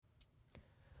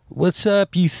What's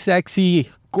up, you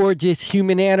sexy, gorgeous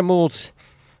human animals?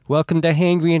 Welcome to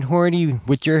Hangry and Horny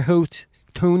with your host,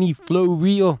 Tony Flow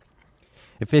Real.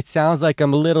 If it sounds like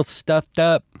I'm a little stuffed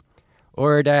up,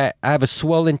 or that I have a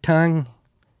swollen tongue,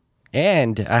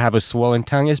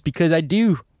 it's because I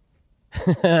do.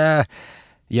 Yeah,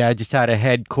 I just had a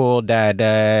head cold that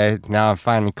now I'm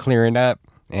finally clearing up.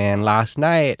 And last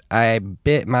night, I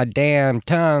bit my damn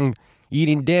tongue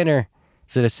eating dinner.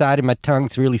 So the side of my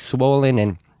tongue's really swollen,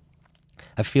 and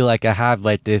I feel like I have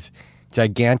like this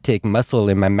gigantic muscle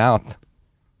in my mouth.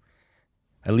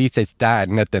 At least it's that,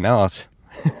 nothing else.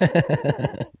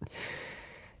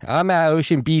 I'm at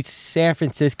Ocean Beach, San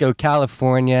Francisco,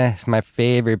 California. It's my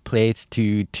favorite place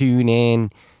to tune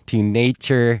in to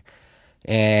nature.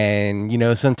 And,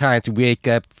 sometimes we wake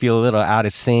up, feel a little out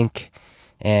of sync.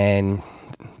 And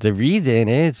the reason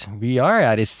is we are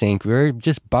out of sync. We're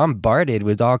just bombarded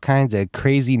with all kinds of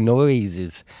crazy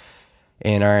noises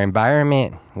in our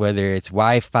environment, whether it's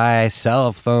Wi-Fi,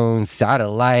 cell phones,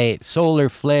 satellite, solar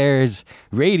flares,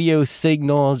 radio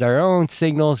signals, our own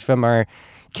signals from our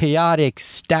chaotic,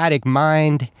 static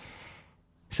mind.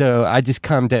 So I just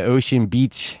come to Ocean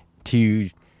Beach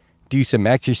to do some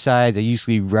exercise. I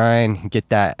usually run, get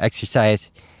that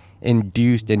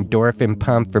exercise-induced endorphin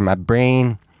pump for my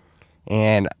brain.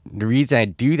 And the reason I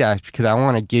do that is because I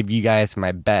want to give you guys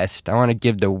my best. I want to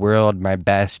give the world my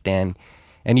best. And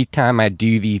anytime I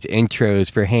do these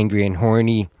intros for Hangry and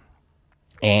Horny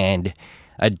and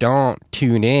I don't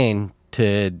tune in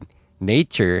to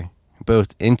nature,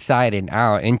 both inside and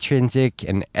out, intrinsic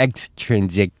and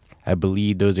extrinsic, I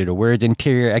believe those are the words,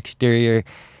 interior, exterior,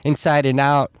 inside and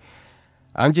out,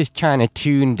 I'm just trying to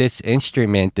tune this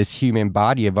instrument, this human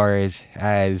body of ours,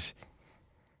 as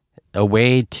a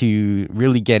way to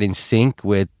really get in sync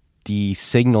with the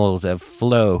signals of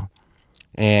flow.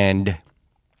 And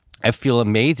I feel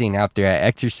amazing after I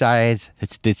exercise. I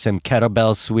just did some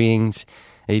kettlebell swings.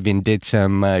 I even did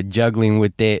some juggling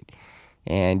with it,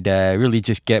 and really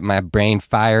just get my brain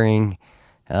firing.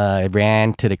 I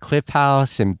ran to the Cliff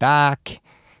House and back,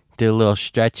 did a little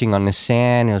stretching on the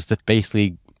sand. It was just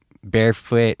basically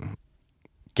barefoot,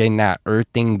 getting that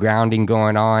earthing, grounding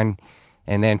going on.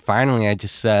 And then finally, I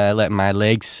just let my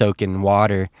legs soak in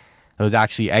water. I was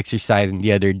actually exercising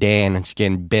the other day, and I was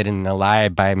getting bitten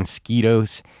alive by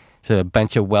mosquitoes. So a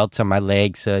bunch of welts on my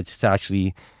legs. So I just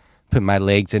actually put my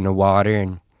legs in the water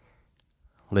and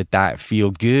let that feel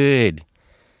good.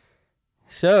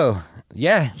 So,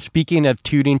 yeah, speaking of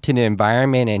tuning to the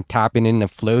environment and tapping into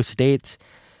flow states,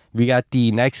 we got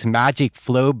the next Magic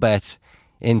Flow Bus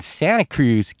in Santa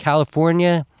Cruz,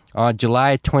 California on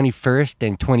July 21st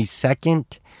and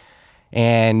 22nd.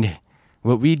 And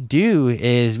what we do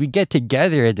is we get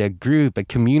together as a group, a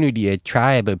community, a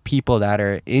tribe of people that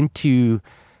are into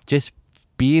just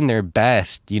being their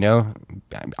best,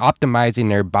 optimizing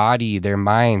their body, their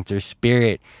minds, their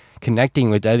spirit, connecting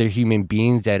with other human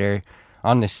beings that are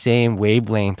on the same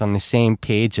wavelength, on the same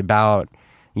page about,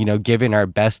 giving our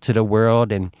best to the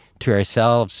world and to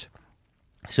ourselves.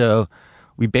 So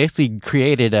we basically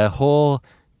created a whole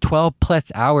 12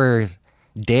 plus hours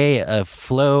day of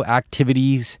flow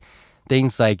activities,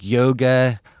 things like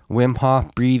yoga, Wim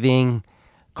Hof breathing,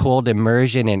 cold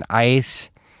immersion in ice,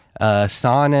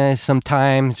 sauna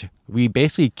sometimes. We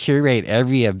basically curate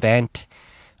every event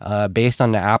based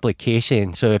on the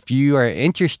application. So if you are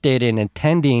interested in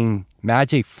attending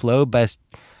Magic Flow Bus,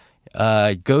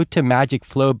 go to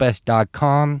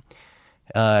magicflowbus.com,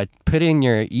 put in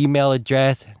your email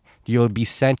address. You'll be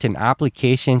sent an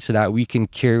application so that we can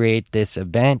curate this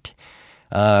event.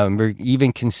 We're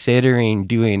even considering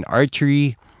doing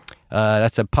archery.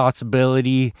 That's a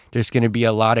possibility. There's going to be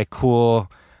a lot of cool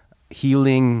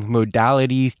healing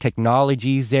modalities,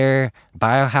 technologies there.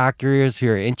 Biohackers who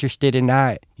are interested in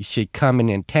that, you should come and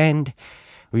attend.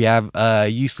 We have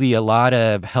usually a lot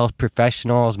of health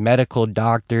professionals, medical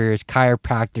doctors,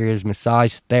 chiropractors,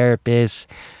 massage therapists,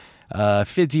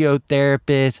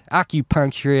 physiotherapists,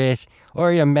 acupuncturists,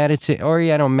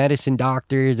 Oriental medicine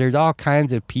doctors. There's all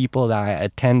kinds of people that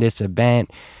attend this event.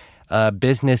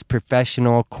 Business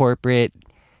professional, corporate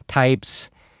types,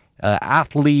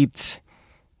 athletes,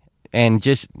 and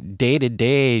just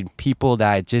day-to-day people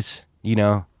that just,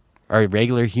 are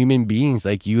regular human beings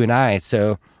like you and I.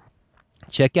 So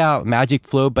check out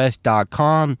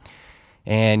magicflowbus.com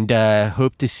and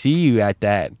hope to see you at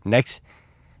that next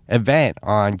event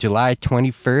on July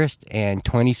 21st and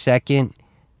 22nd,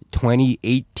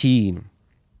 2018.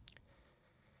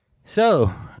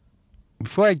 So,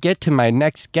 before I get to my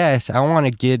next guest, I want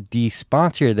to give the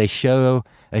sponsor of the show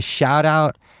a shout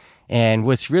out. And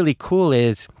what's really cool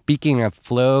is, speaking of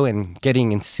flow and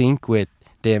getting in sync with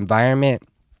the environment,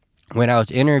 when I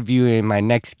was interviewing my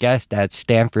next guest at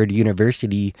Stanford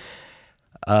University,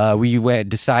 we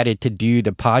decided to do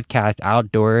the podcast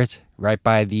outdoors right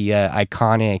by the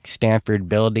iconic Stanford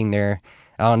building there.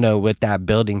 I don't know what that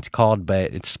building's called,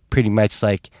 but it's pretty much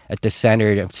like at the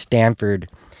center of Stanford.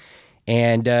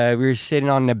 And we were sitting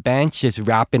on the bench just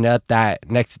wrapping up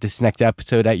this next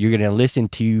episode that you're going to listen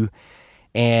to.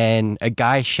 And a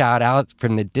guy shout out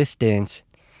from the distance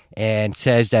and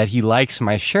says that he likes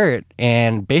my shirt.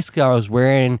 And basically I was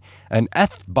wearing an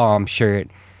F-Bomb shirt.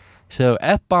 So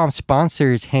F-Bomb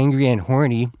sponsors Hangry and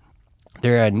Horny.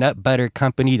 They're a nut butter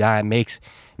company that makes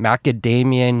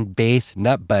macadamia-based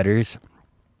nut butters.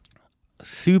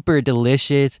 Super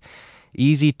delicious,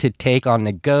 easy to take on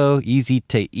the go, easy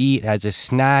to eat as a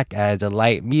snack, as a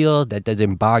light meal that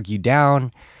doesn't bog you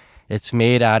down. It's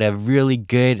made out of really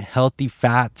good, healthy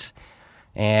fats,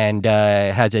 and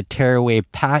it has a tearaway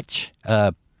packet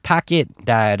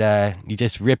that you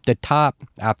just rip the top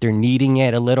after kneading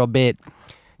it a little bit,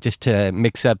 just to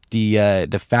mix up the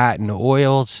fat and the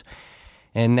oils,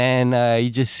 and then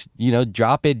you just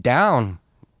drop it down,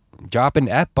 drop an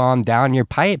F-bomb down your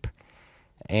pipe.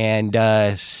 And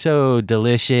so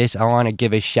delicious. I want to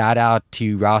give a shout out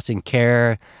to Ross and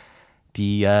Care,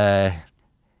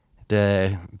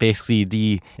 basically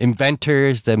the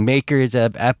inventors, the makers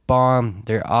of F-Bomb.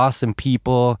 They're awesome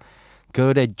people.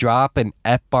 Go to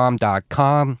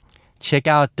dropandfbomb.com. Check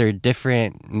out their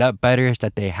different nut butters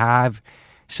that they have.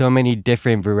 So many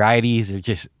different varieties. They're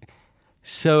just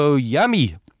so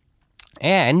yummy.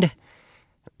 And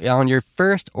on your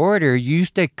first order,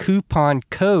 use the coupon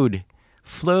code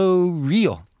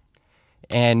FlowReal,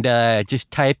 and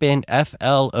just type in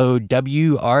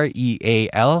FLOWREAL,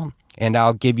 and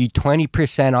I'll give you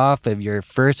 20% off of your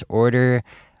first order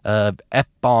of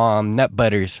F-Bomb nut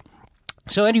butters.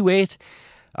 So anyways,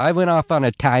 I went off on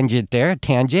a tangent,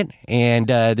 and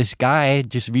this guy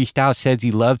just reached out, says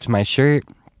he loves my shirt.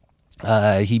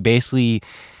 He basically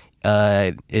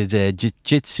is a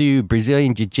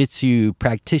Brazilian jiu-jitsu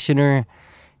practitioner,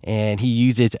 and he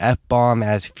uses F-Bomb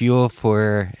as fuel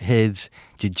for his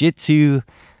jiu-jitsu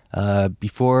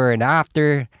before and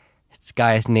after. This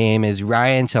guy's name is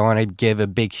Ryan, so I want to give a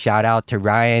big shout out to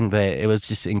Ryan, but it was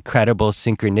just incredible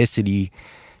synchronicity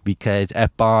because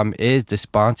F-Bomb is the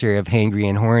sponsor of Hangry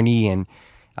and Horny, and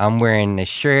I'm wearing the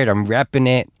shirt, I'm repping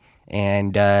it,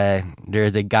 and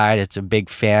there's a guy that's a big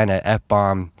fan of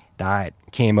F-Bomb that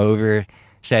came over,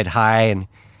 said hi, and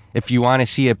if you want to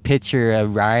see a picture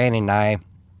of Ryan and I,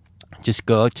 just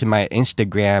go to my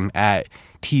Instagram at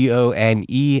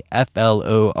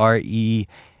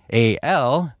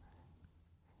TONEFLOREAL,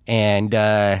 and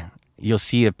you'll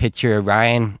see a picture of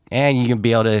Ryan, and you can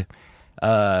be able to,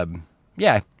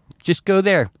 just go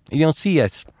there. You'll see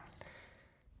us.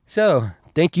 So,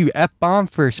 thank you, F-Bomb,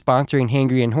 for sponsoring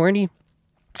Hangry and Horny.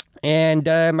 And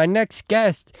my next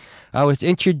guest, I was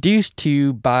introduced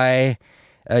to by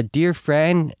a dear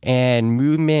friend and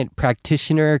movement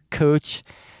practitioner, coach.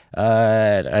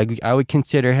 I would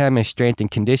consider him a strength and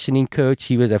conditioning coach.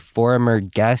 He was a former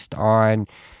guest on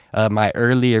my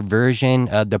earlier version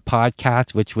of the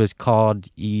podcast, which was called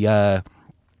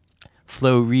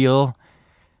Flow Real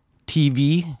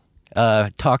TV,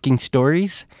 Talking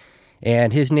Stories.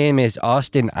 And his name is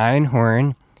Austin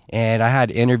Einhorn. And I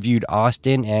had interviewed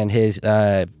Austin and his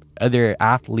other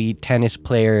athlete, tennis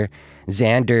player,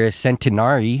 Xander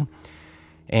Centenari.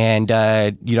 And,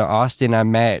 Austin I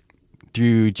met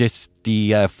through just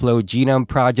the Flow Genome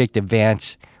Project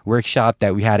Advanced workshop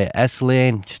that we had at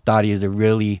Esalen. Just thought he was a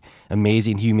really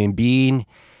amazing human being.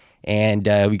 And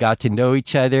we got to know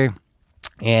each other.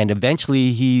 And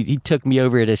eventually he took me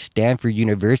over to Stanford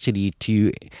University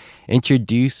to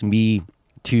introduce me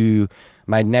to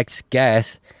my next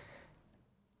guest,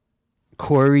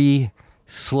 Corey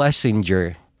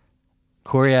Schlesinger.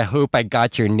 Corey, I hope I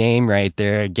got your name right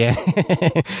there again.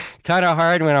 Kind of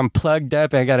hard when I'm plugged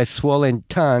up and I got a swollen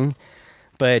tongue.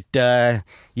 But I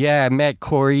met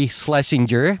Corey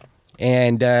Schlesinger,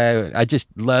 and I just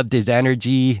loved his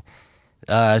energy.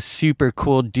 Super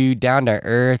cool dude, down to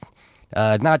earth.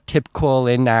 Not typical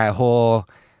in that whole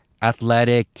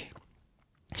athletic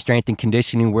strength and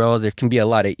conditioning world. There can be a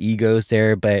lot of egos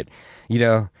there, but,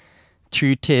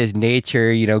 true to his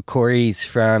nature, Corey's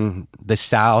from the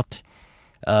South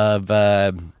of,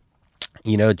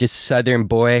 just Southern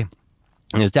boy.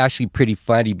 And it's actually pretty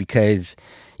funny because,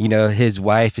 his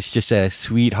wife is just a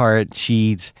sweetheart.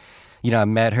 She's, I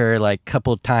met her like a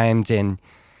couple times, and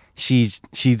she's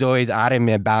always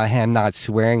adamant about him not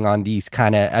swearing on these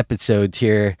kind of episodes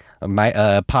here of my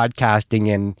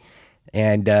podcasting,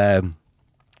 and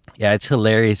it's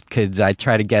hilarious because I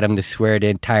try to get him to swear the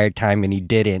entire time and he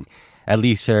didn't. at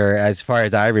least for as far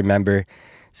as I remember.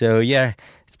 So yeah,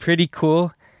 it's pretty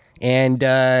cool. And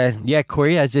yeah,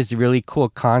 Corey has this really cool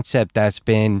concept that's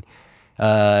been,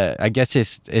 I guess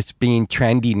it's being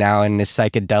trendy now in the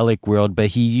psychedelic world, but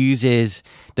he uses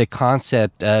the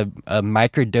concept of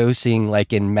microdosing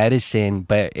like in medicine,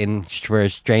 but for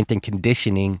strength and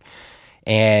conditioning,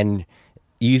 and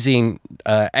using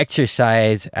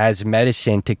exercise as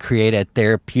medicine to create a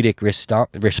therapeutic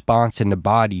response in the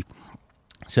body.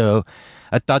 So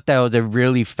I thought that was a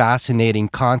really fascinating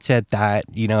concept that,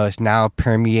 is now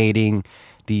permeating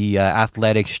the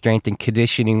athletic strength and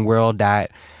conditioning world,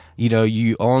 that,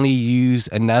 you only use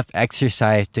enough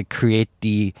exercise to create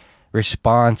the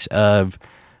response of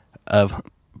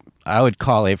I would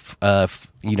call it,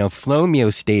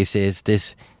 flowmeostasis,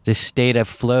 this state of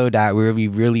flow that where we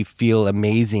really feel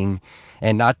amazing,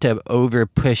 and not to over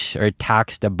push or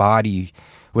tax the body,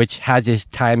 which has its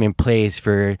time and place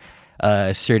for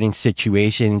certain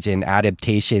situations and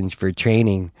adaptations for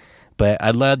training. But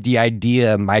I love the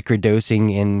idea of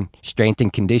microdosing in strength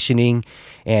and conditioning,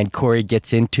 and Corey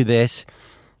gets into this.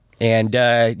 And,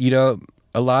 a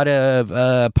lot of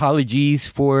apologies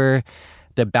for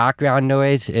the background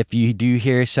noise. If you do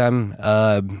hear some,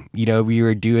 we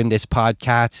were doing this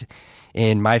podcast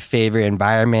in my favorite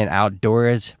environment,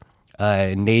 outdoors,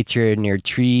 nature, near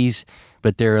trees,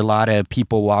 but there are a lot of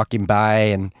people walking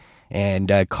by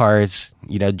and cars,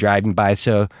 driving by.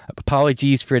 So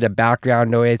apologies for the background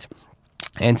noise.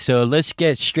 And so let's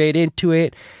get straight into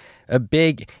it. A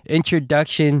big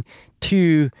introduction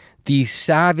to the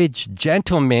savage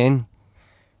gentleman,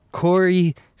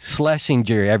 Corey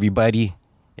Schlesinger, everybody.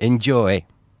 Enjoy.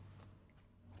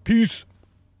 Peace.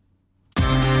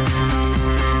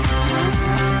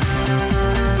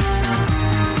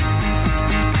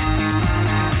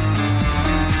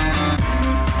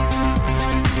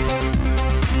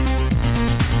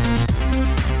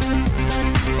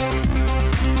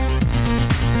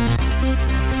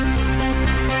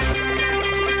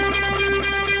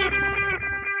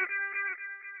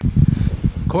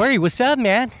 Corey, what's up,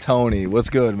 man? Tony, what's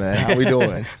good, man? How we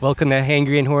doing? Welcome to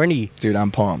Hangry and Horny. Dude,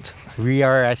 I'm pumped. We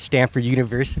are at Stanford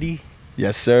University.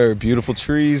 Yes, sir. Beautiful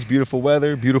trees, beautiful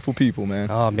weather, beautiful people,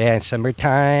 man. Oh, man,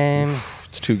 summertime.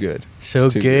 It's too good. So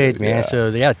it's too good, man. Yeah. So,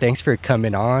 yeah, thanks for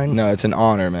coming on. No, it's an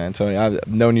honor, man. Tony, I've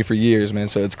known you for years, man,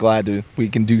 so it's glad we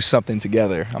can do something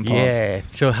together. I'm pumped. Yeah.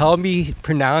 So help me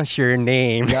pronounce your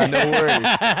name. Yeah, no worries.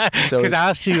 So because I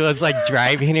actually was like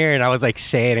driving here and I was like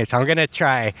saying it. So I'm going to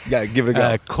try. Yeah, give it a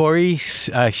go. Corey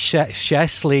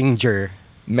Schlesinger.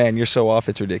 Man, you're so off,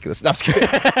 it's ridiculous. No, I'm just kidding.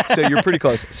 So you're pretty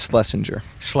close. Schlesinger.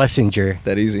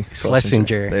 That easy.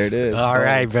 Schlesinger. There it is. All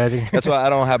right, brother. That's why I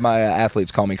don't have my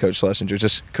athletes call me Coach Schlesinger.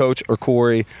 Just Coach or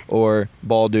Corey or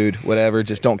Ball Dude, whatever.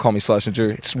 Just don't call me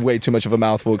Schlesinger. It's way too much of a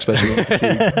mouthful, especially when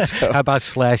fatigue. So. How about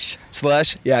Slesh?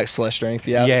 Slesh? Yeah, Slesh strength.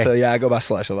 Yeah. So, yeah, I go by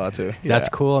Slesh a lot, too. That's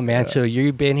cool, man. Yeah. So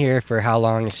you've been here for how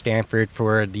long in Stanford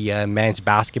for the men's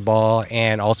basketball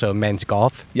and also men's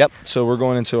golf? Yep. So we're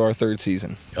going into our third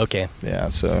season. Okay. Yeah,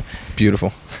 so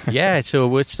beautiful. Yeah, so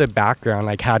what's the background?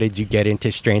 Like, how did you get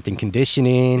into strength and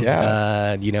conditioning?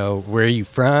 Yeah. Where are you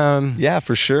from? Yeah,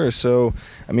 for sure. So,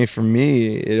 I mean, for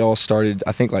me, it all started,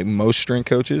 I think, like most strength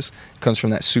coaches, it comes from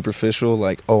that superficial,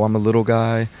 like, oh, I'm a little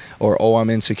guy, or, oh, I'm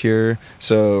insecure,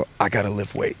 so I got to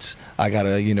lift weights. I got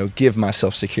to, give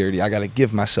myself security. I got to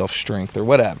give myself strength or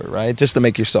whatever, right? Just to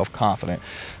make yourself confident.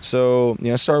 So,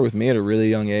 it started with me at a really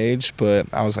young age, but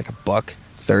I was like a buck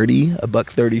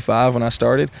 35 when I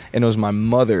started, and it was my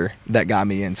mother that got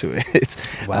me into it.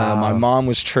 Wow. My mom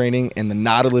was training in the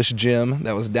Nautilus gym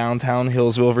that was downtown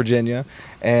Hillsville, Virginia,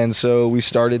 and so we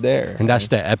started there. And that's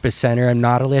the epicenter of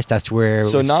Nautilus? That's where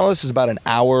Nautilus is about an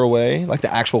hour away, like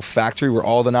the actual factory where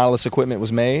all the Nautilus equipment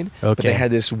was made. Okay. But they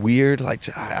had this weird,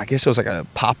 like, I guess it was like a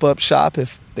pop-up shop. I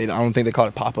don't think they called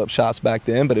it pop-up shops back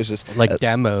then, but it was just like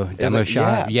demo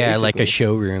shop. Yeah, like a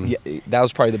showroom. Yeah, that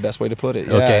was probably the best way to put it.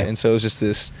 Yeah. Okay. And so it was just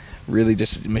this really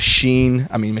just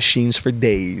machines for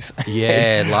days.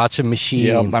 Yeah, lots of machines.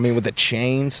 Yeah, I mean with the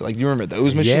chains, like you remember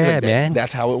those machines? Yeah, like man.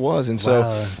 That's how it was. And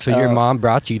wow. So your mom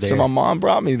brought you there. So my mom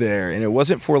brought me there, and it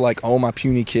wasn't for like, oh, my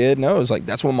puny kid. No, it was like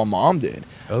that's what my mom did.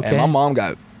 Okay. And my mom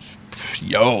got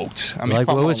yoked. I mean, like,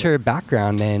 what was her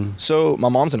background then? So my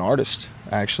mom's an artist,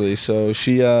 actually. So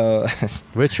she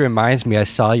which reminds me, I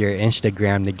saw your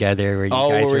Instagram together where you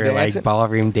guys were like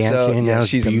ballroom dancing. So, yeah,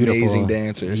 she's an beautiful. Amazing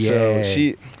dancer. Yeah.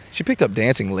 So she picked up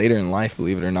dancing later in life,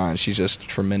 believe it or not, and she's just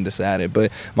tremendous at it.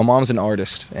 But my mom's an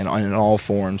artist and in all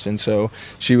forms, and so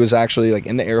she was actually like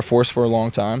in the Air Force for a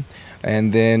long time,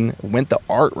 and then went the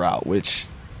art route, which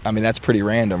I mean, that's pretty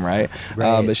random, right?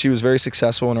 Right. But she was very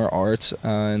successful in her arts,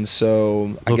 and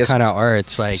so I What guess kind of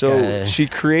arts? Like, so she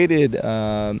created, like,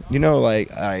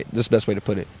 all right, this is the best way to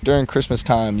put it. During Christmas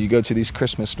time, you go to these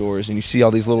Christmas stores and you see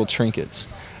all these little trinkets.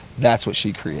 That's what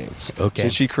she creates. Okay. So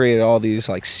she created all these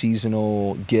like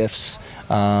seasonal gifts,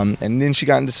 and then she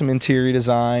got into some interior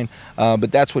design.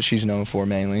 But that's what she's known for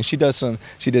mainly. And she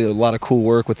did a lot of cool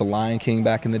work with the Lion King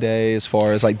back in the day, as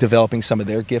far as like developing some of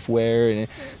their giftware. And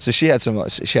so she had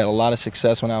a lot of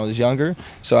success when I was younger.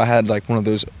 So I had like one of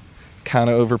those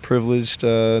kind of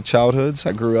overprivileged childhoods.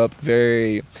 I grew up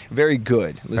very, very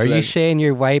good. Are you saying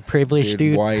you're white privileged,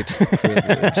 dude? White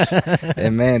privilege.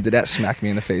 And man, did that smack me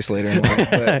in the face later in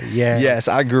life. But Yeah. yes,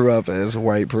 I grew up as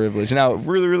white privilege. Now,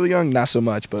 really, really young, not so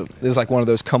much, but it was like one of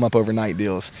those come up overnight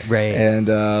deals. Right. And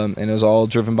it was all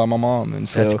driven by my mom. And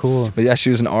so, That's cool. But yeah,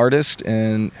 she was an artist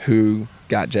and who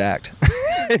got jacked.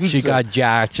 She got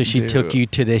jacked, so she Dude. took you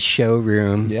to this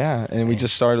showroom. Yeah, and we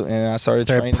just started, and I started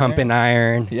Started training pumping there.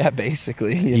 iron. Yeah,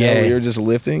 basically. You Yeah. know, we were just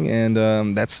lifting, and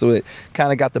that's what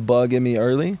kind of got the bug in me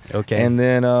early. Okay. And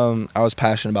then I was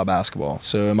passionate about basketball.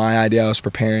 So in my idea, I was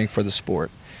preparing for the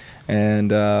sport.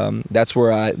 And that's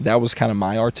where that was kind of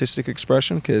my artistic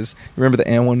expression, because remember the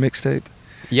And One mixtape?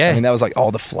 Yeah. I mean, that was like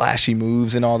all the flashy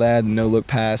moves and all that, the no-look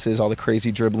passes, all the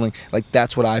crazy dribbling. Like,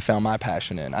 that's what I found my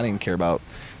passion in. I didn't care about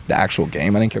the actual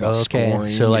game. I didn't care about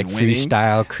scoring. So like and winning.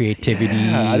 freestyle, creativity.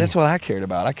 Yeah, that's what I cared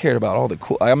about. I cared about all the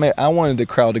cool. I mean, I wanted the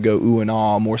crowd to go ooh and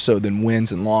ah more so than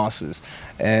wins and losses.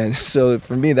 And so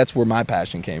for me, that's where my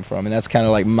passion came from, and that's kind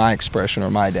of like my expression or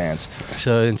my dance.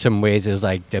 So in some ways, it was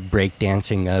like the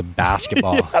breakdancing of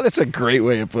basketball. Yeah, that's a great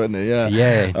way of putting it. Yeah.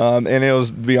 Yeah. And it was,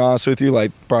 to be honest with you,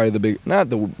 like probably not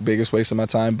the biggest waste of my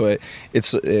time, but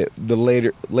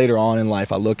the later on in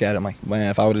life, I look at it, I'm like, man,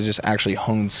 if I would have just actually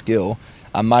honed skill,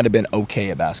 I might have been okay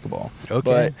at basketball.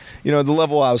 Okay. But, the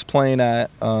level I was playing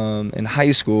at in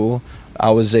high school, I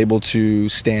was able to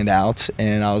stand out,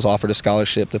 and I was offered a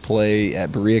scholarship to play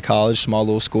at Berea College, small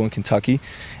little school in Kentucky.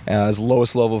 It was the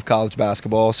lowest level of college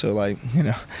basketball, so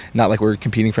not like we're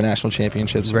competing for national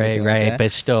championships. Right, like right. that.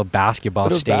 But still, basketball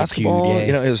But it was stayed basketball, tuned.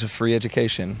 Yeah. it was a free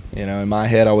education. In my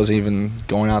head, I wasn't even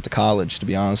going out to college, to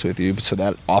be honest with you. So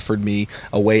that offered me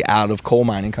a way out of coal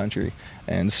mining country.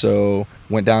 And so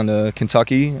went down to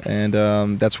Kentucky, and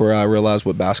that's where I realized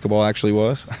what basketball actually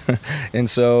was. And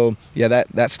so, yeah,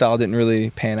 that style didn't really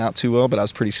pan out too well, but I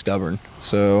was pretty stubborn.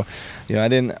 So,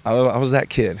 I was that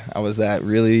kid. I was that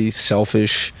really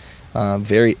selfish,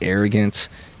 very arrogant,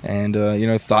 and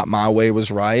thought my way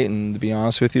was right. And to be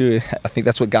honest with you, I think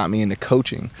that's what got me into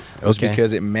coaching. It was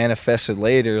because it manifested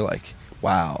later, like,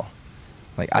 wow,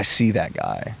 like I see that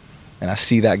guy. And I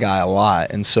see that guy a lot.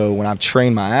 And so when I've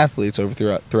trained my athletes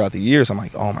throughout the years, I'm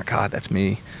like, oh my God, that's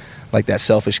me. Like that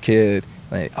selfish kid.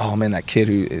 Like, oh man, that kid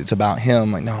who it's about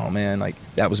him. Like, no man, like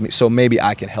that was me. So maybe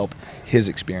I can help his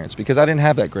experience, because I didn't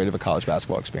have that great of a college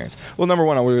basketball experience. Well, number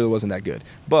one, I really wasn't that good,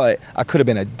 but I could have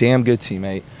been a damn good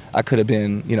teammate. I could have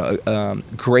been,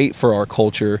 great for our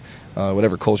culture,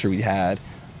 whatever culture we had.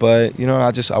 But,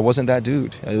 I wasn't that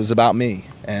dude. It was about me.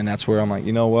 And that's where I'm like,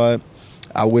 you know what?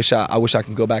 I wish I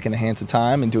could go back in the hands of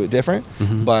time and do it different,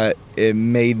 but it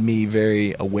made me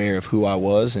very aware of who I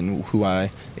was and who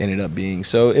I ended up being.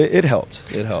 So it helped.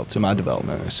 It helped in my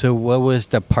development. So what was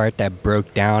the part that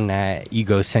broke down that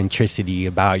egocentricity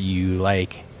about you?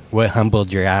 Like, what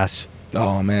humbled your ass?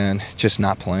 Oh man, just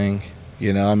not playing.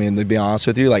 To be honest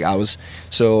with you, like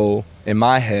so in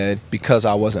my head, because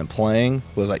I wasn't playing,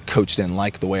 was like coach didn't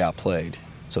like the way I played,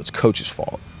 so it's coach's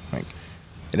fault. Like,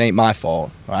 it ain't my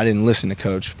fault. I didn't listen to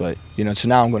coach, but, so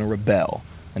now I'm going to rebel.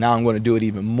 And now I'm going to do it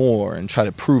even more and try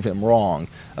to prove him wrong,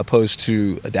 opposed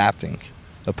to adapting,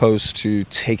 opposed to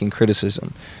taking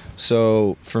criticism.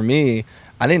 So for me,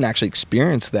 I didn't actually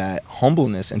experience that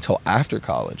humbleness until after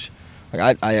college.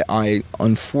 Like I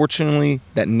unfortunately,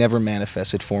 that never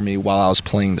manifested for me while I was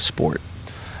playing the sport.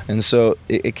 And so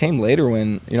it came later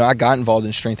when, I got involved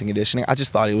in strength and conditioning. I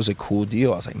just thought it was a cool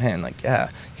deal. I was like, man, like, yeah,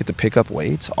 get to pick up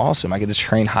weights. Awesome. I get to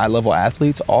train high-level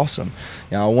athletes. Awesome.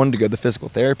 I wanted to go the physical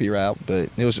therapy route, but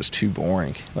it was just too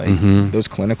boring. Like, those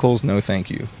clinicals, no thank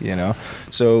you,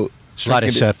 So A lot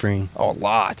of suffering. Oh, a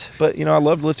lot. But, I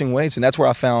loved lifting weights, and that's where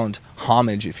I found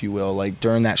homage, if you will. Like,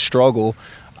 during that struggle,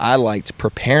 I liked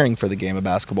preparing for the game of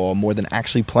basketball more than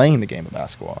actually playing the game of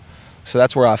basketball. So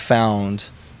that's where I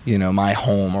found my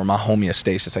home or my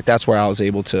homeostasis. Like, that's where I was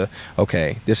able to,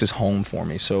 okay, this is home for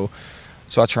me. So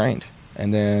I trained.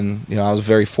 And then, I was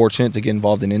very fortunate to get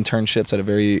involved in internships at a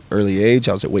very early age.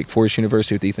 I was at Wake Forest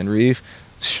University with Ethan Reeve.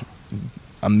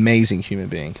 amazing human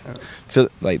being.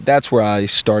 Like that's where I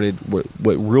started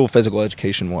what real physical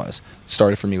education was.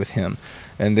 Started for me with him.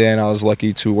 And then I was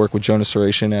lucky to work with Jonas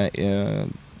Soration at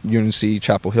UNC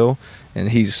Chapel Hill, and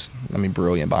he's,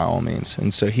 brilliant by all means.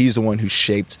 And so he's the one who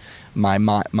shaped my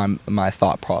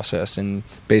thought process and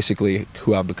basically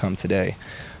who I've become today.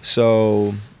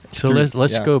 So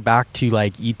let's go back to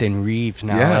like Ethan Reeves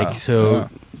now.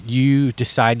 You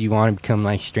decide you want to become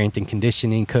like strength and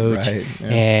conditioning coach, right, yeah.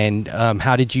 And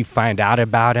how did you find out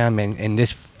about him? And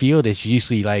this field is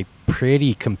usually like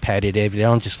pretty competitive. They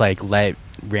don't just like let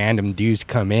random dudes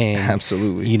come in.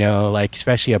 Absolutely. Like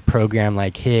especially a program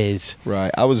like his. Right.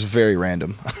 I was very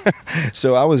random.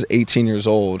 So I was 18 years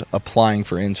old applying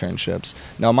for internships.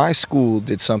 Now my school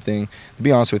did something, to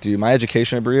be honest with you, my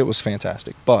education at Berea was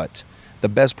fantastic, but the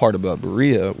best part about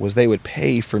Berea was they would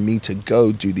pay for me to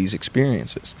go do these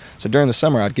experiences. So during the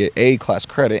summer, I'd get A class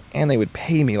credit, and they would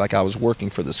pay me like I was working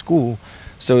for the school.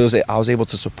 So I was able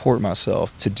to support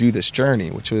myself to do this journey,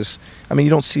 which was,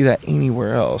 you don't see that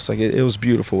anywhere else. Like it was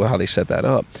beautiful how they set that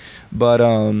up. But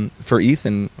for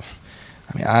Ethan,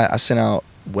 I sent out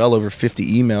well over 50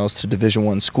 emails to Division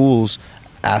I schools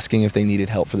asking if they needed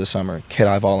help for the summer. Could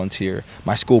I volunteer?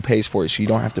 My school pays for it, so you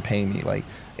don't have to pay me.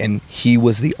 And he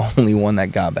was the only one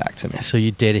that got back to me. So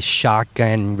you did a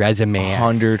shotgun resume.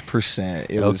 100%.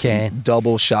 It was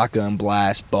double shotgun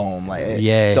blast, boom.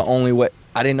 It's the only way.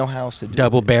 I didn't know how else to do it.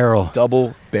 Double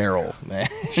barrel, man.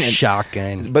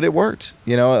 Shotgun. But it worked.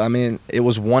 It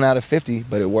was 1 out of 50,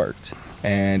 but it worked.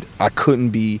 And I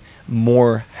couldn't be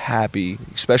more happy,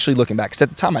 especially looking back. Because at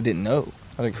the time, I didn't know.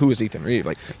 I was like, who is Ethan Reeves?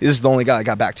 Like, this is the only guy that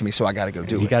got back to me, so I got to go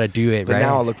do it. You got to do it, but right? But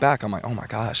now I look back, I'm like, oh my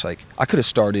gosh, like I could have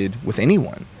started with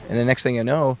anyone. And the next thing I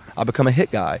know, I become a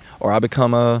hit guy, or I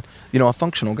become a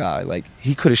functional guy. Like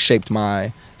he could have shaped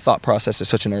my thought process at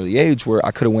such an early age where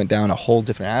I could have went down a whole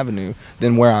different avenue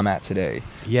than where I'm at today.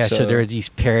 Yeah, so there are these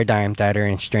paradigms that are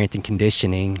in strength and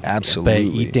conditioning. Absolutely.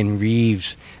 But Ethan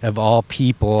Reeves, of all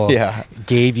people,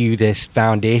 gave you this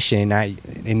foundation that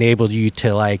enabled you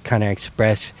to like kind of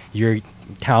express your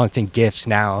talents and gifts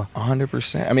now.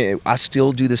 100%. I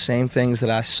still do the same things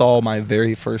that I saw my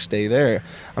very first day there.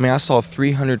 I saw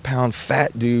 300-pound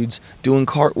fat dudes doing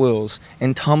cartwheels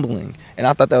and tumbling, and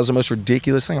I thought that was the most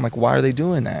ridiculous thing. I'm like, why are they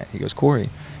doing that? He goes, Corey,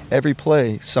 every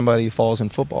play somebody falls in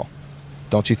football.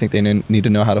 Don't you think they need to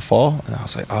know how to fall? And I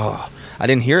was like, I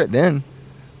didn't hear it then,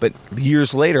 but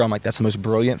years later, I'm like, that's the most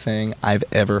brilliant thing I've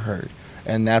ever heard.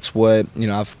 And that's what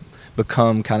I've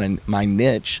become kind of my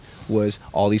niche, was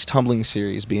all these tumbling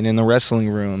series, being in the wrestling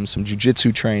room, some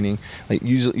jiu-jitsu training, like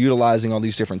utilizing all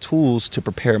these different tools to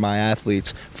prepare my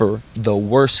athletes for the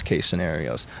worst case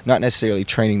scenarios, not necessarily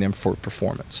training them for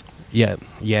performance.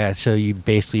 Yeah. So you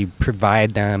basically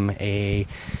provide them a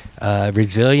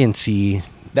resiliency.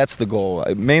 That's the goal.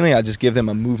 Mainly, I just give them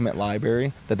a movement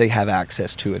library that they have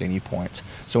access to at any point.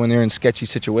 So when they're in sketchy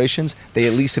situations, they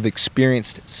at least have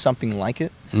experienced something like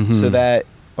it, so that,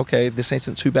 okay, this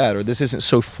isn't too bad, or this isn't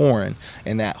so foreign,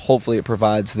 and that hopefully it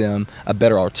provides them a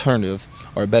better alternative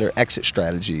or a better exit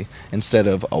strategy instead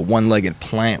of a one-legged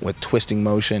plant with twisting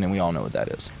motion, and we all know what that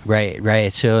is.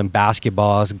 Right. So in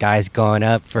basketball, guys going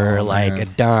up for a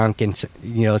dunk, and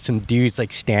some dudes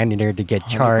like standing there to get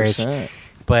charged. 100%.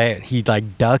 But he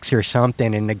like ducks or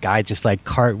something, and the guy just like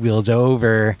cartwheels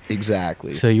over.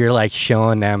 Exactly. So you're like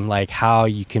showing them like how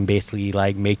you can basically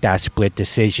like make that split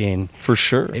decision. For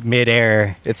sure.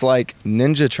 Midair. It's like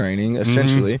ninja training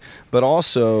essentially, but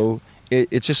also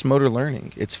it's just motor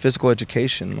learning. It's physical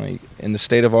education. Like in the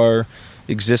state of our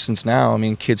existence now,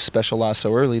 kids specialize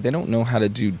so early, they don't know how to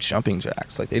do jumping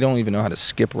jacks. Like they don't even know how to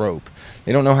skip rope.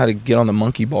 They don't know how to get on the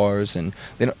monkey bars, and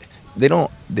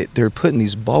they're put in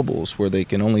these bubbles where they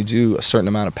can only do a certain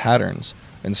amount of patterns.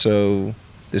 And so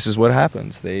this is what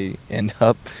happens. They end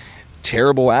up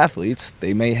terrible athletes.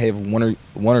 They may have one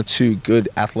or two good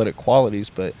athletic qualities,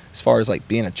 but as far as like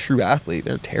being a true athlete,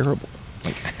 they're terrible.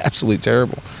 Like absolutely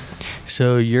terrible.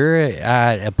 So you're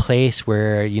at a place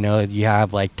where, you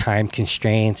have like time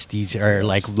constraints. These are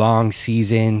like long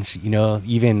seasons,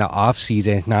 even the off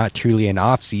season is not truly an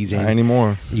off season. Not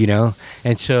anymore.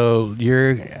 And so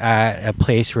you're at a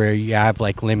place where you have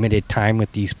like limited time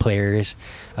with these players.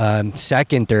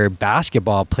 Second, they're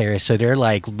basketball players, so they're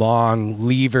like long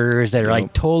levers that are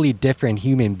like totally different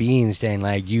human beings than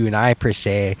like you and I per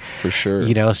se. For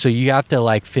sure. So you have to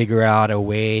like figure out a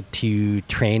way to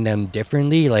train them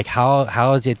differently. Like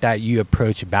how is it that you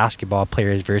approach basketball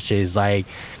players versus like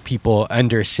people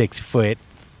under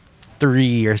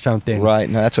 6'3" or something? Right.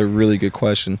 No, that's a really good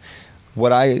question.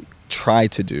 What I try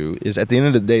to do is, at the end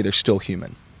of the day, they're still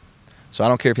human. So I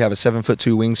don't care if you have a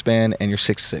 7'2" wingspan and you're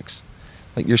 6'6".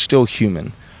 Like, you're still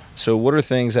human. So what are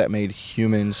things that made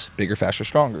humans bigger, faster,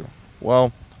 stronger?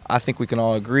 Well, I think we can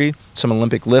all agree some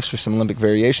Olympic lifts or some Olympic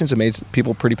variations have made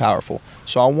people pretty powerful.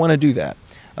 So I want to do that.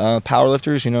 Power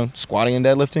lifters, squatting and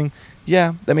deadlifting,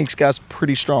 yeah, that makes guys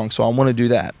pretty strong. So I want to do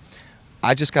that.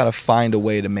 I just got to find a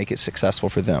way to make it successful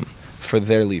for them, for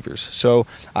their levers. So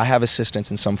I have assistants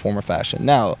in some form or fashion.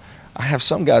 Now, I have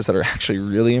some guys that are actually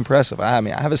really impressive. I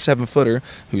have a 7-footer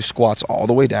who squats all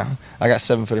the way down. I got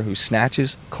a 7-footer who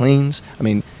snatches, cleans. I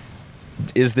mean,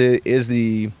 is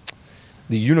the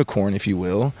unicorn, if you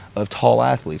will, of tall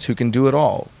athletes who can do it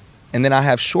all. And then I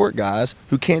have short guys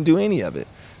who can't do any of it.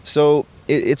 So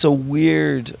it's a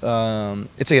weird,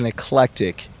 it's an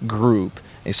eclectic group,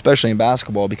 especially in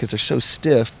basketball, because they're so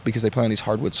stiff because they play on these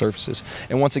hardwood surfaces.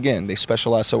 And once again, they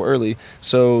specialize so early,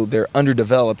 so they're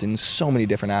underdeveloped in so many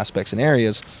different aspects and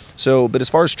areas. So, but as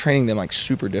far as training them, like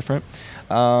super different,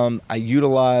 I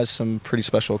utilize some pretty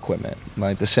special equipment,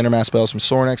 like the center mass bells from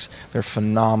Sorinex. They're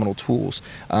phenomenal tools.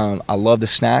 I love the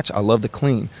snatch, I love the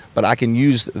clean, but I can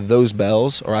use those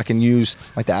bells, or I can use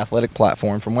like the athletic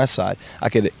platform from Westside. I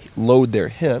could load their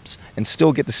hips and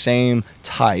still get the same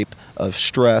type of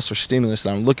stress or stimulus that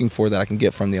I'm looking for that I can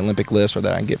get from the Olympic lifts or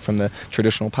that I can get from the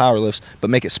traditional power lifts, but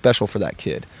make it special for that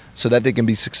kid so that they can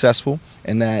be successful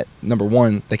and that, number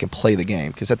one, they can play the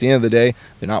game. Because at the end of the day,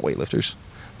 they're not weightlifters.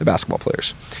 They're basketball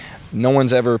players. No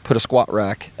one's ever put a squat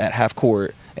rack at half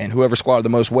court and whoever squatted the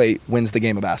most weight wins the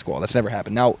game of basketball. That's never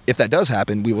happened. Now, if that does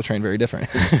happen, we will train very different.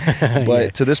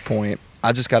 But to this point,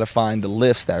 I just got to find the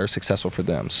lifts that are successful for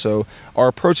them. So our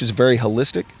approach is very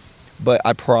holistic, but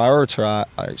I prioritize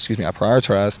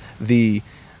the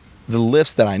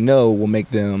lifts that I know will make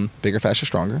them bigger, faster,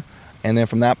 stronger. And then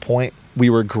from that point, we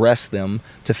regress them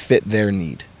to fit their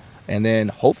need. And then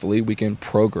hopefully we can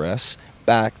progress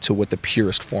back to what the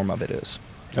purest form of it is.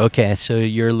 Okay, so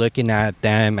you're looking at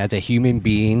them as a human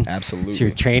being. Absolutely. So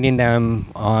you're training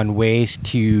them on ways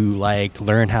to like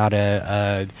learn how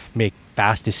to make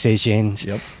fast decisions,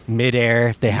 midair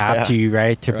if they have to,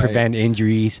 right, to prevent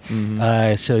injuries.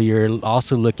 So you're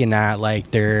also looking at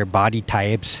like their body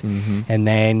types, and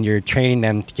then you're training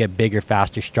them to get bigger,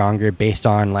 faster, stronger based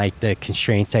on like the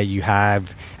constraints that you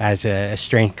have as a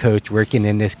strength coach working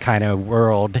in this kind of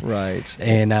world. Right.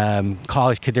 In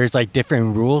college, because there's like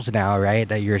different rules now, right,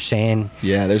 that you're saying.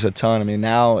 Yeah, there's a ton. I mean,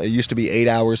 now it used to be 8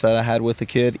 hours that I had with the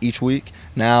kid each week.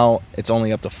 Now it's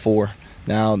only up to 4.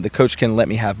 Now, the coach can let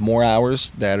me have more hours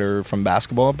that are from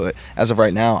basketball, but as of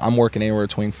right now, I'm working anywhere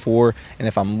between 4 and,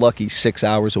 if I'm lucky, 6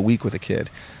 hours a week with a kid.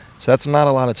 So that's not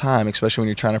a lot of time, especially when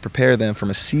you're trying to prepare them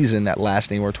from a season that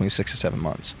lasts anywhere between 6 to 7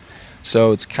 months.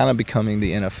 So it's kind of becoming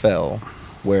the NFL,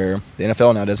 where the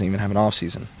NFL now doesn't even have an off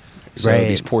season. So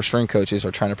these poor strength coaches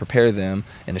are trying to prepare them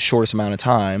in the shortest amount of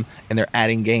time, and they're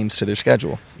adding games to their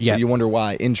schedule. So you wonder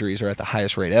why injuries are at the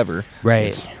highest rate ever.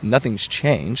 Nothing's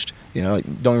changed. Don't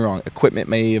get me wrong, equipment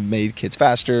may have made kids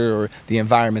faster, or the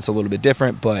environment's a little bit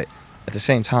different, but at the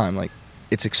same time, like,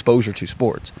 it's exposure to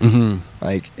sports.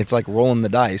 Like, it's like rolling the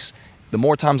dice. The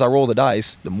more times I roll the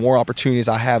dice, the more opportunities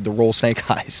I have to roll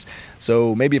snake eyes.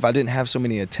 So maybe if I didn't have so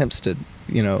many attempts to,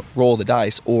 roll the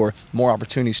dice, or more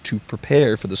opportunities to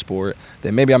prepare for the sport,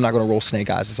 then maybe I'm not going to roll snake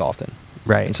eyes as often.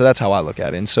 Right. And so that's how I look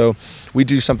at it. And so we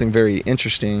do something very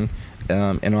interesting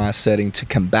in our setting to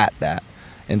combat that.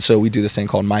 And so we do this thing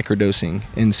called microdosing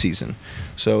in season.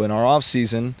 So in our off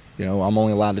season, I'm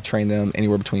only allowed to train them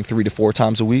anywhere between 3 to 4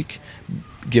 times a week,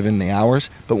 given the hours.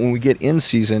 But when we get in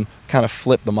season, kind of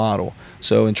flip the model.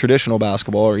 So in traditional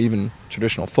basketball, or even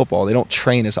traditional football, they don't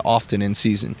train as often in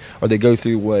season, or they go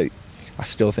through what I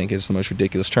still think is the most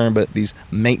ridiculous term, but these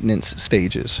maintenance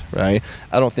stages, right?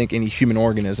 I don't think any human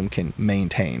organism can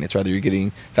maintain. It's either you're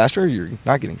getting faster or you're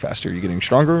not getting faster. You're getting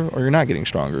stronger or you're not getting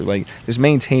stronger. Like, this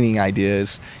maintaining idea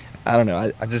is, I don't know,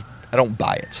 I don't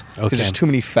buy it. Because there's too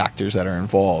many factors that are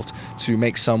involved to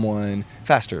make someone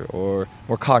faster or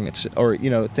more cognitive, or,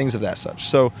 things of that such.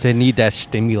 So they need that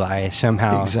stimuli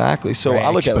somehow. Exactly. So I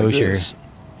look at it like this.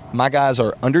 My guys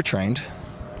are undertrained.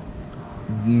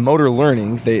 Motor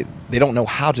learning, they don't know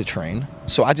how to train.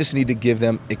 So I just need to give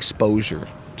them exposure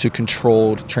to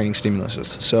controlled training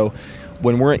stimuluses. So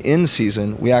when we're in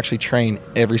season, we actually train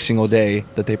every single day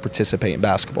that they participate in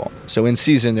basketball. So in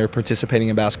season, they're participating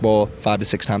in basketball 5 to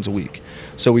 6 times a week.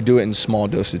 So we do it in small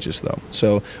dosages, though.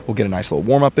 So we'll get a nice little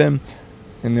warm-up in,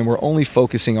 and then we're only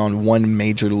focusing on one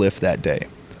major lift that day.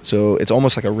 So it's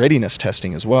almost like a readiness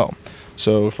testing as well.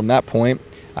 So from that point,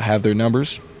 I have their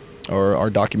numbers, or our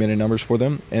documented numbers for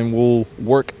them, and we'll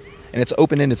work, and it's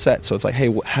open-ended set. So it's like,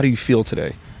 hey, how do you feel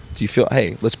today? Do you feel,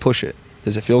 hey, let's push it.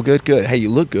 Does it feel good? Good. Hey, you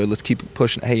look good. Let's keep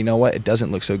pushing. Hey, you know what? It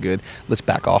doesn't look so good. Let's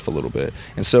back off a little bit.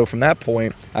 And so from that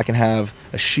point, I can have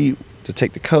a sheet to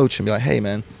take the coach and be like, hey,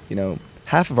 man, you know,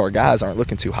 half of our guys aren't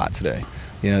looking too hot today.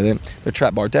 You know, their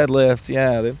trap bar deadlift,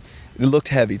 they looked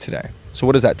heavy today. So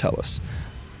what does that tell us?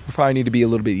 We probably need to be a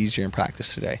little bit easier in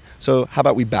practice today. So how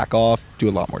about we back off, do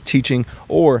a lot more teaching,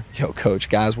 or, yo, coach,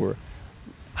 guys were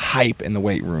hype in the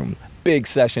weight room. Big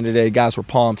session today. Guys were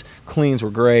pumped. Cleans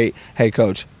were great. Hey,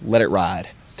 coach, let it ride.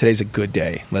 Today's a good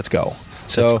day. Let's go.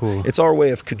 So cool. It's our way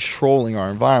of controlling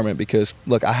our environment because,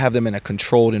 look, I have them in a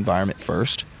controlled environment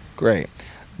first. Great.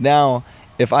 Now,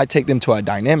 if I take them to a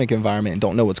dynamic environment and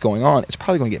don't know what's going on, it's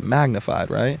probably going to get magnified,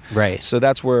 right? Right. So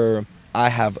that's where I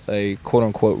have a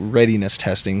quote-unquote readiness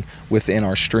testing within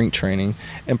our strength training.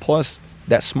 And plus,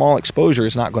 that small exposure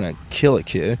is not going to kill a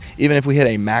kid, even if we hit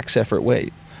a max effort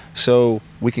weight. So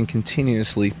we can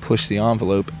continuously push the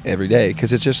envelope every day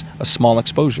because it's just a small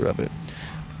exposure of it.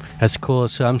 That's cool.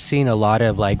 So I'm seeing a lot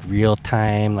of like real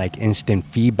time, like instant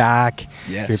feedback.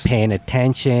 Yes. You're paying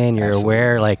attention. You're Absolutely.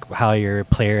 aware like how your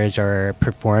players are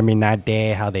performing that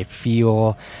day, how they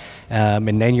feel.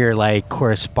 And then you're like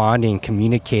corresponding,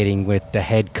 communicating with the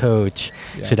head coach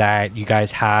so that you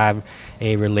guys have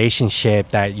a relationship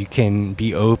that you can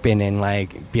be open and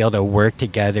like be able to work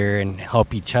together and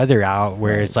help each other out.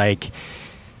 Whereas like,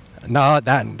 no,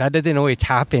 that doesn't always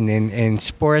happen in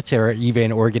sports or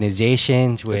even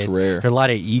organizations with It's rare. there are a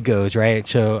lot of egos, right?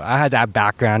 So I had that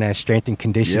background as strength and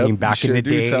conditioning back in the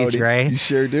days, Tony. right? You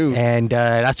sure do. And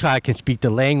that's why I can speak the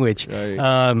language.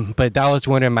 Right. But that was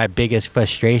one of my biggest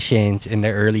frustrations in the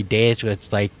early days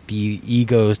was like the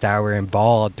egos that were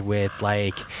involved with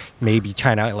like maybe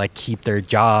trying to like keep their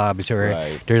jobs or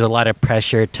Right. there's a lot of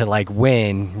pressure to like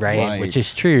win, right? Which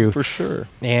is true. For sure.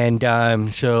 And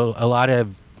so a lot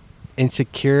of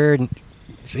insecurities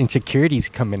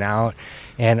coming out.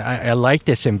 And I like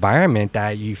this environment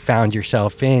that you found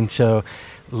yourself in. So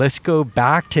let's go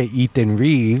back to Ethan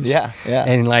Reeves. Yeah.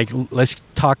 And like, let's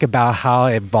talk about how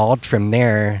it evolved from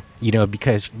there, you know,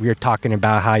 because we were talking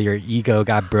about how your ego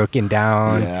got broken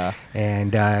down. Yeah.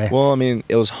 And, Well, I mean,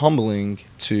 it was humbling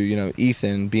to, you know,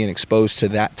 Ethan being exposed to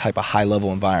that type of high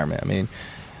level environment. I mean,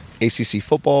 ACC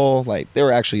football, like they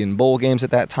were actually in bowl games at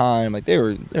that time. Like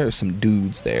there were some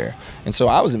dudes there. And so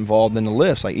I was involved in the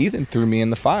lifts. Like Ethan threw me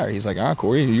in the fire. He's like,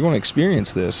 Corey, you want to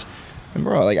experience this? And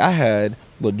bro, like I had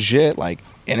legit like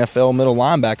NFL middle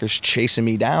linebackers chasing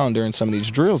me down during some of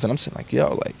these drills. And I'm saying like,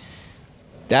 yo, like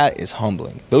that is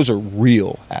humbling. Those are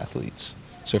real athletes.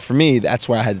 So for me, that's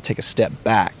where I had to take a step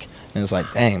back. And it's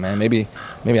like, dang, man, maybe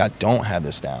I don't have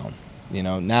this down. You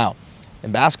know, now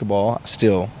in basketball, I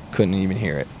still couldn't even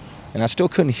hear it. And I still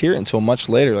couldn't hear it until much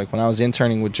later. Like when I was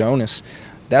interning with Jonas,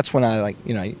 that's when I like,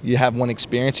 you know, you have one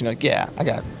experience, you know, like, yeah,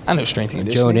 I know strength and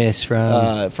conditioning. Jonas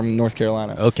from North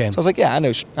Carolina. Okay. So I was like, yeah, I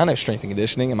know strength and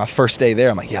conditioning. And my first day there,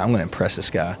 I'm like, yeah, I'm going to impress this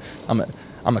guy. I'm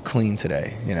a clean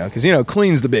today, you know, because, you know,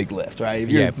 clean's the big lift, right? If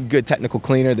you're a good technical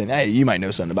cleaner, then, hey, you might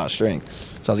know something about strength.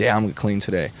 So I was like, yeah, I'm going to clean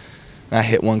today. And I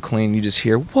hit one clean, you just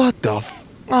hear, what the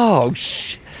oh,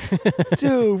 shit.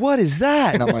 Dude, what is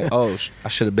that? And I'm like, oh, I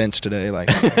should have benched today. Like,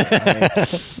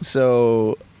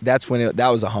 so that's when that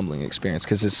was a humbling experience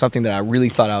because it's something that I really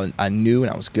thought I knew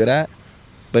and I was good at.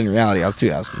 But in reality,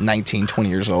 I was 19, 20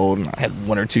 years old, and I had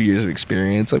 1 or 2 years of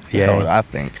experience. Like, you know what I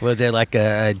think. Was it like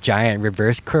a giant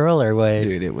reverse curl or what?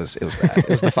 Dude, it was bad. It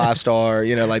was the 5-star,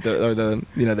 you know, like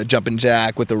the jumping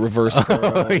jack with the reverse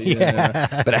curl.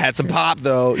 Yeah. But it had some pop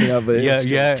though, you know. But it's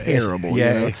still terrible.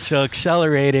 Yeah, you know? so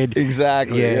accelerated.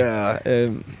 Exactly.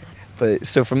 Yeah. But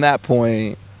so from that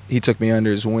point, he took me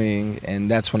under his wing,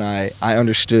 and that's when I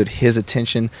understood his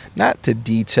attention, not to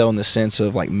detail in the sense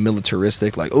of like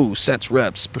militaristic, like, oh, sets,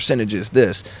 reps, percentages,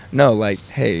 this. No, like,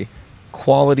 hey,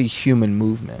 quality human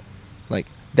movement. Like,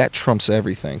 that trumps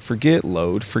everything. Forget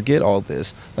load, forget all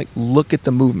this. Like, look at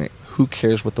the movement. Who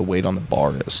cares what the weight on the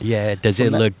bar is? Yeah, does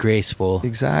it look graceful?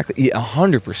 Exactly. Yeah,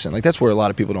 100%. Like, that's where a lot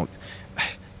of people don't...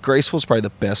 Graceful is probably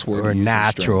the best word. Or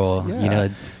natural, you know.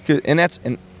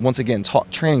 And once again,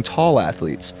 training tall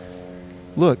athletes.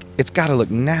 Look, it's got to look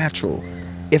natural.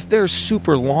 If they're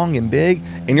super long and big,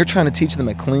 and you're trying to teach them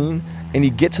a clean, and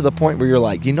you get to the point where you're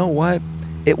like, you know what?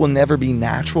 It will never be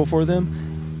natural for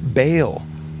them. Bail.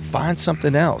 Find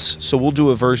something else. So we'll do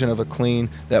a version of a clean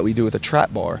that we do with a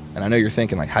trap bar. And I know you're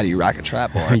thinking, like, how do you rack a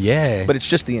trap bar? Yeah. But it's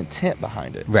just the intent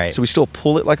behind it. Right. So we still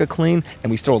pull it like a clean,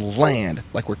 and we still land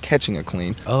like we're catching a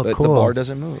clean. Oh, but cool. the bar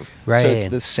doesn't move. Right. So it's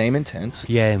the same intent.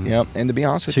 Yeah. Yep. And to be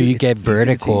honest with so you, you it's get easy to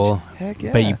vertical, teach. Heck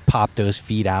yeah. but you pop those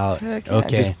feet out. Heck yeah.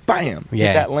 Okay. Just bam. Yeah.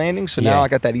 Hit that landing. So now I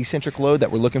got that eccentric load that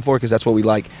we're looking for because that's what we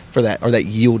like for that, or that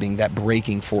yielding, that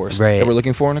braking force Right. that we're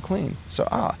looking for in a clean.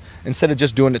 So instead of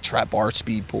just doing the trap bar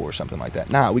speed pull, vegetable or something like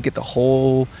that. Nah, we get the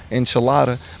whole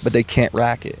enchilada, but they can't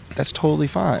rack it. That's totally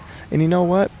fine. And you know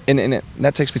what? And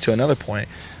that takes me to another point.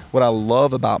 What I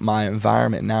love about my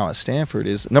environment now at Stanford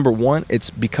is, number one, it's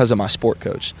because of my sport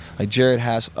coach. Like Jared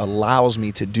Haas allows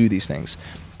me to do these things.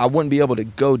 I wouldn't be able to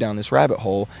go down this rabbit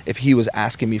hole if he was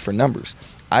asking me for numbers.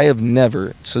 I have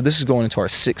never, so this is going into our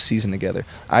 6th season together,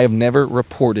 I have never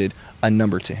reported a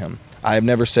number to him. I have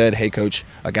never said, hey, coach,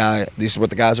 this is what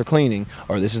the guys are cleaning,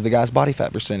 or this is the guy's body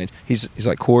fat percentage. He's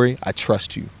like, Corey, I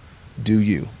trust you. Do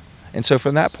you? And so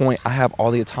from that point, I have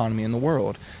all the autonomy in the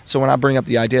world. So when I bring up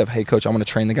the idea of, hey, coach, I'm going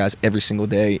to train the guys every single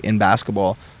day in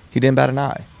basketball, he didn't bat an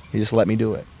eye. He just let me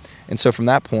do it. And so from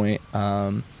that point,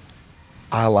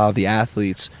 I allow the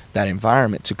athletes that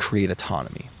environment to create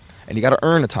autonomy. And you got to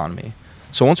earn autonomy.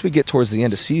 So once we get towards the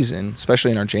end of season,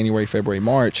 especially in our January, February,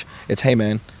 March, it's, hey,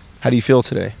 man, how do you feel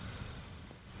today?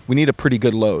 We need a pretty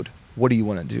good load. What do you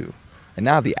want to do? And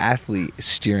now the athlete is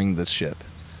steering the ship.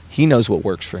 He knows what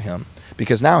works for him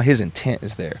because now his intent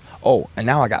is there. Oh, and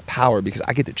now I got power because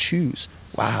I get to choose.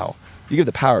 Wow. You give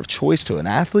the power of choice to an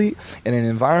athlete in an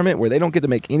environment where they don't get to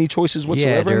make any choices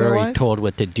whatsoever in they're their already life. told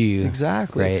what to do.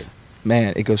 Exactly. Right.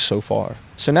 Man, it goes so far.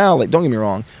 So now, like, don't get me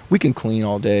wrong, we can clean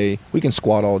all day, we can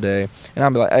squat all day, and I'll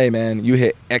be like, hey, man, you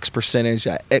hit X percentage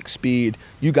at X speed,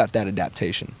 you got that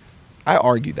adaptation. I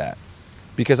argue that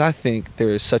because I think there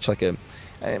is such like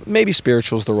maybe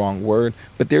spiritual is the wrong word,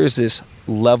 but there is this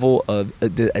level of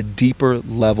a deeper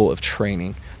level of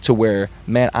training to where,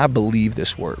 man, I believe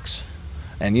this works.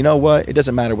 And you know what? It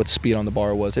doesn't matter what the speed on the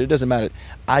bar was. It doesn't matter.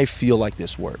 I feel like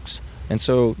this works. And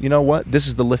so, you know what? This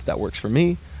is the lift that works for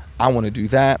me. I want to do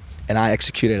that, and I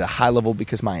execute it at a high level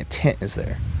because my intent is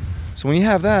there. So when you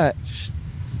have that,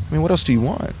 I mean, what else do you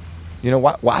want? You know,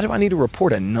 why do I need to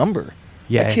report a number?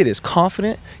 Yeah. That kid is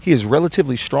confident, he is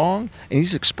relatively strong, and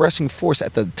he's expressing force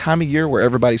at the time of year where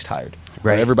everybody's tired, right?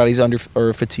 Where everybody's under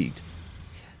or fatigued.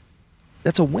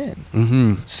 That's a win.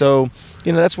 Mm-hmm. So,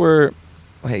 you know, that's where,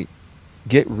 hey,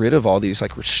 get rid of all these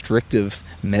like restrictive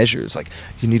measures. Like,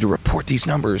 you need to report these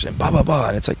numbers and blah, blah, blah.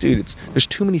 And it's like, dude, there's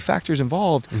too many factors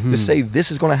involved to say this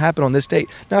is going to happen on this date.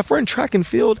 Now, if we're in track and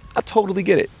field, I totally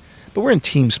get it. But we're in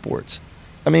team sports.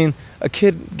 I mean, a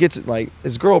kid gets, like,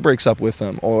 his girl breaks up with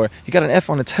him, or he got an F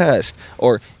on a test,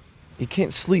 or he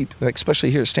can't sleep, like, especially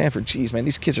here at Stanford. Geez, man,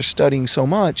 these kids are studying so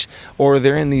much, or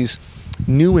they're in these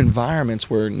new environments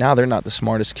where now they're not the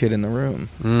smartest kid in the room,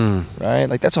 right?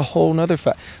 Like, that's a whole nother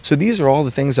fact. So these are all the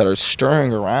things that are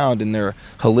stirring around in their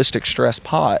holistic stress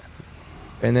pot,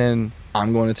 and then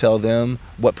I'm going to tell them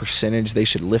what percentage they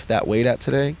should lift that weight at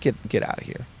today. Get out of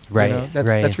here. Right, you know?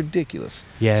 That's ridiculous.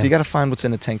 Yeah. So you got to find what's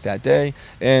in the tank that day,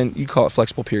 and you call it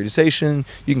flexible periodization.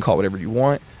 You can call it whatever you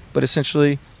want, but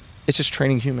essentially, it's just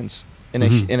training humans in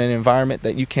an environment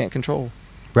that you can't control.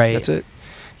 Right. That's it.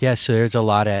 Yeah, so there's a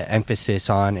lot of emphasis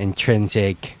on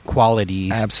intrinsic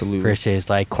qualities. Absolutely. Versus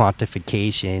like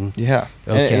quantification. Yeah.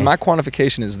 Okay. And my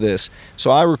quantification is this.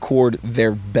 So I record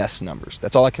their best numbers.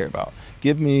 That's all I care about.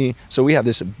 So we have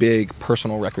this big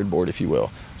personal record board, if you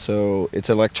will. So it's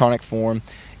electronic form.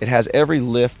 It has every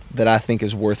lift that I think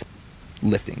is worth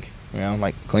lifting, you know,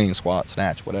 like clean, squat,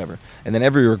 snatch, whatever. And then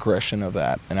every regression of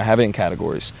that. And I have it in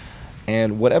categories.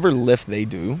 And whatever lift they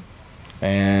do,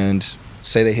 and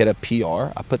say they hit a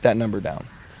PR, I put that number down.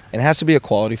 And it has to be a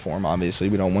quality form, obviously.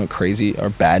 We don't want crazy or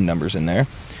bad numbers in there.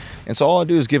 And so all I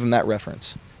do is give them that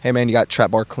reference. Hey, man, you got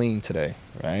trap bar clean today,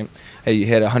 right? Hey, you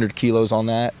hit 100 kilos on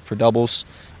that for doubles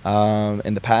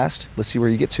in the past. Let's see where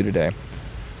you get to today.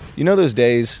 You know those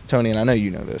days, Tony, and I know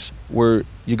you know this, where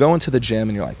you go into the gym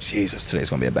and you're like, Jesus, today's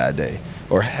going to be a bad day.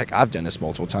 Or, heck, I've done this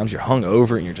multiple times. You're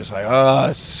hungover and you're just like,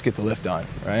 let's just get the lift done,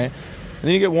 right? And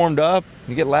then you get warmed up,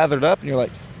 you get lathered up, and you're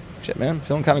like, shit, man, I'm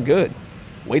feeling kind of good.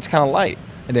 Weight's kind of light.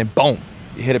 And then, boom,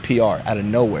 you hit a PR out of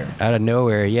nowhere. Out of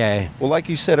nowhere, yeah. Well, like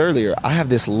you said earlier, I have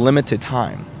this limited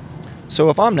time. So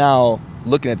if I'm now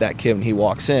looking at that kid when he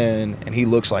walks in and he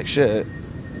looks like shit,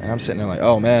 and I'm sitting there like,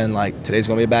 oh, man, like, today's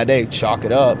going to be a bad day, chalk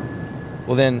it up.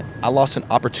 Well, then I lost an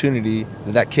opportunity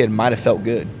that kid might have felt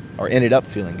good or ended up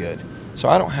feeling good. So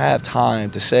I don't have time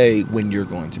to say when you're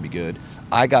going to be good.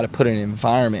 I got to put an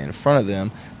environment in front of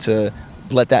them to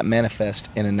let that manifest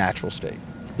in a natural state.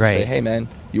 Right. Say, hey, man,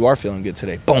 you are feeling good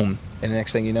today. Boom. And the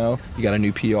next thing you know, you got a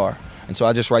new PR. And so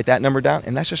I just write that number down,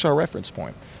 and that's just our reference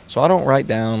point. So I don't write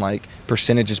down like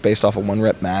percentages based off of 1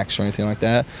 rep max or anything like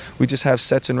that. We just have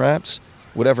sets and reps,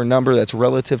 whatever number that's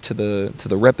relative to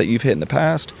the rep that you've hit in the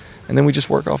past, and then we just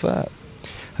work off that.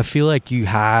 I feel like you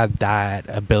have that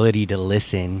ability to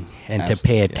listen and to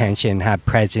pay attention, have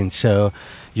presence. So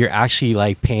you're actually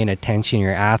like paying attention to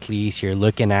your athletes. You're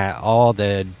looking at all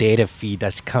the data feed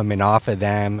that's coming off of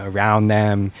them, around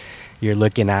them. you're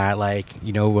looking at like,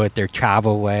 you know, what their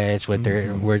travel was, what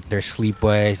their sleep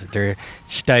was, their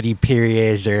study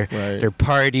periods, their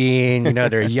partying, you know,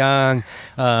 they're young.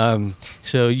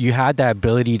 So you had that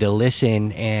ability to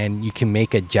listen, and you can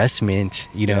make adjustments,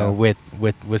 you know, with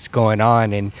what's going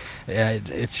on. And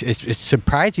it's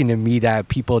surprising to me that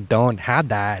people don't have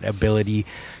that ability.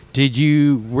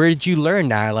 Where did you learn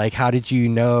that? Like, how did you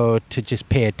know to just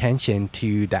pay attention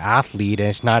to the athlete and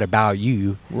it's not about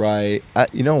you? Right.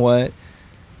 You know what?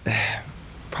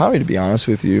 Probably, to be honest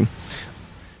with you,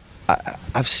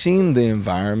 I've seen the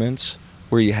environments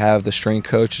where you have the strength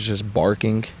coaches just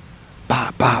barking,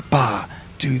 bah, bah, bah,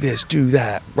 do this, do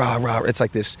that, rah, rah. It's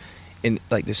like this,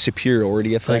 this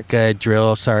superiority effect. Like a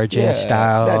drill sergeant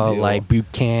style, like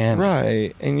boot camp.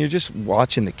 Right. And you're just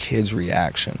watching the kids'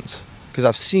 reactions. Because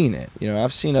I've seen it. You know,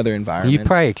 I've seen other environments. You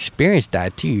probably experienced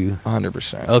that too.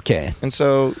 100%. Okay. And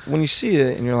so when you see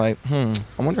it and you're like, I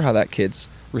wonder how that kid's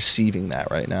receiving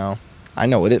that right now. I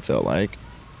know what it felt like.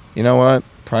 You know what?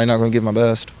 Probably not going to give my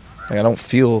best. Like, I don't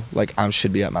feel like I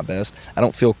should be at my best. I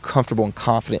don't feel comfortable and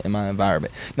confident in my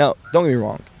environment. Now, don't get me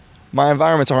wrong. My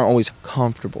environments aren't always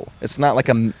comfortable. It's not like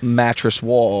a mattress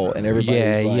wall and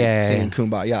everybody's saying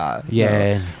kumbaya.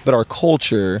 Yeah. No. But our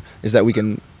culture is that we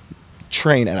can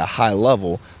train at a high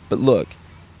level, but look,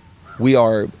 we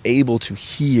are able to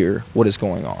hear what is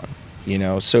going on, you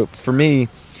know. So for me,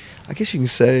 I guess you can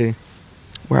say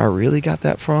where I really got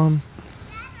that from,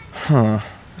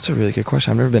 that's a really good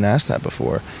question. I've never been asked that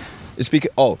before. It's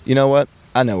because, you know what,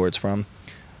 I know where it's from.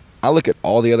 I look at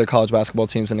all the other college basketball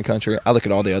teams in the country, I look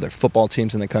at all the other football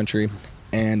teams in the country,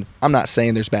 and I'm not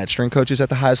saying there's bad strength coaches at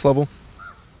the highest level,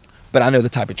 but I know the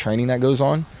type of training that goes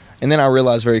on. And then I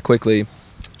realized very quickly,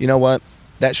 you know what?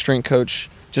 That strength coach,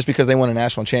 just because they won a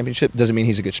national championship, doesn't mean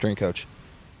he's a good strength coach.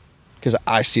 Because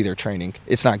I see their training.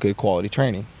 It's not good quality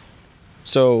training.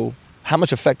 So how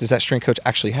much effect does that strength coach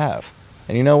actually have?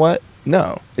 And you know what?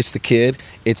 No. It's the kid.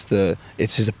 It's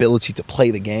his ability to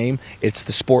play the game. It's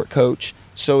the sport coach.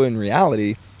 So in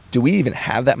reality, do we even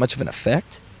have that much of an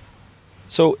effect?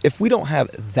 So if we don't have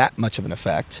that much of an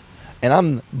effect, and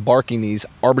I'm barking these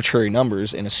arbitrary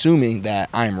numbers and assuming that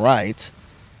I'm right,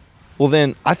 well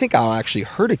then I think I'll actually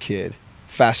hurt a kid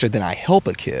faster than I help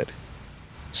a kid.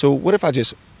 So what if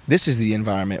this is the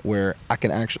environment where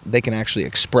they can actually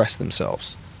express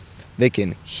themselves. They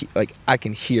can I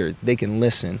can hear, they can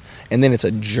listen, and then it's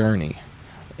a journey.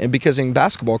 And because in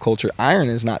basketball culture, iron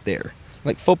is not there.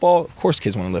 Like football, of course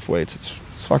kids want to lift weights. It's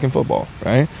fucking football,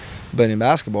 right? But in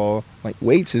basketball, like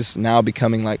weights is now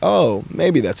becoming like, oh,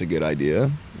 maybe that's a good idea.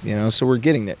 You know, so we're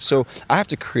getting there. So I have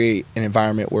to create an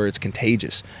environment where it's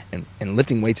contagious and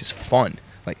lifting weights is fun.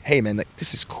 Like, hey man, like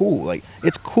this is cool. Like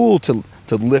it's cool to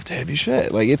lift heavy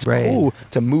shit. Like it's cool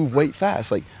to move weight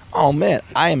fast. Like, oh man,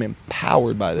 I am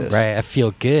empowered by this. Right, I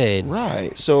feel good.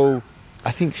 Right. So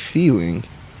I think feeling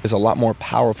is a lot more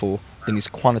powerful than these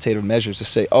quantitative measures to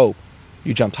say, oh,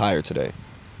 you jumped higher today.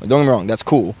 Like, don't get me wrong, that's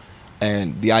cool.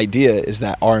 And the idea is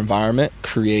that our environment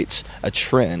creates a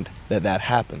trend that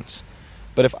happens.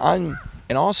 But if I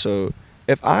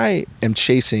am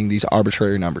chasing these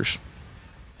arbitrary numbers,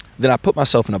 then I put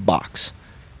myself in a box.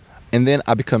 And then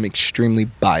I become extremely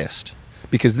biased.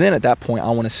 Because then at that point,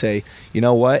 I want to say, you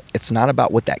know what? It's not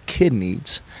about what that kid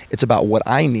needs. It's about what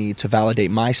I need to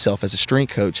validate myself as a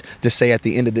strength coach to say at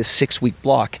the end of this 6-week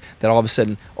block that all of a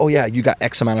sudden, oh yeah, you got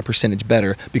X amount of percentage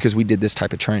better because we did this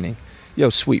type of training. Yo,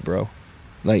 sweet, bro.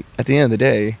 Like, at the end of the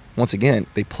day, once again,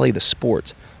 they play the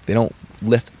sport. They don't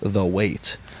lift the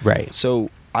weight. Right. So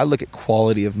I look at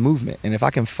quality of movement. And if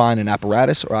I can find an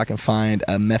apparatus or I can find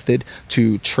a method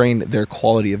to train their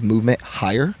quality of movement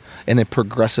higher and then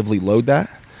progressively load that,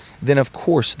 then of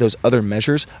course those other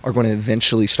measures are going to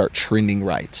eventually start trending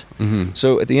right. Mm-hmm.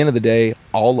 So at the end of the day,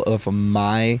 all of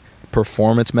my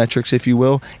performance metrics, if you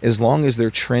will, as long as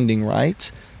they're trending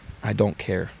right, I don't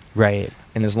care. Right.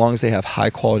 And as long as they have high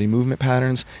quality movement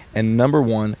patterns, and number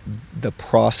one, the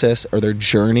process or their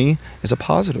journey is a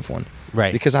positive one.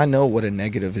 Right. Because I know what a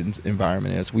negative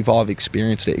environment is. We've all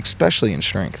experienced it, especially in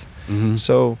strength. Mm-hmm.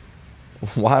 So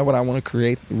why would I want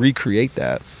to recreate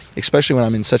that? Especially when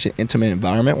I'm in such an intimate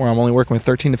environment where I'm only working with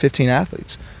 13 to 15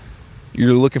 athletes.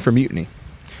 You're looking for mutiny.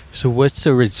 So what's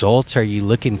the results are you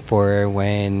looking for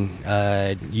when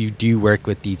you do work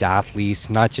with these athletes,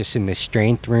 not just in the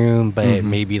strength room, but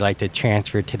maybe like the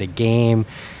transfer to the game?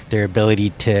 their ability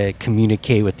to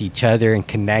communicate with each other and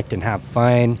connect and have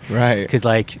fun. Right. Because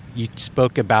like you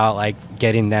spoke about like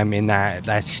getting them in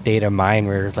that state of mind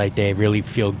where it's like they really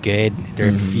feel good,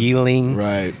 they're feeling,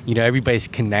 Right. you know, everybody's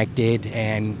connected,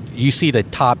 and you see the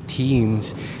top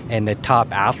teams and the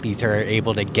top athletes are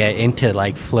able to get into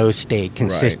like flow state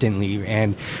consistently.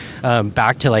 And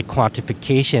back to like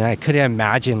quantification, I couldn't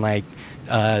imagine like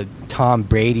Tom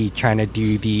Brady trying to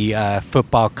do the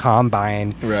football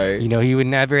combine. Right. You know, he would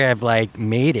never have like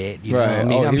made it. You know, I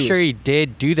mean, I'm sure he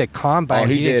did do the combine. Oh,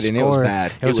 he did, and it was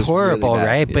bad. It was horrible, really bad,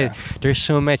 right? yeah. But there's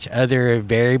so much other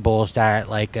variables that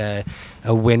like a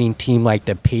winning team like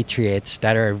the Patriots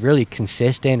that are really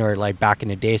consistent, or like back in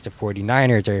the days the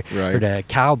 49ers or the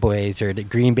Cowboys or the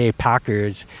Green Bay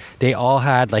Packers, they all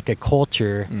had like a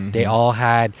culture. They all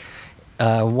had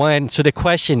one. So the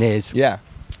question is,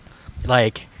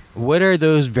 like, what are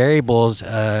those variables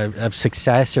of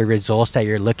success or results that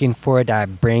you're looking for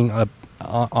that bring up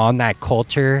on that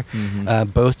culture,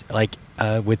 both like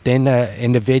within the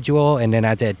individual and then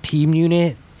as a team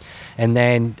unit, and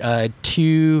then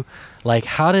two, like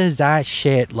how does that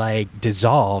shit like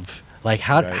dissolve? Like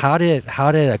how did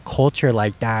a culture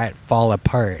like that fall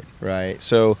apart? Right.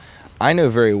 So I know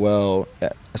very well.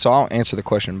 So I'll answer the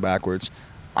question backwards.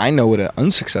 I know what an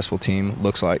unsuccessful team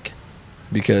looks like.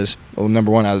 Because, well, number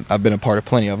one, I've been a part of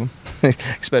plenty of them,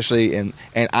 especially, and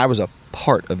I was a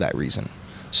part of that reason.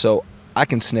 So I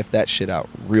can sniff that shit out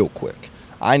real quick.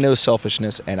 I know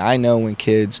selfishness, and I know when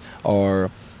kids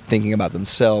are thinking about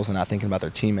themselves and not thinking about their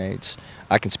teammates.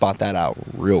 I can spot that out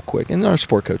real quick. And our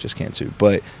sport coaches can too.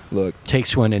 But, look.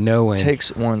 Takes one to know one.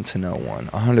 Takes one to know one,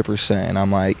 100%. And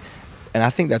I'm like, and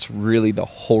I think that's really the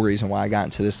whole reason why I got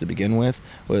into this to begin with,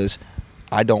 was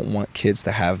I don't want kids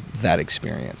to have that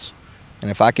experience. And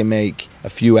if I can make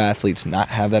a few athletes not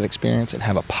have that experience and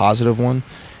have a positive one,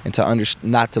 and to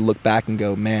not to look back and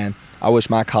go, man, I wish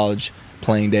my college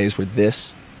playing days were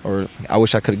this, or I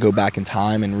wish I could go back in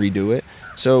time and redo it.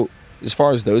 So as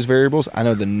far as those variables, I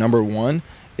know the number one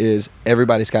is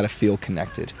everybody's got to feel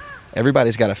connected.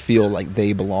 Everybody's got to feel like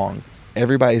they belong.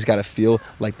 Everybody's got to feel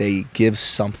like they give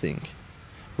something.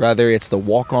 Whether it's the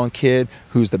walk-on kid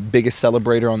who's the biggest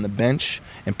celebrator on the bench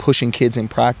and pushing kids in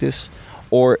practice,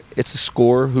 or it's a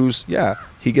scorer who's,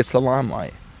 he gets the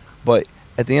limelight. But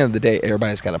at the end of the day,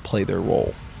 everybody's got to play their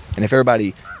role. And if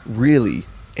everybody really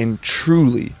and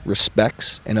truly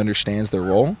respects and understands their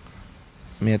role,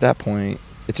 I mean, at that point,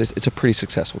 it's a pretty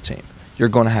successful team. You're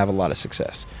going to have a lot of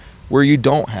success. Where you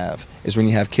don't have is when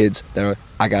you have kids that are,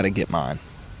 I got to get mine,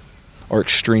 or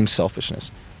extreme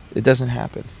selfishness. It doesn't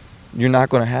happen. You're not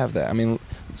going to have that. I mean,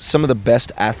 some of the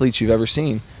best athletes you've ever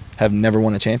seen have never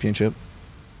won a championship.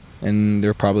 And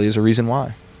there probably is a reason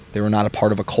why. They were not a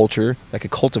part of a culture that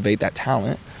could cultivate that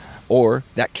talent, or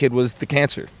that kid was the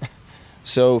cancer.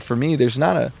 So for me, there's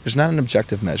not an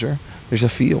objective measure. There's a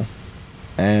feel.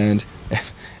 And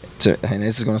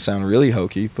this is going to sound really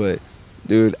hokey, but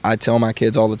dude, I tell my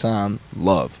kids all the time,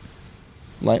 love.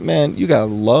 Like, man, you got to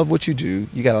love what you do.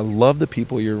 You got to love the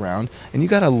people you're around. And you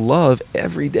got to love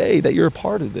every day that you're a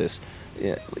part of this.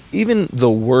 Even the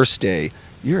worst day,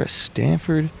 you're a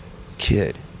Stanford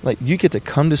kid. Like, you get to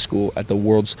come to school at the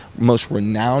world's most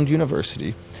renowned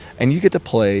university, and you get to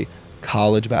play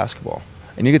college basketball,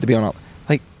 and you get to be on a,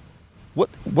 like,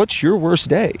 what's your worst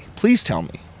day? Please tell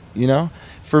me. You know,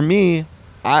 for me,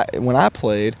 when I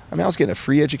played, I mean, I was getting a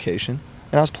free education,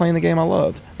 and I was playing the game I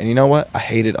loved. And you know what? I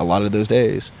hated a lot of those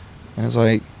days, and it's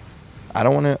like, I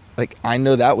don't want to, like, I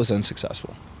know that was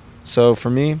unsuccessful. So for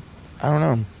me, I don't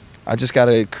know. I just got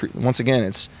to, once again,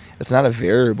 it's not a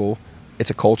variable,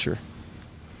 it's a culture.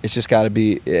 It's just got to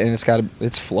be, and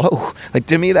it's flow. Like,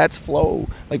 to me, that's flow.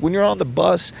 Like, when you're on the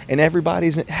bus and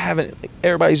everybody's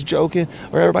joking,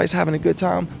 or everybody's having a good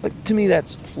time, like, to me,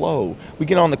 that's flow. We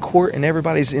get on the court and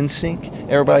everybody's in sync,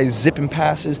 everybody's zipping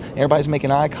passes, everybody's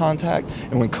making eye contact,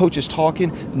 and when coach is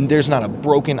talking, there's not a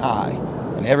broken eye,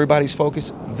 and everybody's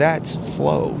focused. That's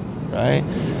flow, right?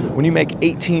 When you make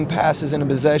 18 passes in a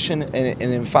possession and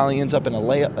then finally ends up in a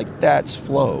layup, like, that's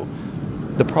flow.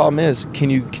 The problem is, can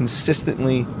you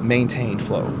consistently maintain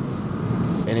flow?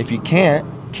 And if you can't,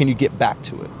 can you get back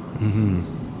to it? Mm-hmm.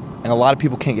 And a lot of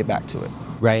people can't get back to it.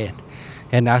 Right.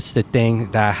 And that's the thing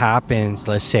that happens,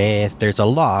 let's say, if there's a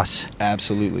loss.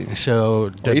 Absolutely. So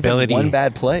the ability... one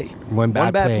bad play. One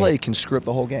bad play can screw up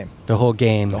the whole game. The whole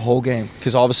game. The whole game.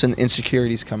 Because all of a sudden,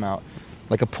 insecurities come out.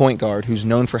 Like a point guard who's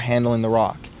known for handling the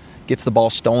rock gets the ball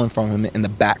stolen from him in the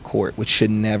backcourt, which should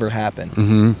never happen.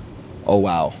 Mm-hmm. Oh,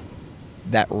 wow.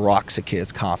 That rocks a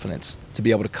kid's confidence to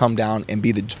be able to come down and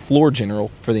be the floor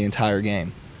general for the entire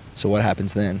game. So what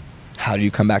happens then? How do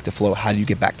you come back to flow? How do you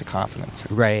get back to confidence?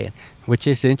 Right. Which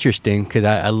is interesting because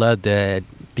I love the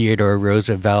Theodore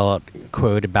Roosevelt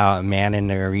quote about a man in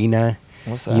the arena.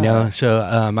 What's that? You know, so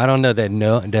I don't know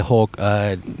the whole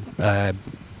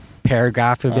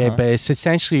paragraph of it, but it's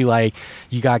essentially like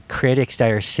you got critics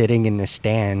that are sitting in the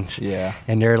stands,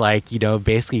 and they're like, you know,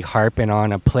 basically harping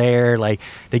on a player, like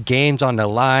the game's on the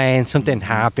line, something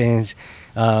happens,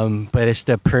 but it's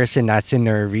the person that's in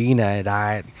the arena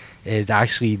that is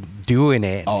actually doing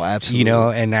it. Oh, absolutely. You know,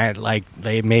 and that, like,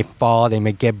 they may fall, they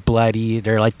may get bloody,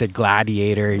 they're like the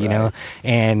gladiator, you know,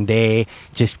 and they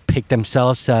just pick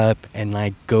themselves up and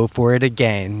like go for it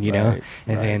again, you know,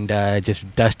 and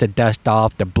just dust the dust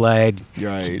off, the blood,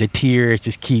 the tears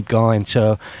just keep going.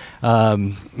 So you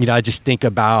know, I just think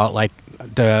about like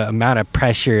the amount of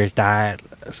pressure that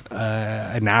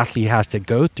an athlete has to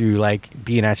go through, like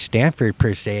being at Stanford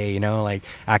per se, you know, like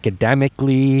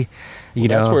academically, you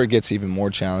know. That's where it gets even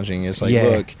more challenging. It's like,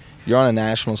 look, you're on a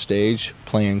national stage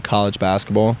playing college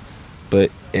basketball, but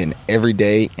in every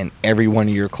day in every one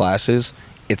of your classes,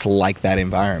 it's like that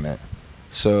environment.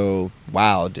 So,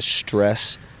 wow,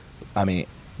 distress. I mean,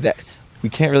 that we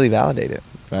can't really validate it,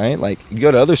 right? Like, you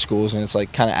go to other schools and it's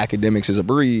like kind of academics is a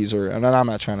breeze, or I'm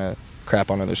not trying to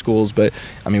crap on other schools, but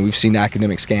I mean, we've seen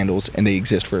academic scandals and they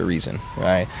exist for a reason,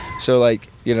 right? So, like,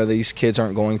 you know, these kids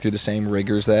aren't going through the same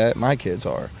rigors that my kids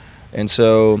are. And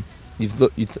so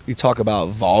you talk about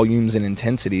volumes and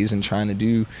intensities and trying to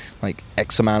do like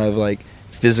X amount of like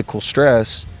physical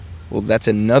stress. Well, that's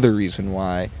another reason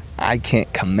why I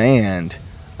can't command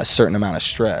a certain amount of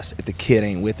stress if the kid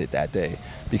ain't with it that day,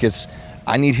 because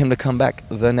I need him to come back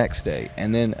the next day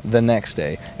and then the next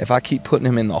day. If I keep putting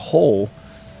him in the hole,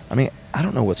 I mean, I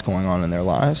don't know what's going on in their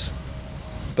lives,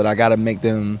 but I got to make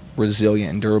them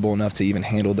resilient and durable enough to even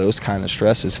handle those kind of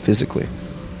stresses physically.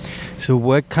 So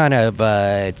what kind of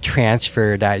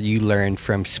transfer that you learned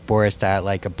from sports that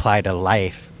like apply to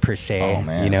life per se? Oh,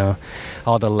 man. You know,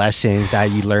 all the lessons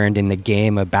that you learned in the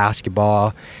game of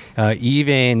basketball,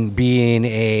 even being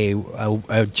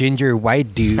a ginger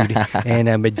white dude in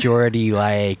a majority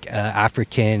like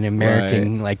African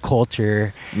American like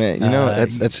culture. Man, you know,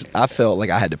 that's I felt like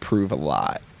I had to prove a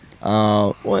lot.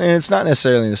 Well, and it's not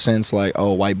necessarily in the sense like,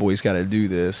 oh, white boys got to do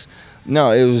this.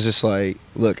 No, it was just like,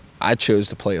 look, I chose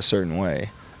to play a certain way,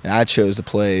 and I chose to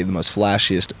play the most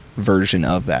flashiest version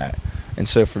of that. And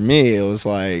so for me, it was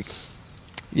like,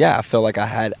 yeah, I felt like I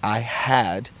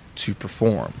had to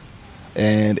perform.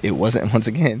 And it wasn't, once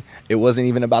again, it wasn't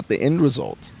even about the end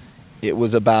result. It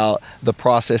was about the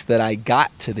process that I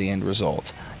got to the end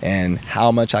result and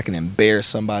how much I can embarrass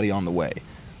somebody on the way.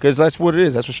 Because that's what it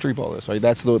is. That's what street ball is, right?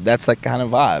 That's that kind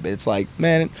of vibe. It's like,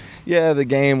 man, yeah, the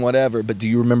game, whatever. But do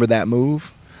you remember that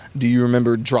move? Do you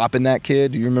remember dropping that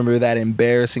kid? Do you remember that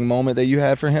embarrassing moment that you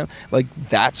had for him? Like,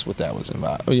 that's what that was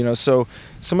about. You know, so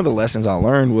some of the lessons I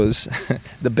learned was,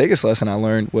 the biggest lesson I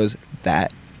learned was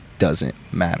that doesn't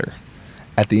matter.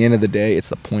 At the end of the day, it's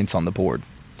the points on the board.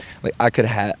 Like, I could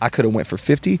have went for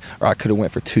 50 or I could have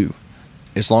went for 2.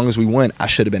 As long as we win, I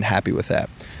should have been happy with that.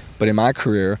 But in my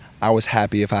career, I was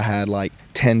happy if I had like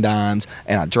 10 dimes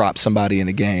and I dropped somebody in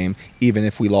a game, even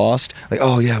if we lost. Like,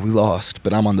 oh yeah, we lost,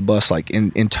 but I'm on the bus like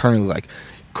internally like,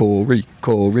 Corey,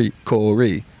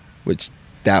 which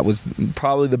that was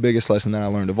probably the biggest lesson that I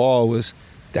learned of all, was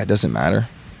that doesn't matter.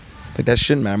 Like, that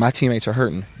shouldn't matter. My teammates are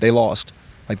hurting. They lost.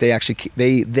 Like, they actually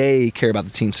they care about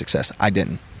the team's success. I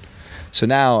didn't. So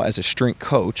now, as a strength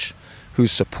coach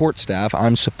who's support staff,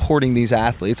 I'm supporting these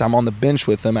athletes. I'm on the bench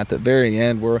with them at the very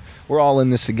end. We're all in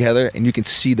this together, and you can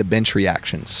see the bench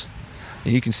reactions.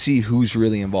 And you can see who's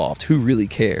really involved, who really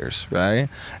cares, right?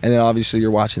 And then obviously you're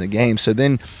watching the game. So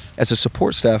then as a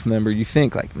support staff member, you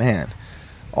think like, man,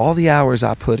 all the hours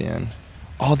I put in,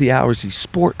 all the hours these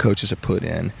sport coaches have put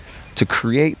in to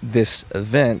create this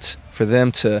event for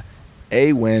them to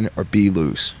A, win, or B,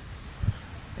 lose.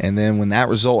 And then when that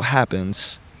result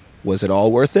happens, was it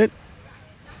all worth it?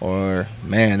 Or,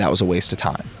 man, that was a waste of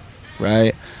time,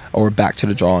 right? Or back to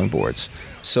the drawing boards.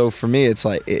 So for me, it's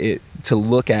like to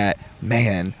look at,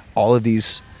 man, all of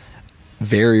these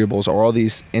variables or all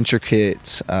these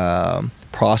intricate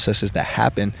processes that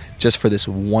happen just for this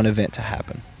one event to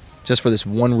happen, just for this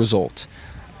one result.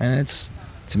 And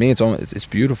to me, it's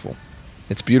beautiful.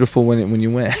 It's beautiful when you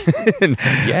win.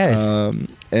 Yeah.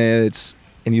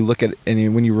 And you look at,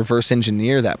 and when you reverse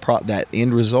engineer that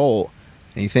end result,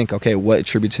 and you think, okay, what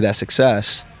attributes to that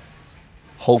success?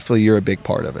 Hopefully you're a big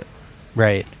part of it.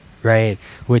 Right.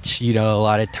 Which, you know, a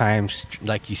lot of times,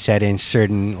 like you said, in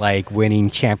certain like winning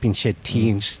championship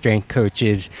teams, strength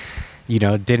coaches,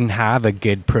 didn't have a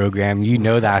good program. You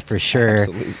know that for sure.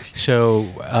 Absolutely. So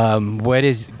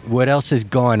what else is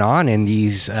going on in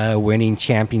these winning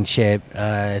championship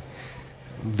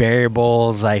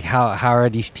variables? Like how are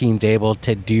these teams able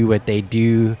to do what they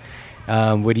do?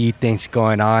 What do you think's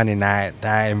going on in that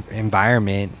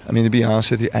environment? I mean, to be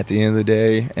honest with you, at the end of the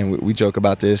day, and we joke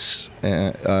about this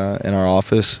in our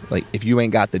office, like, if you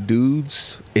ain't got the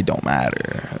dudes, it don't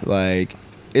matter. Like,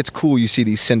 it's cool you see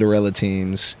these Cinderella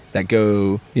teams that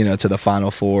go, to the Final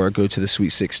Four, go to the Sweet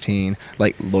 16,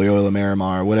 like Loyola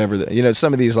Miramar, whatever.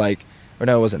 Some of these, like, or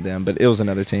no, it wasn't them, but it was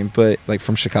another team, but like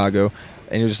from Chicago.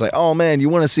 And you're just like, oh man, you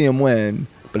want to see them win.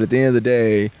 But at the end of the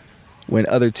day, when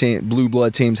other blue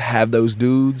blood teams have those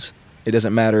dudes, it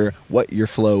doesn't matter what your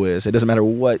flow is. It doesn't matter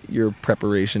what your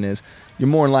preparation is. You're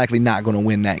more than likely not going to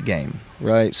win that game,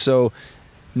 right? So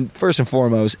first and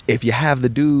foremost, if you have the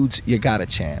dudes, you got a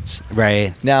chance.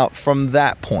 Right. Now, from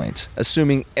that point,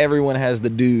 assuming everyone has the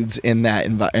dudes in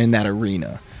that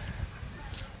arena,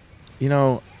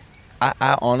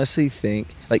 I honestly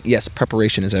think, like, yes,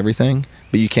 preparation is everything,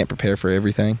 but you can't prepare for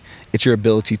everything. It's your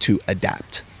ability to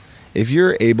adapt. If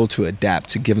you're able to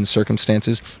adapt to given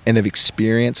circumstances and have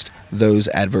experienced those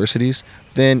adversities,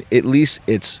 then at least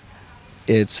it's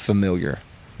familiar,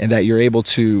 and that you're able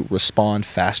to respond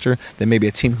faster than maybe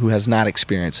a team who has not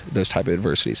experienced those type of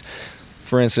adversities.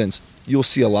 For instance, you'll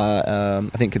see a lot,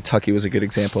 I think Kentucky was a good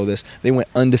example of this. They went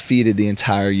undefeated the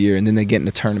entire year, and then they get in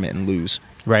a tournament and lose.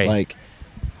 Right. Like,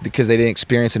 because they didn't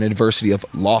experience an adversity of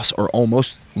loss or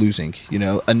almost losing,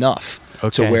 enough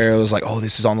to where it was like, oh,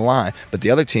 this is on the line. But the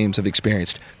other teams have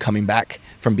experienced coming back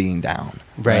from being down.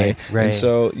 Right. And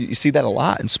so you see that a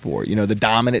lot in sport. The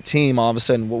dominant team, all of a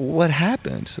sudden, what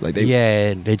happened? Like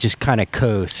they just kind of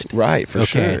coast. Right, for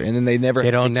sure. And then they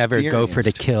don't never go for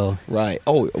the kill. Right.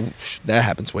 Oh, that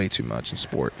happens way too much in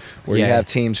sport. Where you have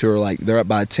teams who are like, they're up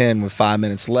by 10 with 5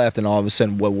 minutes left, and all of a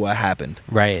sudden, what happened?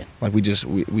 Right. Like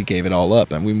we gave it all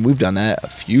up. And we've done that a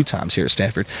few times here at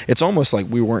Stanford. It's almost like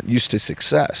we weren't used to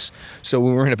success. So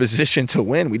when we were in a position to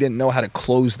win, we didn't know how to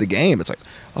close the game. It's like,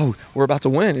 oh, we're about to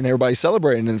win, and everybody's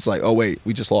celebrating, and it's like, oh wait,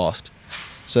 we just lost.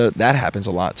 So that happens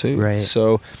a lot too. Right.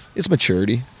 So it's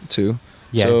maturity too.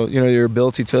 Yeah. So your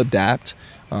ability to adapt.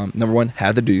 Number one,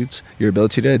 have the dudes. Your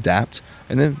ability to adapt,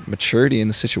 and then maturity in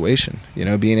the situation.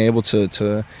 Being able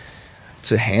to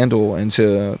handle and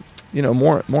to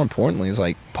more importantly is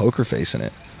like poker facing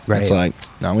it. Right. It's like,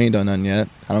 no, we ain't done nothing yet.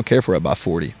 I don't care if we're up by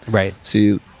 40. Right.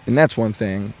 See, and that's one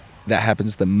thing that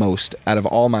happens the most out of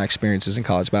all my experiences in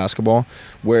college basketball,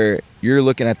 where you're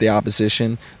looking at the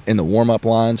opposition in the warm-up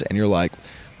lines and you're like,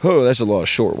 oh, there's a lot of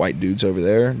short white dudes over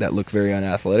there that look very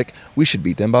unathletic. We should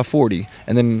beat them by 40.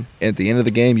 And then at the end of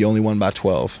the game, you only won by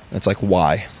 12. It's like,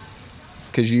 why?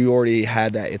 Because you already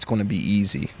had that it's going to be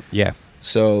easy. Yeah.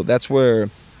 So that's where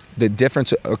the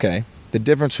difference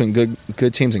between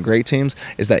good teams and great teams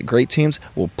is that great teams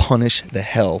will punish the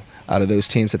hell out of those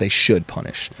teams that they should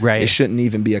punish. Right. It shouldn't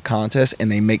even be a contest, and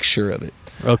they make sure of it.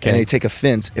 Okay. And they take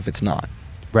offense if it's not.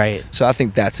 Right. So I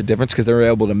think that's a difference, because they're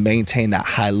able to maintain that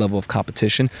high level of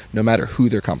competition no matter who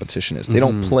their competition is. They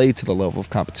don't play to the level of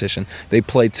competition. They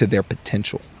play to their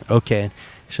potential. Okay.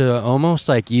 So almost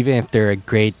like even if they're a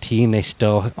great team, they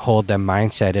still hold the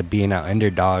mindset of being an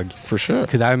underdog. For sure.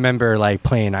 Because I remember like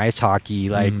playing ice hockey,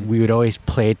 like we would always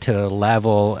play to the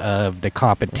level of the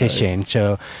competition. Right.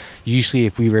 So usually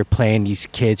if we were playing these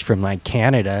kids from like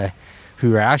Canada, who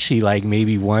were actually like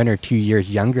maybe 1 or 2 years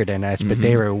younger than us, but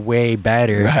they were way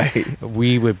better. Right.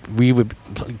 They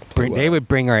would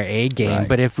bring our A game. Right.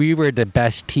 But if we were the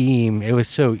best team, it was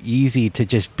so easy to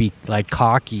just be like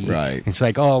cocky. Right. It's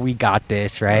like, oh, we got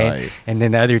this, right? And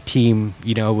then the other team,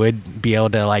 would be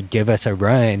able to like give us a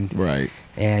run. Right.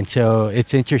 And so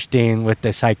it's interesting with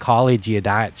the psychology of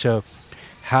that. So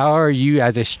how are you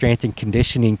as a strength and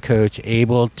conditioning coach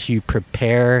able to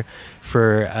prepare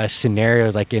for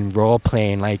scenarios like in role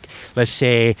playing? Like, let's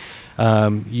say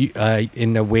you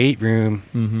in the weight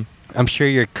room, I'm sure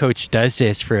your coach does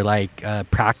this for like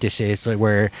practices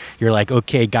where you're like,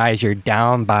 okay, guys, you're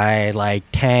down by like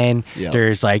 10. Yep.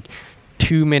 There's like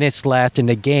 2 minutes left in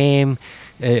the game.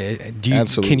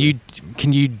 Absolutely.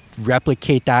 Can you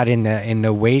replicate that in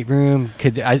the weight room?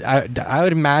 Because I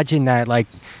would imagine that like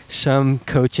some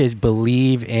coaches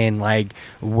believe in like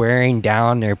wearing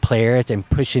down their players and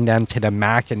pushing them to the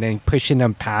max and then pushing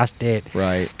them past it.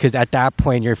 Right. Because at that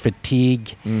point you're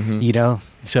fatigued.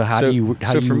 So how do you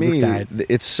for me, that?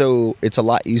 It's a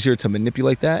lot easier to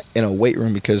manipulate that in a weight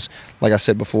room because, like I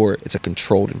said before, it's a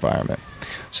controlled environment.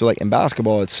 So like in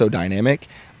basketball, it's so dynamic.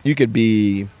 You could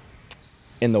be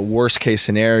in the worst case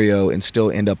scenario and still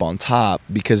end up on top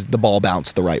because the ball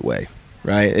bounced the right way.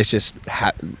 right? It's just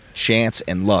chance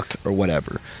and luck or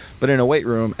whatever. But in a weight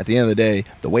room, at the end of the day,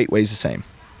 the weight weighs the same.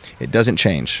 It doesn't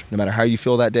change no matter how you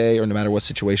feel that day or no matter what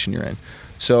situation you're in.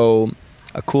 So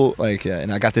a cool,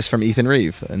 and I got this from Ethan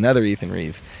Reeve, another Ethan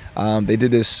Reeve. They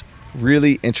did this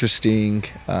really interesting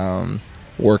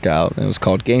workout, and it was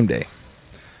called Game Day.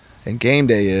 And Game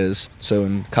Day is, so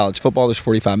in college football, there's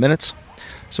 45 minutes.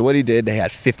 So what he did, they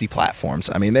had 50 platforms.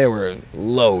 I mean, they were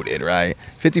loaded, right?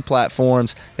 50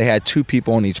 platforms. They had 2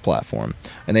 people on each platform.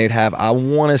 And they'd have, I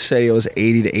want to say it was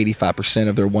 80 to 85%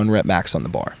 of their 1 rep max on the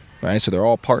bar, right? So they're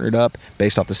all partnered up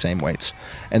based off the same weights.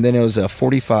 And then it was a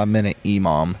 45-minute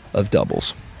EMOM of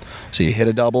doubles. So you hit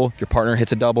a double, your partner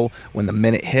hits a double. When the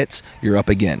minute hits, you're up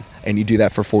again. And you do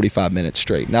that for 45 minutes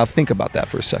straight. Now think about that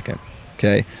for a second.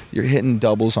 Okay, you're hitting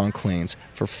doubles on cleans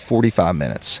for 45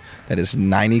 minutes. That is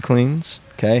 90 cleans,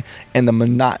 okay? And the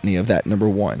monotony of that, number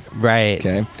one. Right.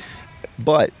 Okay.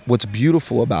 But what's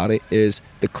beautiful about it is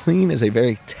the clean is a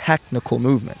very technical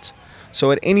movement. So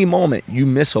at any moment you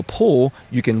miss a pull,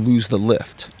 you can lose the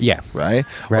lift. Yeah. Right?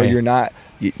 Right. Or you're not,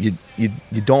 you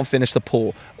don't finish the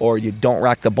pull, or you don't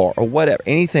rack the bar, or whatever.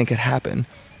 Anything could happen,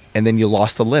 and then you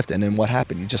lost the lift, and then what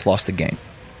happened? You just lost the game.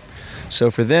 So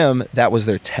for them, that was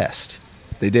their test.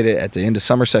 They did it at the end of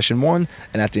summer session 1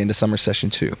 and at the end of summer session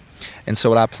 2. And so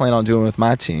what I plan on doing with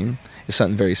my team is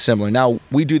something very similar. Now,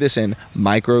 we do this in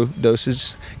micro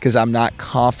doses because I'm not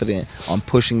confident on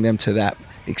pushing them to that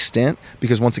extent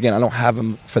because, once again, I don't have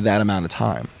them for that amount of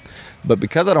time. But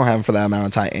because I don't have them for that amount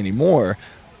of time anymore,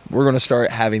 we're going to start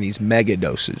having these mega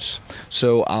doses.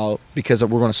 So because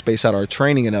we're going to space out our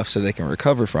training enough so they can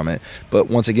recover from it. But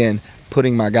once again,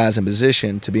 putting my guys in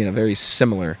position to be in a very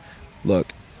similar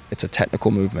look. It's a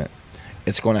technical movement.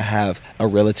 It's going to have a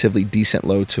relatively decent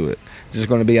load to it. There's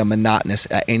going to be a monotonous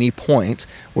at any point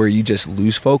where you just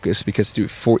lose focus because, dude,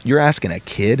 you're asking a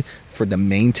kid to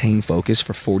maintain focus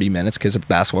for 40 minutes because a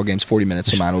basketball game's 40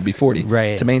 minutes, so mine will be 40.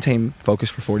 Right. To maintain focus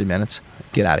for 40 minutes,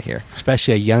 get out of here.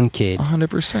 Especially a young kid.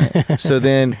 100%. So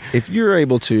then if you're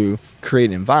able to create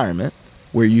an environment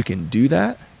where you can do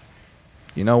that,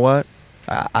 you know what?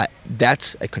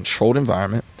 That's a controlled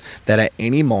environment that at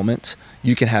any moment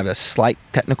you can have a slight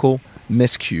technical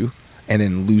miscue and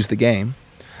then lose the game.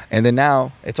 And then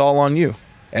now it's all on you.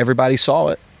 Everybody saw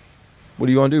it. What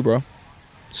are you going to do, bro?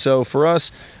 So for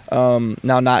us,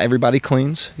 now not everybody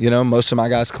cleans. Most of my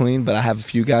guys clean, but I have a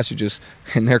few guys who just,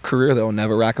 in their career, they'll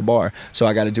never rack a bar. So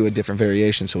I got to do a different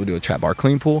variation. So we'll do a trap bar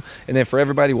clean pull. And then for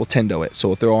everybody, we'll tendo it. So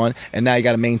we'll throw on, and now you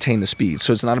got to maintain the speed.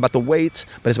 So it's not about the weights,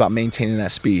 but it's about maintaining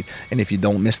that speed. And if you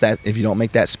don't make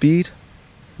that speed,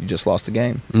 you just lost the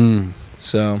game.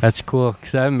 So that's cool.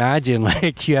 Because I imagine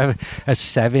you have a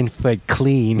 7-foot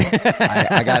clean.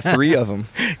 I got 3 of them.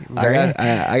 Right?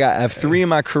 I have 3 in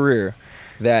my career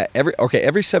that every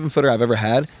 7-footer I've ever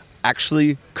had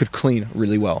actually could clean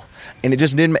really well. And it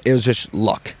was just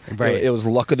luck. Right. It was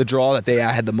luck of the draw that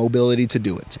I had the mobility to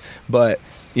do it. But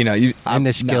and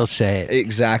the skill set.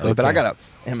 Exactly. Okay. But I got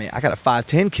a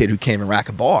 5'10" kid who came and rack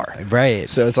a bar. Right.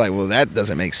 So it's like, well, that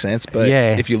doesn't make sense. But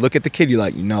if you look at the kid, you're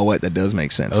like, you know what, that does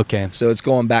make sense. Okay. So it's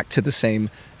going back to the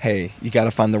same, hey, you got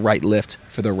to find the right lift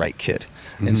for the right kid.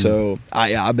 Mm-hmm. And so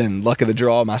I've been luck of the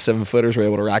draw. My 7-footers were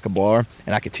able to rack a bar,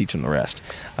 and I could teach them the rest.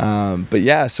 But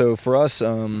yeah, so for us,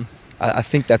 I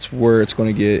think that's where it's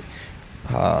going to get.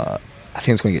 I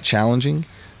think it's going to get challenging,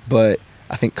 but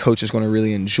I think coach is going to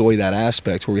really enjoy that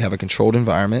aspect where we have a controlled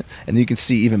environment, and you can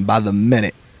see even by the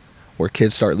minute where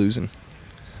kids start losing.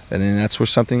 And then that's where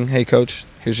something, hey, coach,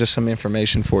 here's just some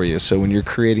information for you. So when you're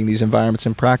creating these environments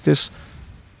in practice,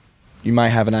 you might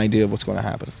have an idea of what's going to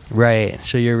happen. Right.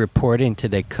 So you're reporting to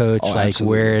the coach absolutely.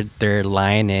 Where their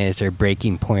line is, their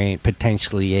breaking point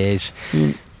potentially is.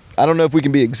 I don't know if we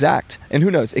can be exact. And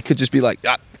who knows? It could just be like,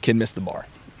 the kid missed the bar.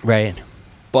 Right.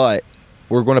 But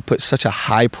we're going to put such a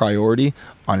high priority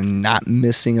on not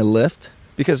missing a lift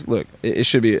because, look, it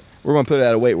should be, we're going to put it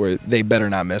at a weight where they better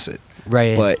not miss it.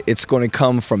 Right. But it's going to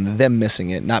come from them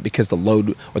missing it, not because the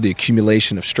load or the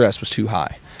accumulation of stress was too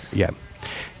high. Yeah.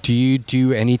 Do you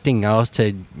do anything else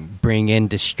to bring in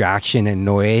distraction and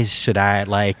noise? Should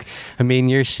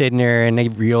you're sitting there in a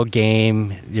real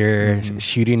game, you're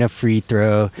shooting a free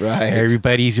throw, right?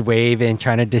 Everybody's waving,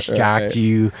 trying to distract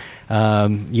you.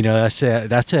 That's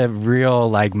a real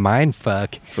mind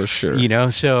fuck for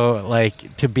sure. So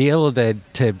to be able to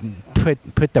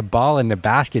put the ball in the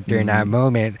basket during that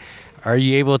moment, are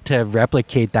you able to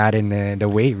replicate that in the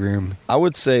weight room? I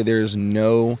would say there's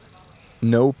no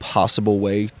possible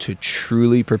way to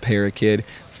truly prepare a kid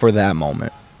for that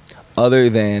moment other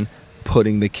than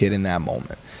putting the kid in that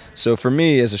moment. So for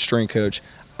me as a strength coach,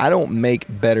 I don't make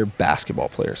better basketball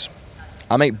players.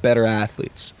 I make better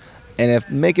athletes. And if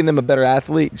making them a better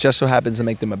athlete just so happens to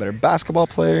make them a better basketball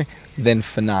player, then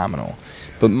phenomenal.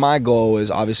 But my goal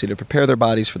is obviously to prepare their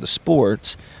bodies for the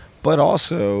sports, but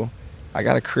also I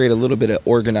got to create a little bit of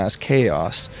organized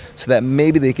chaos so that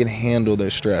maybe they can handle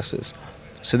their stresses.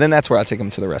 So then that's where I take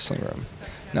them to the wrestling room.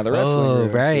 Now the wrestling room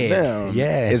for them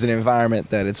is an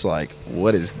environment that it's like,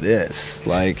 what is this?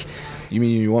 Like, you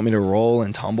mean you want me to roll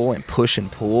and tumble and push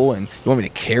and pull, and you want me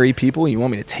to carry people? You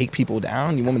want me to take people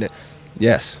down? You want me to?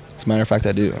 Yes, as a matter of fact,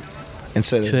 I do. And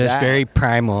so it's very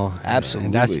primal.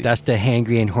 Absolutely. And that's the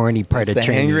hangry and horny part of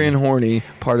training. The hangry and horny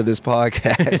part of this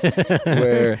podcast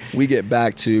where we get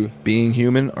back to being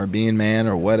human or being man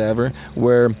or whatever,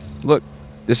 where, look,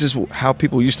 this is how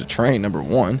people used to train, number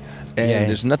one. And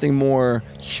there's nothing more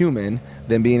human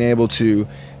than being able to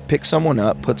pick someone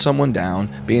up, put someone down,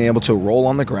 being able to roll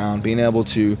on the ground, being able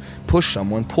to push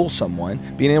someone, pull someone,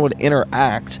 being able to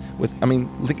interact with, I mean,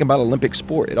 think about Olympic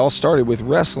sport. It all started with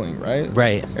wrestling, right?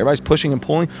 Right. Everybody's pushing and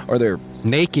pulling, or they're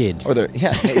naked. Or they're,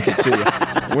 naked too.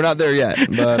 We're not there yet,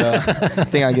 but I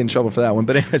think I get in trouble for that one.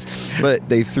 But anyways, but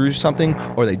they threw something,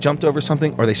 or they jumped over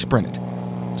something, or they sprinted.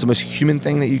 It's the most human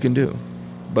thing that you can do.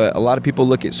 But a lot of people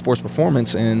look at sports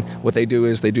performance, and what they do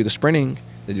is they do the sprinting,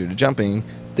 they do the jumping,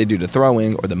 they do the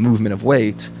throwing or the movement of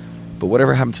weight, but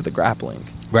whatever happened to the grappling?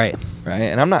 Right.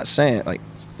 And I'm not saying, like,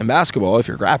 in basketball, if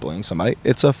you're grappling somebody,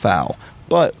 it's a foul.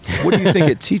 But what do you think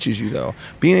it teaches you, though?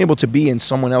 Being able to be in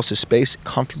someone else's space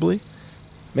comfortably,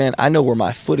 man, I know where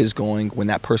my foot is going when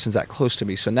that person's that close to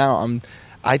me. So now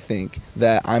I think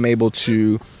that I'm able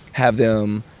to have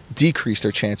them decrease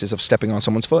their chances of stepping on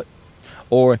someone's foot,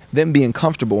 or them being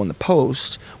comfortable in the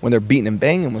post when they're beating and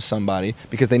banging with somebody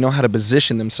because they know how to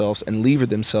position themselves and lever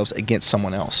themselves against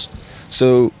someone else.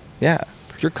 So, yeah,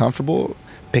 if you're comfortable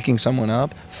picking someone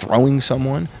up, throwing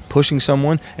someone, pushing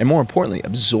someone, and more importantly,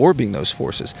 absorbing those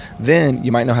forces, then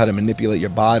you might know how to manipulate your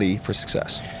body for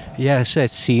success. Yeah, so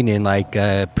it's seen in like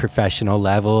professional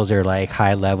levels or like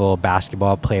high level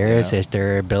basketball players is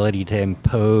their ability to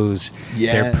impose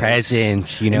their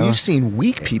presence, you know. And you've seen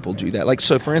weak people do that. Like,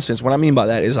 so for instance, what I mean by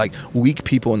that is like weak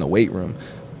people in the weight room,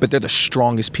 but they're the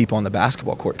strongest people on the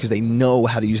basketball court because they know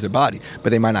how to use their body,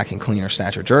 but they might not can clean or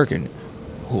snatch or jerk, and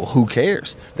well, who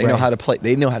cares? They know how to play.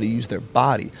 They know how to use their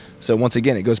body. So once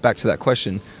again, it goes back to that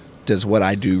question, does what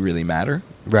I do really matter?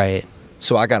 Right.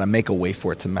 So I got to make a way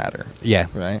for it to matter. Yeah.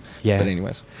 Right? Yeah. But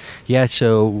anyways. Yeah,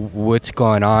 so what's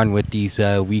going on with these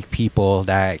weak people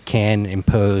that can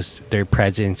impose their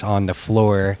presence on the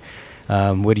floor?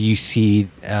 What do you see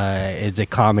as a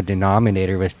common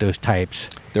denominator with those types?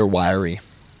 They're wiry.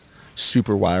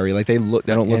 Super wiry. Like they don't look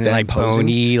that like imposing.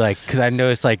 Bony, like, because I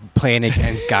noticed like playing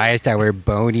against guys that were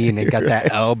bony and they got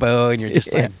that elbow, and you're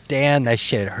just like, damn, that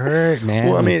shit hurt, man.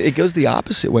 Well, I mean, it goes the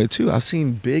opposite way too. I've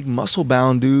seen big muscle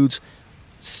bound dudes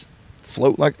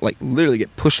float like literally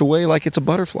get pushed away like it's a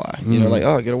butterfly. You know, like,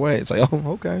 oh, get away. It's like, oh,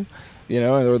 okay. You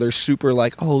know, or they're super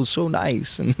like, oh, so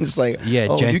nice, and it's like,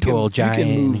 oh, gentle giant. You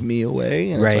can move me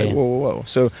away, and it's like, whoa.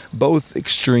 So both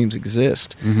extremes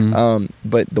exist.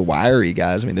 But the wiry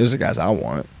guys, I mean, those are guys I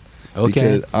want. Okay.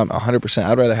 Because I'm 100%.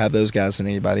 I'd rather have those guys than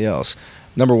anybody else.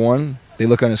 Number one, they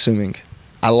look unassuming.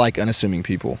 I like unassuming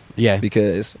people. Yeah.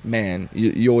 Because man,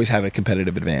 you always have a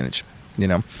competitive advantage. You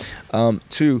know.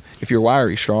 Two, if you're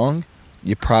wiry strong,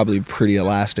 you're probably pretty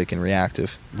elastic and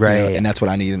reactive. Right. You know? And that's what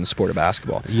I need in the sport of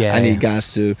basketball. Yeah. I need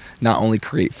guys to not only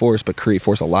create force, but create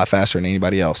force a lot faster than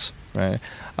anybody else. Right.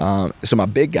 So my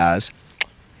big guys,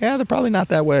 they're probably not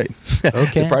that way.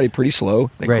 Okay. They're probably pretty slow.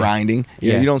 They're grinding.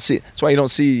 You know, you don't see. That's why you don't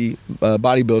see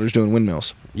bodybuilders doing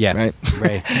windmills. Yeah. Right.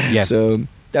 Right. Yeah. So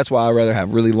that's why I rather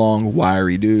have really long,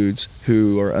 wiry dudes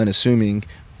who are unassuming,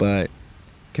 but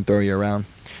can throw you around.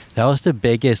 That was the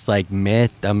biggest like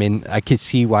myth. I mean, I could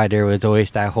see why there was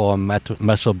always that whole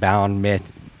muscle bound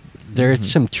myth. There's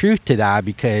some truth to that,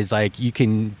 because like you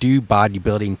can do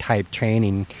bodybuilding type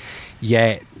training,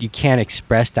 yet you can't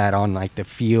express that on like the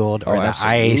field or the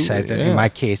ice. In my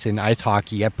case, in ice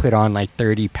hockey, I put on like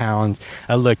 30 pounds.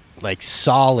 I looked like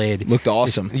solid. Looked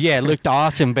awesome. It looked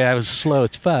awesome, but I was slow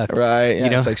as fuck. Right. Yeah, you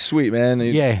know? It's like, sweet,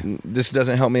 man. This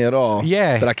doesn't help me at all.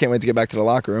 Yeah. But I can't wait to get back to the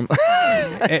locker room.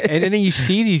 and then you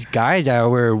see these guys that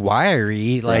were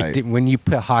wiry, like when you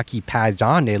put hockey pads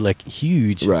on, they look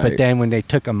huge. Right. But then when they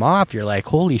took them off, you're like,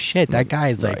 holy shit, that guy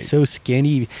is like so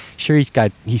skinny. Sure,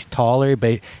 he's taller,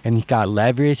 and he's got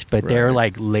leverage, but they're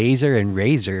like laser and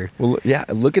razor. Well, yeah.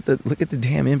 Look at the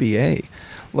damn NBA.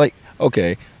 Like,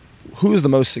 okay, who's the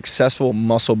most successful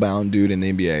muscle bound dude in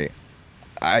the NBA?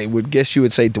 I would guess you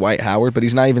would say Dwight Howard, but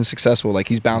he's not even successful. Like,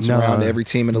 he's bouncing around every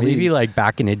team in the league. Maybe like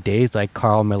back in the days, like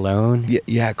Karl Malone.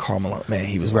 Yeah, Karl Malone. Man,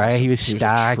 he was right. awesome. He was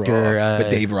stacked. But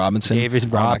Dave Robinson.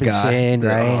 David Robinson,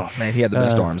 right? Oh, man, he had the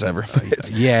best arms ever.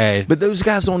 Yeah. But those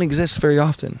guys don't exist very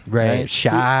often. Right.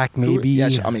 Shaq, maybe. Yeah,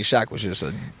 I mean, Shaq was just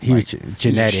he was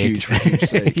genetic. He was huge for huge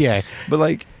sake. Yeah. But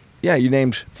like, yeah, you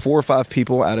named 4 or 5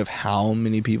 people out of how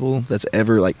many people that's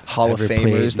ever like Hall of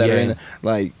Famers that are in,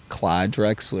 like Clyde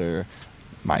Drexler,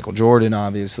 Michael Jordan,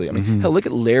 obviously. I mean, hell, look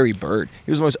at Larry Bird.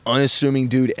 He was the most unassuming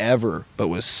dude ever, but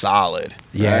was solid.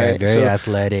 Yeah, right? very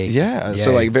athletic. Yeah,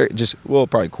 so like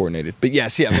probably coordinated. But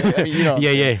yes, yeah, I mean, you know.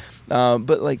 Yeah.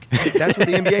 But like, that's what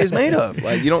the NBA is made of.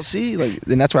 Like, you don't see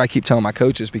and that's what I keep telling my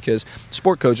coaches, because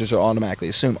sport coaches are automatically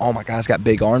assume, oh, my guy's got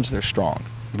big arms, they're strong.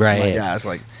 Right. My guys,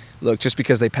 like, look, just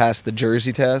because they passed the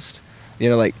jersey test, you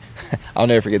know, like, I'll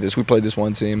never forget this. We played this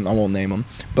one team. I won't name them,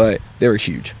 but they were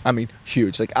huge. I mean,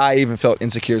 huge. Like, I even felt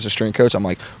insecure as a strength coach. I'm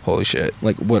like, holy shit.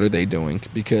 Like, what are they doing?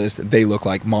 Because they look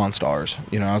like monsters.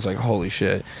 You know, I was like, holy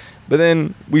shit. But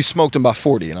then we smoked them by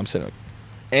 40, and I'm sitting like,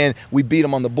 and we beat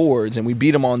them on the boards, and we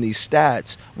beat them on these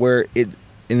stats where it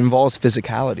involves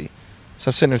physicality. So I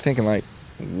was sitting there thinking, like,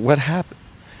 what happened?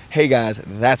 Hey, guys,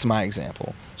 that's my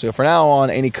example. So from now on,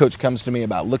 any coach comes to me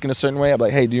about looking a certain way, I'm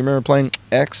like, hey, do you remember playing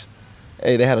X?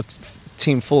 Hey, they had a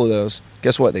team full of those.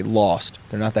 Guess what? They lost.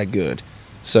 They're not that good.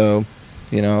 So,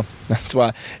 you know, that's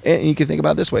why. And you can think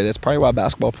about it this way. That's probably why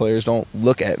basketball players don't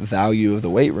look at value of the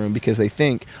weight room, because they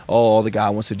think, oh, all the guy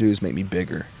wants to do is make me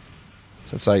bigger.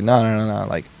 So it's like, no.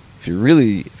 Like, if you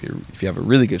have a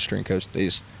really good strength coach, they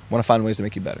just want to find ways to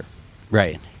make you better.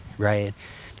 Right.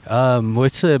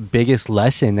 What's the biggest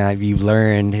lesson that you've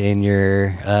learned in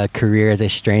your career as a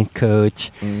strength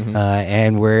coach,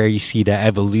 and where you see the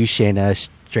evolution of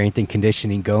strength and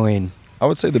conditioning going? I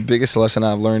would say the biggest lesson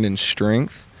I've learned in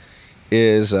strength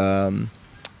is probably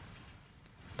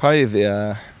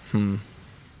the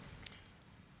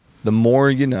more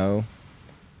you know,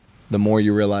 the more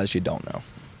you realize you don't know.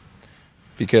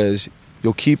 Because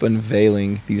you'll keep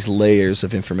unveiling these layers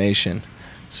of information.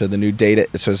 So the new data,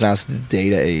 so it's now the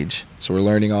data age. So we're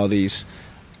learning all these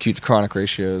acute to chronic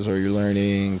ratios, or you're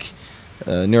learning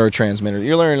neurotransmitter.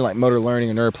 You're learning like motor learning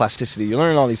and neuroplasticity. You're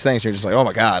learning all these things. And you're just like, oh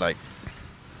my God, like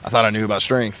I thought I knew about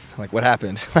strength. Like, what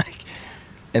happened?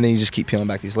 And then you just keep peeling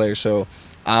back these layers. So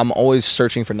I'm always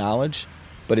searching for knowledge,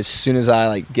 but as soon as I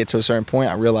like get to a certain point,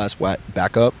 I realize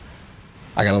back up,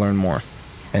 I got to learn more.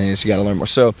 And then you got to learn more.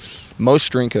 So most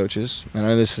strength coaches, I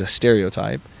know this is a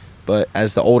stereotype, but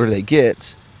as the older they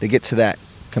get to that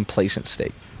complacent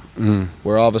state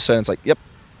where all of a sudden it's like, yep,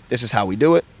 this is how we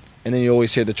do it. And then you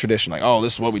always hear the tradition, like, oh,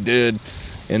 this is what we did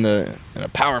in a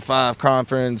Power 5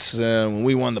 conference when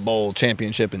we won the bowl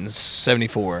championship in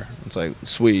 '74. It's like,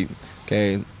 sweet,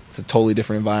 okay, it's a totally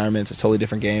different environment, it's a totally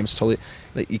different game, it's totally,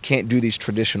 like, you can't do these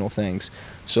traditional things.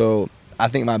 So I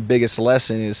think my biggest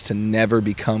lesson is to never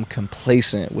become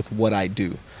complacent with what I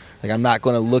do. Like, I'm not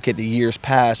going to look at the years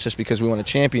past just because we won a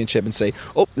championship and say,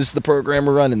 oh, this is the program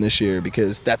we're running this year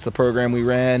because that's the program we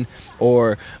ran.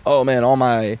 Or, oh, man, all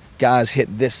my guys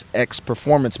hit this X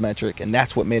performance metric, and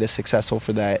that's what made us successful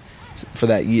for that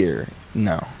year.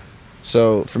 No.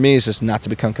 So for me, it's just not to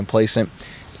become complacent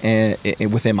and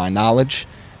within my knowledge,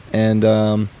 and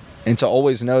to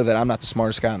always know that I'm not the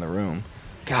smartest guy in the room.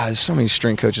 God, there's so many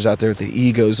strength coaches out there with the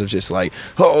egos of just like,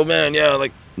 oh, man, yeah,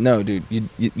 like, no, dude,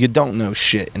 you don't know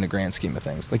shit in the grand scheme of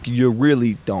things. Like, you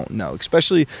really don't know,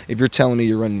 especially if you're telling me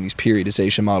you're running these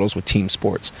periodization models with team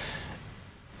sports.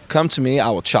 Come to me, I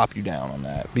will chop you down on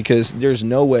that, because there's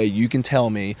no way you can tell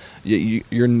me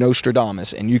you're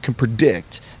Nostradamus and you can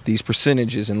predict these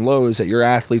percentages and lows that your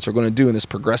athletes are going to do in this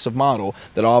progressive model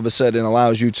that all of a sudden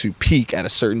allows you to peak at a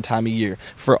certain time of year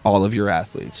for all of your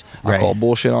athletes. Right. I call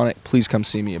bullshit on it. Please come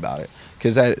see me about it.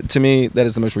 Because that, to me, that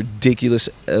is the most ridiculous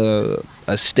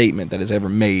a statement that is ever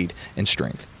made in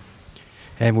strength.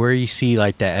 And where you see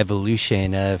like the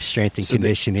evolution of strength and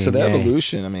conditioning. So the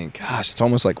evolution, I mean, gosh, it's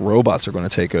almost like robots are going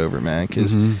to take over, man.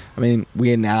 Because, I mean,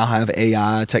 we now have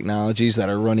AI technologies that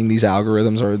are running these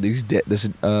algorithms or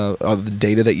the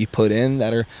data that you put in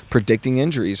that are predicting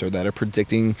injuries or that are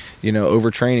predicting,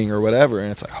 overtraining or whatever.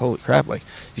 And it's like, holy crap, like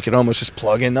you could almost just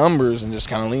plug in numbers and just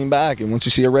kind of lean back. And once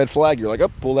you see a red flag, you're like, oh,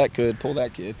 pull that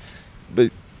kid.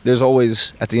 But there's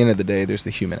always, at the end of the day, there's the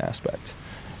human aspect.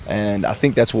 And I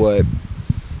think that's what,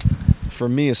 for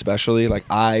me especially, like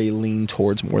I lean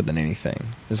towards more than anything.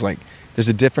 Is like there's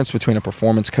a difference between a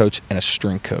performance coach and a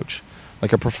strength coach.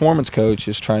 Like a performance coach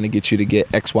is trying to get you to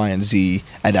get X, Y, and Z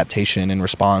adaptation and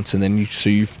response, and then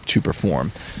you to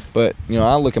perform. But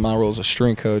I look at my role as a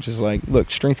strength coach as like, look,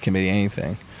 strength can be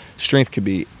anything. Strength could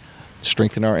be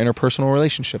strengthen our interpersonal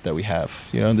relationship that we have.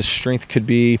 You know, the strength could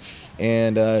be,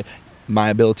 and my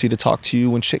ability to talk to you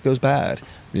when shit goes bad.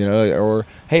 You know, or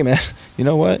hey man, you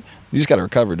know what? You just got to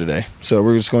recover today. So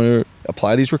we're just going to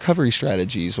apply these recovery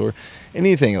strategies or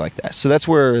anything like that. So that's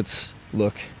where it's,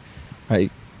 look, right?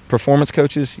 Performance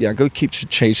coaches, yeah, go keep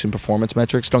chasing performance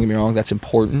metrics. Don't get me wrong, that's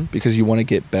important because you want to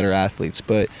get better athletes.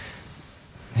 But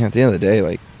you know, at the end of the day,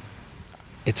 like,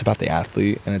 it's about the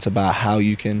athlete, and it's about how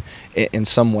you can, in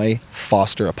some way,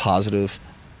 foster a positive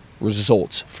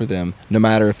result for them, no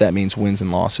matter if that means wins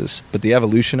and losses. But the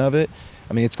evolution of it,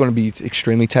 I mean, it's going to be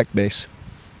extremely tech-based.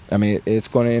 I mean, it's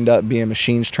going to end up being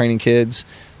machines training kids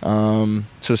to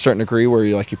a certain degree, where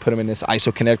you put them in this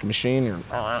isokinetic machine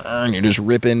and you're just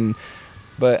ripping.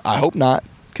 But I hope not,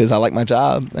 because I like my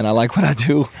job and I like what I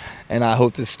do, and I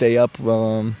hope to stay up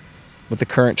with the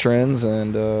current trends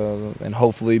and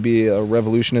hopefully be a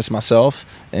revolutionist myself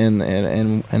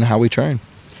and how we train.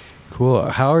 Cool.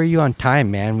 How are you on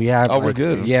time, man? We have. Oh, we're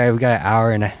good. Yeah, we got an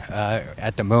hour and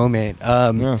at the moment.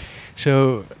 Yeah.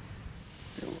 So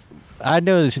I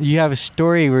know you have a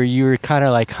story where you were kind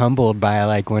of humbled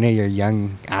by one of your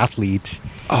young athletes.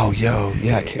 Oh, yo,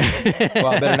 yeah. Well,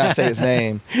 I better not say his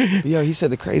name. Yo, he said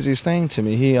the craziest thing to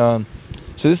me. He so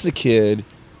this is a kid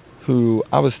who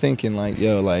I was thinking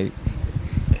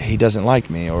he doesn't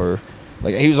like me, or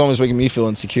he was almost making me feel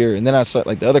insecure. And then I saw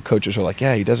the other coaches were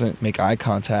yeah, he doesn't make eye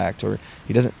contact, or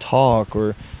he doesn't talk,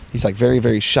 or he's very,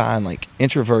 very shy and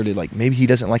introverted. Maybe he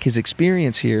doesn't like his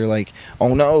experience here.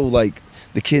 Oh no,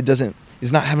 the kid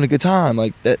is not having a good time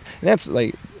that. And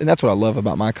that's what I love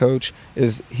about my coach,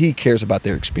 is he cares about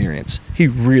their experience. He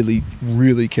really,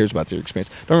 really cares about their experience.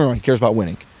 Don't get me wrong, he cares about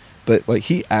winning, but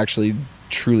he actually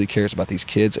truly cares about these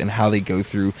kids and how they go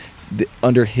through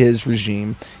under his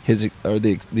regime, the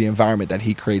environment that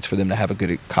he creates for them to have a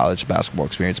good college basketball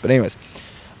experience. But anyways,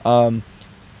 so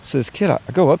this kid, I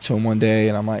go up to him one day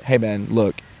and I'm like, hey man,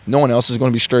 look, no one else is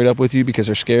going to be straight up with you because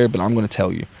they're scared, but I'm going to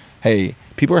tell you, hey,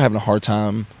 people are having a hard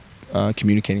time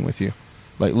communicating with you.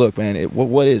 Look, man,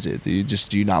 what is it?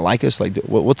 Do you not like us?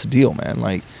 What's the deal,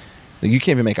 man? You can't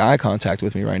even make eye contact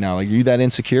with me right now. Are you that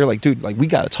insecure? Dude, we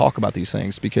got to talk about these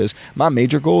things, because my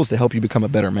major goal is to help you become a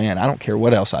better man. I don't care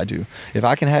what else I do. If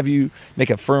I can have you make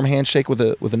a firm handshake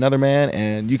with another man,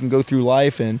 and you can go through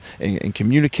life and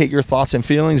communicate your thoughts and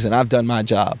feelings, then I've done my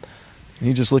job. And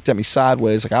he just looked at me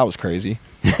sideways like I was crazy.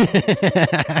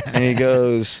 And he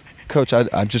goes, Coach,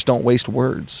 I just don't waste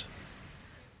words.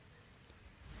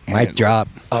 Mic drop.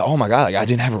 Oh my God, I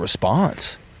didn't have a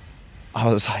response.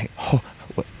 I was like, oh,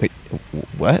 wait,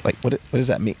 what? What does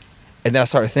that mean? And then I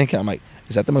started thinking, I'm like,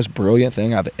 is that the most brilliant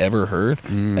thing I've ever heard?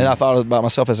 And I thought about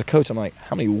myself as a coach. I'm like,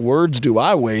 how many words do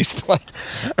I waste?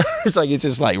 It's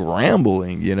just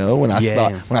rambling, when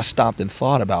I stopped and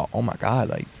thought about, oh my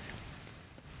God,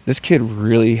 this kid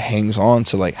really hangs on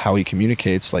to how he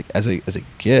communicates as a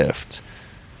gift,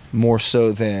 more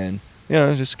so than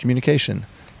just communication.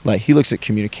 He looks at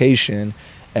communication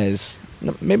as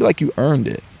maybe you earned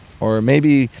it, or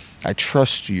maybe I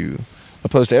trust you,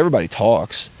 opposed to everybody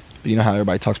talks, but you know how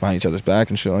everybody talks behind each other's back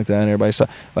and shit like that, and everybody's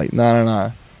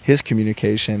no. His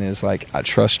communication is I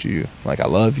trust you, I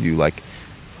love you,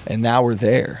 and now we're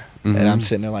there. Mm-hmm. And I'm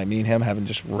sitting there me and him having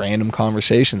just random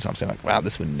conversations. I'm saying wow,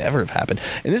 this would never have happened.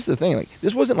 And this is the thing,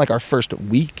 this wasn't our first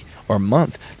week or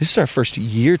month. This is our first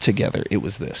year together. It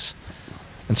was this.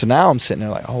 And so now I'm sitting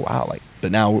there oh wow,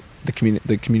 but now the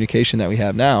communication that we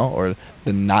have now, or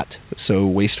the not so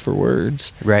waste for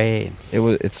words, right? I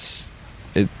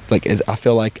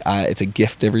feel it's a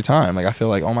gift every time. I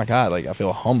feel oh my God, I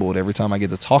feel humbled every time I get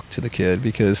to talk to the kid,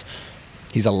 because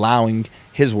he's allowing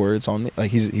his words on me.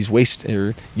 He's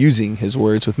using his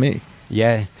words with me.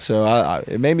 Yeah. So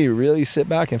it made me really sit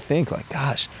back and think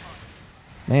gosh,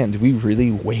 man, did we really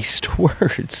waste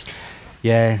words?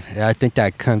 Yeah, I think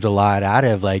that comes a lot out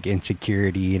of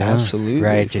insecurity, Absolutely,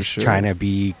 right? Just sure. trying to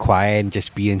be quiet and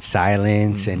just be in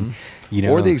silence, mm-hmm. and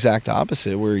or the exact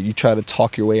opposite, where you try to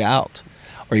talk your way out,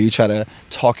 or you try to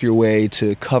talk your way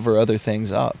to cover other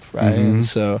things up, right? Mm-hmm. And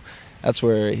so that's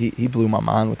where he blew my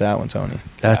mind with that one, Tony.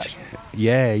 That's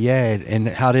yeah. And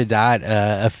how did that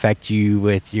affect you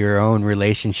with your own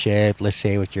relationship? Let's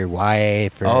say with your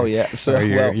wife, or, so or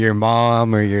your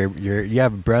mom, or your you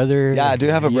have a brother? Yeah, I do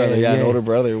have a brother. Yeah, an older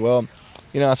brother. Well,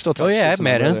 I still talk. Shit I've to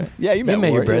met my him. brother. Yeah, you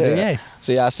met your brother. Yeah.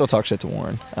 So I still talk shit to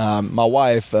Warren. My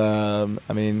wife,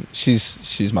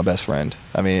 she's my best friend.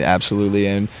 Absolutely,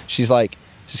 and she's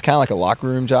she's kind of like a locker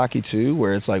room jockey too,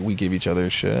 where it's like we give each other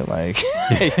shit, like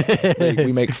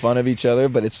we make fun of each other,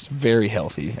 but it's very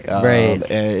healthy. Right.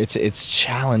 And it's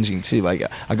challenging too. Like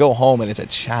I go home and it's a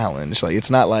challenge. Like it's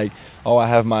not like, oh, I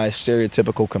have my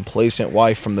stereotypical complacent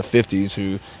wife from the 50s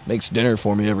who makes dinner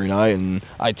for me every night and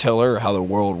I tell her how the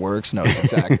world works. No, it's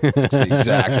the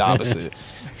exact opposite.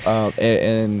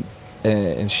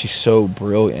 And she's so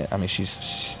brilliant. I mean,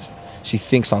 she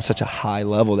thinks on such a high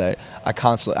level that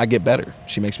I get better.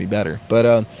 She makes me better. But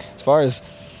as far as,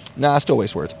 I still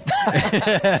waste words.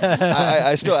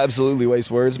 I still absolutely waste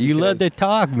words. You love to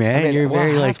talk, man. I mean, You're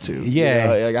very I like, have to.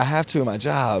 yeah. Like I have to in my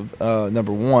job,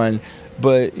 number one.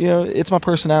 But, it's my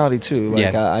personality too.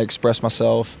 Like I express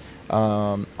myself.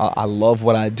 I love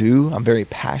what I do. I'm very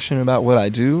passionate about what I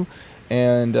do.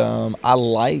 And I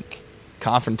like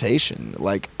confrontation.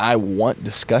 Like I want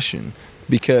discussion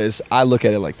because I look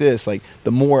at it like this. Like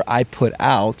the more I put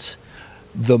out,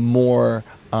 the more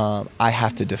I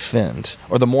have to defend,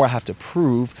 or the more I have to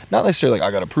prove. Not necessarily like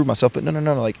I got to prove myself, but no.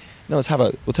 Like no, let's have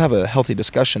a healthy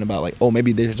discussion about like, oh,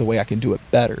 maybe there's a way I can do it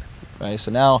better. Right.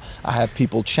 So now I have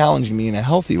people challenging me in a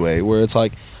healthy way where it's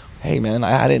like, hey man,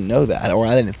 I didn't know that, or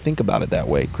I didn't think about it that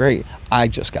way. Great. I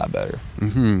just got better.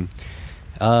 Mm-hmm.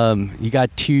 You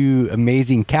got 2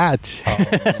 amazing cats.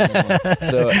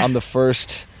 So I'm the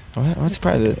first, what's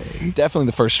probably definitely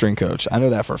the first string coach. I know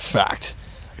that for a fact,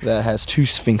 that has 2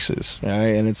 Sphinxes,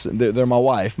 right? And they're my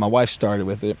wife. My wife started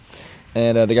with it.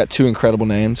 And they got 2 incredible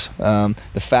names. The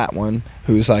fat one,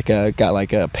 who's like got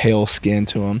like a pale skin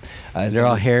to him. They're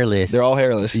all hairless. They're all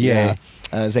hairless. Yeah.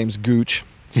 His name's Gooch.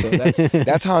 So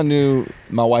that's how I knew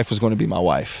my wife was going to be my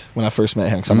wife when I first met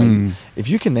him. Because I'm like, if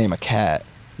you can name a cat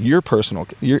your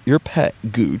pet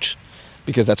Gooch,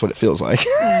 because that's what it feels like,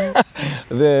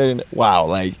 then wow,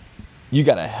 like you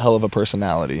got a hell of a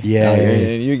personality. Yeah.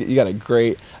 And you got a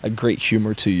great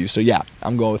humor to you. So yeah,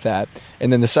 I'm going with that.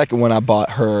 And then the second one I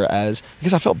bought her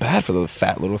because I felt bad for the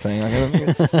fat little thing.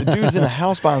 Like, the dude's in the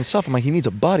house by himself. I'm like, he needs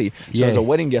a buddy. So as a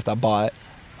wedding gift, I bought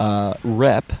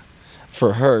Rep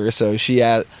for her. So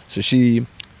she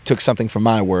took something from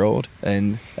my world,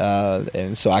 and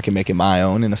so I can make it my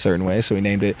own in a certain way. So we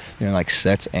named it, like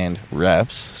Sets and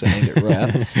Reps. So I named it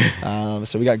Rep.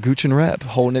 So we got Gooch and Rep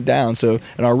holding it down. So,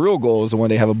 and our real goal is to one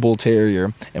day have a bull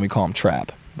terrier, and we call him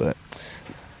Trap. But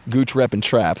Gooch, Rep, and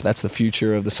Trap, that's the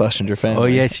future of the Schlesinger family. Oh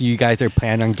yes, you guys are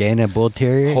planning on getting a bull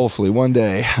terrier? Hopefully one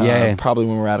day. Yeah. Probably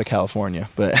when we're out of California,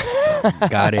 but.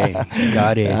 Got it.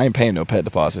 I ain't paying no pet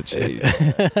deposit.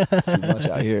 It's too much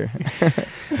out here.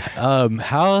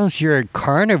 How's your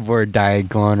carnivore diet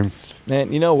going?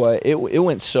 Man, you know what? It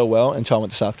went so well until I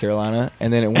went to South Carolina,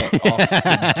 and then it went off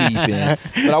the deep end.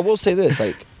 But I will say this,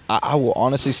 like I will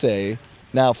honestly say,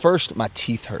 now first my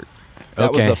teeth hurt.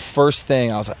 That was the first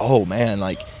thing I was like, oh man,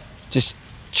 like just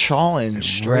chawing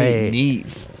straight meat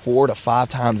 4 to 5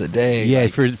 times a day. Yeah,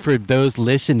 like, for those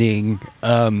listening,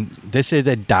 this is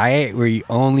a diet where you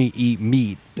only eat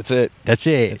meat. That's it.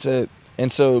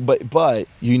 And so, but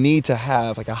you need to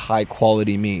have like a high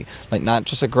quality meat, like not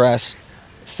just a grass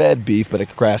fed beef, but a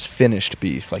grass finished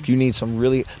beef. Like you need some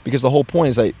really, because the whole point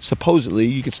is like supposedly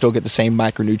you could still get the same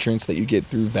micronutrients that you get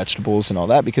through vegetables and all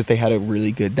that because they had a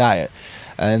really good diet.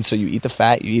 And so you eat the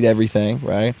fat, you eat everything,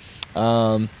 right?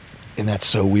 And that's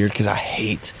so weird because I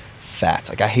hate fats.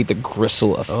 Like I hate the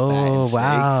gristle of fat in steak.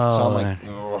 Wow. So I'm like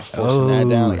forcing that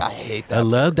down. Like I hate that. I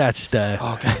love that stuff.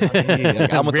 Oh God,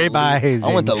 like, I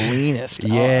want the leanest.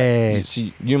 Yeah.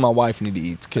 See, you and my wife need to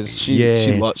eat because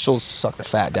she'll suck the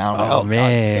fat down. Oh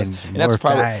man, God, and that's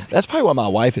probably why my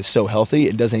wife is so healthy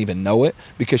and doesn't even know it,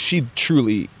 because she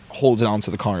truly holds on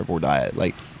to the carnivore diet.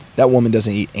 Like that woman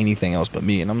doesn't eat anything else but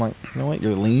me, and I'm like, you know what?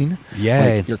 You're lean.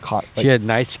 Yeah, like, you're caught. Like, she had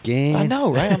nice skin. I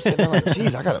know, right? I'm sitting there like,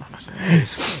 geez,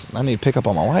 I need to pick up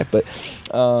on my wife. But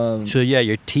so yeah,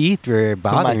 your teeth were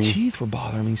bothering me. My teeth were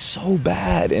bothering me so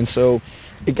bad, and so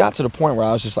it got to the point where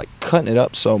I was just like cutting it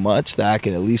up so much that I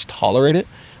could at least tolerate it.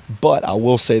 But I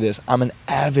will say this: I'm an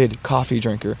avid coffee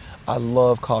drinker. I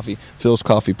love coffee. Phil's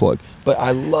coffee plug. But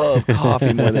I love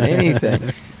coffee more than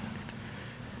anything.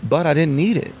 But I didn't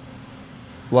need it.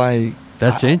 Like,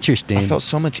 that's interesting. I felt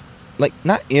so much, like,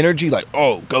 not energy, like,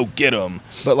 oh, go get them,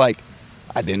 but like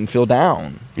I didn't feel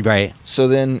down. Right. So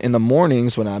then in the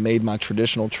mornings when I made my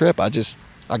traditional trip, I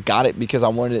got it because I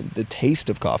wanted the taste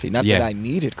of coffee, not that I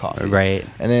needed coffee. Right.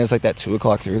 And then it's like that 2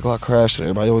 o'clock, 3 o'clock crash that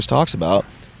everybody always talks about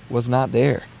was not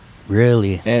there.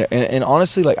 Really? And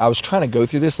honestly, like I was trying to go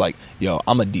through this like, yo,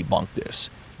 I'm going to debunk this.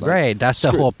 Like, right, that's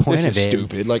the whole point of it. This is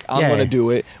stupid. Like, I'm going to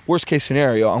do it. Worst case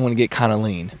scenario, I'm going to get kind of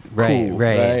lean. Right, cool,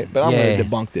 right. But I'm going to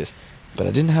debunk this. but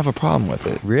I didn't have a problem with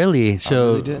it. Really?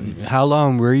 So really didn't. how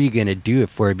long were you gonna do it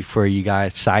for before you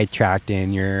got sidetracked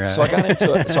in your? So I got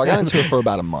into it for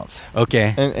about a month.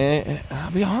 Okay. And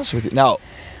I'll be honest with you. Now,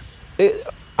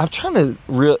 I'm trying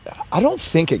to I don't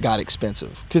think it got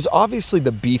expensive because obviously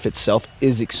the beef itself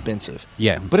is expensive.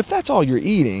 Yeah. But if that's all you're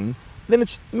eating, then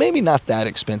it's maybe not that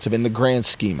expensive in the grand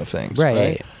scheme of things.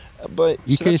 Right. But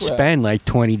You could spend like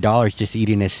 $20 just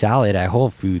eating a salad at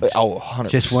Whole Foods. Oh, 100%.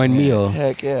 Just one meal.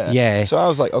 Heck yeah. Yeah. So I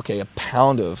was like, okay, a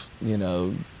pound of,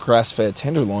 grass-fed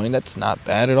tenderloin, that's not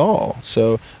bad at all.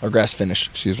 So, or grass-finished,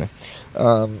 excuse me.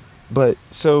 But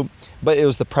it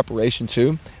was the preparation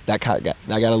too. That got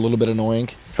a little bit annoying.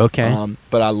 Okay.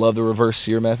 But I love the reverse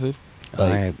sear method.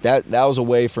 Like, Right. that was a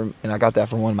way and I got that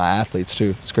from one of my athletes too.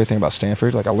 It's a great thing about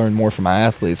Stanford. Like I learned more from my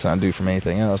athletes than I do from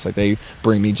anything else. Like they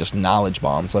bring me just knowledge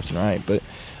bombs left and right. But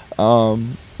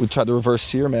we tried the reverse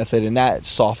sear method, and that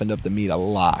softened up the meat a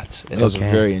lot. And it was a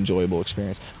very enjoyable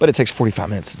experience. But it takes 45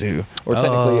 minutes to do, or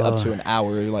technically up to an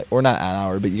hour. Or not an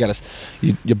hour, but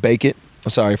you bake it.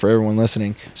 I'm sorry for everyone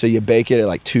listening. So you bake it at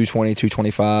like 220,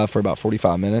 225 for about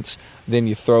 45 minutes. Then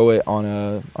you throw it on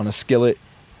a skillet.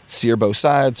 Sear both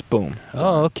sides, boom.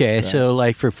 Oh, okay. Right. So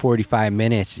like for 45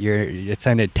 minutes, it's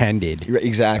unattended.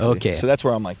 Exactly. Okay. So that's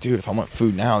where I'm like, dude, if I want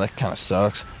food now, that kind of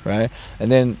sucks, right?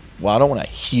 And then, I don't want to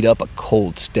heat up a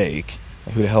cold steak.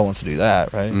 Like, who the hell wants to do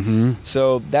that, right? Mm-hmm.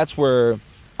 So that's where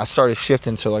I started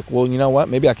shifting to like, well, you know what?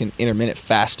 Maybe I can intermittent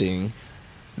fasting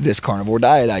this carnivore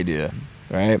diet idea,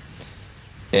 right?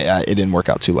 It didn't work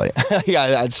out too late.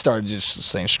 I started just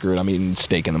saying, screw it, I'm eating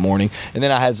steak in the morning. And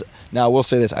then I will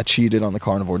say this, I cheated on the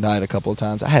carnivore diet a couple of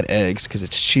times. I had eggs because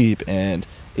it's cheap and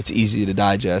it's easy to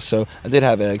digest. So I did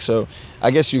have eggs. So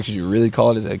I guess you could really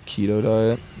call it as a keto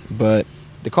diet. But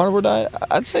the carnivore diet,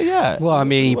 I'd say, yeah. Well, I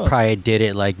mean, you probably did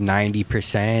it like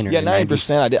 90% or yeah,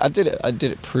 90%. I did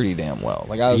it pretty damn well.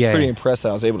 Like I was pretty impressed that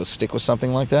I was able to stick with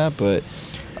something like that. But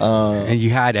and you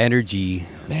had energy.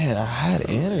 Man, I had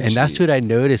energy. And that's what I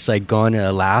noticed, like going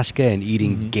to Alaska and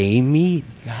eating game meat.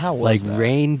 How was like that?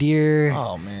 reindeer.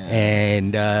 Oh,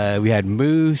 man. And we had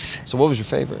moose. So what was your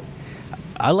favorite?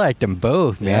 I liked them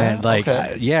both, man. Yeah? Like,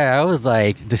 Okay. I was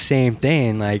like the same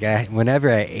thing. Like, whenever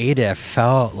I ate it, I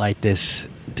felt like this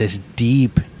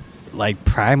deep, like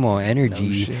primal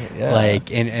energy. No shit, yeah.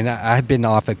 Like, and I've been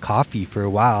off of coffee for a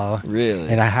while. Really?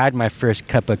 And I had my first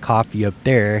cup of coffee up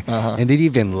there, and didn't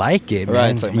even like it, man.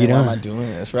 Right. It's like, man, why am I doing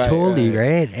this? Right. Totally,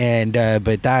 right? And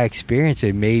but that experience,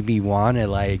 it made me want to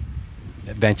like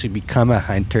eventually become a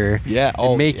hunter. Yeah.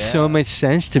 Oh, it made so much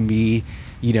sense to me.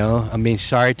 I mean,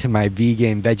 sorry to my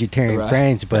vegan, vegetarian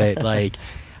friends, but like,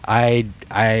 I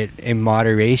in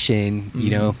moderation,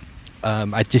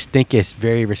 I just think it's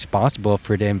very responsible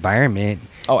for the environment.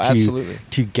 Oh, absolutely.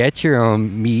 To get your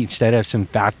own meat instead of some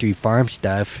factory farm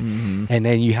stuff. Mm-hmm. And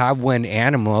then you have one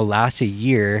animal last a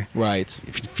year. Right.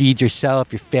 Feed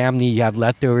yourself, your family, you have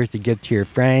leftovers to give to your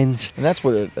friends. And that's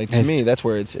where, to me, that's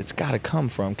where it's got to come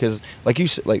from. Because, like you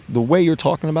said, like the way you're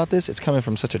talking about this, it's coming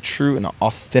from such a true and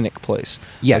authentic place.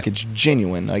 Yeah. Like it's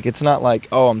genuine. Like it's not like,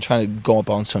 oh, I'm trying to go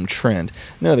up on some trend.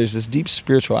 No, there's this deep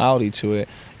spirituality to it.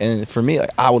 And for me,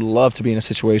 like I would love to be in a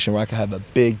situation where I could have a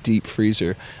big, deep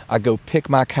freezer. I go pick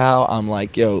my cow. I'm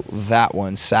like, yo, that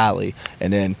one, Sally.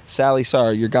 And then, Sally,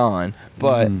 sorry, you're gone.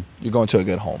 But you're going to a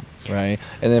good home, right?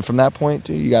 And then from that point,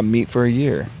 dude, you got meat for a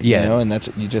year. Yeah. And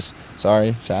that's,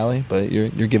 sorry, Sally, but you're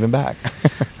giving back.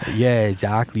 Yeah,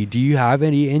 exactly. Do you have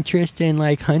any interest in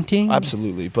like hunting?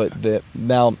 Absolutely. But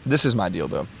now, this is my deal,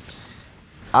 though.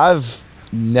 I've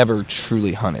never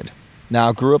truly hunted. Now,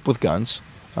 I grew up with guns.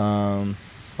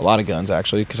 A lot of guns,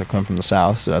 actually, because I come from the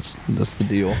South, so that's the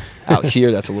deal. Out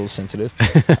here, that's a little sensitive.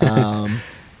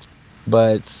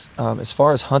 But as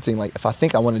far as hunting, like if I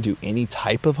think I want to do any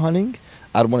type of hunting,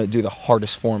 I'd want to do the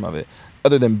hardest form of it.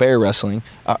 Other than bear wrestling,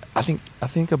 I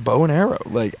think a bow and arrow.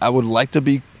 Like I would like to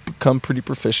become pretty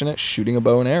proficient at shooting a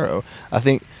bow and arrow. I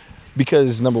think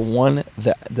because number one,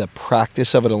 the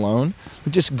practice of it alone,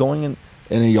 just going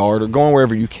in a yard or going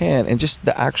wherever you can, and just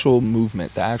the actual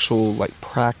movement, the actual like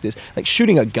practice, like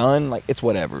shooting a gun, like it's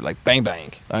whatever, like bang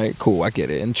bang. All right, cool, I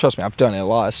get it, and trust me, I've done it a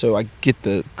lot, so I get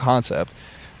the concept.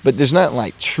 But there's not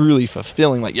like truly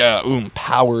fulfilling, like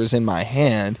power is in my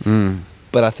hand.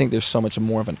 But I think there's so much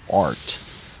more of an art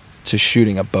to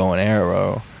shooting a bow and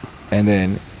arrow, and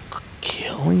then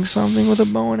killing something with a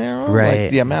bow and arrow. Right.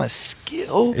 Like the amount of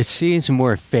skill. It seems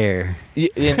more fair. Yeah,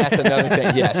 and that's another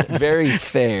thing. Yes, very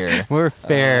fair. More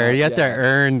fair. You have to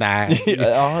earn that.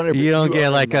 100%. You don't get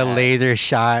earn like a that. laser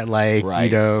shot, like,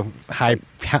 high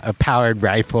powered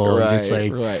rifle. Right, Just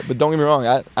like, right. But don't get me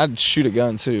wrong, I'd shoot a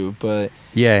gun too. But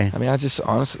yeah. I mean, I just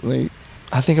honestly,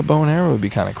 I think a bow and arrow would be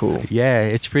kind of cool. Yeah,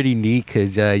 it's pretty neat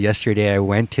because yesterday I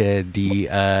went to the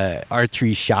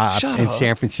archery shop in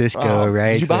San Francisco,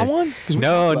 right? Did you buy one?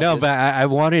 No, but I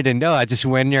wanted to know. I just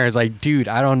went there. I was like, dude,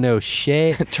 I don't know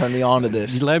shit. Turn me on to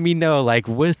this. Let me know, like,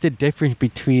 what's the difference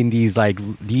between these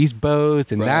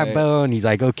bows and that bow? And he's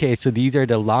like, okay, so these are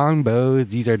the long bows,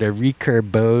 these are the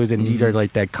recurve bows, and these are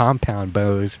like the compound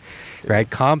bows, right?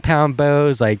 Compound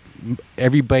bows, like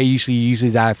everybody usually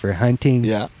uses that for hunting.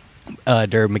 Yeah.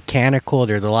 They're mechanical.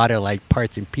 There's a lot of like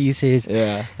parts and pieces,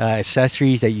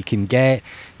 accessories that you can get.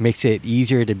 Makes it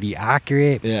easier to be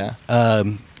accurate. Yeah.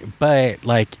 But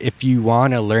like if you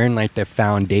want to learn like the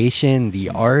foundation, the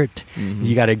art,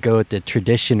 you got to go with the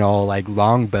traditional like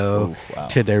long bow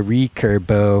to the recurve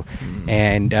bow,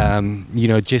 and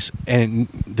and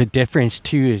the difference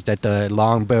too is that the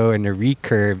long bow and the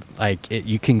recurve, like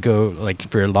you can go like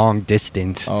for a long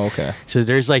distance. Oh, okay. So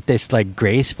there's like this like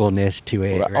gracefulness to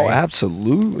it. Right? Oh,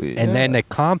 absolutely. And then the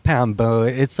compound bow,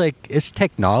 it's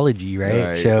technology,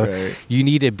 right? So you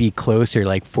need to be closer,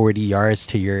 like 40 yards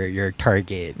to your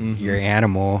target. Your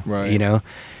animal,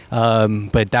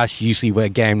 but that's usually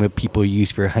what people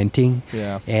use for hunting.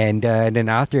 And then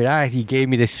after that, he gave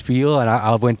me this spiel, and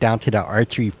I went down to the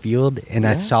archery field, and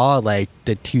I saw like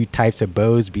the two types of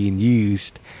bows being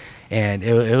used, and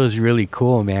it was really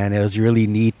cool, man. It was really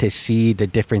neat to see the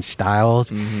different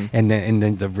styles, and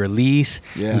then the release,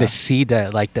 and to see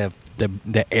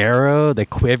the arrow, the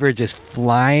quiver just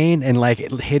flying and like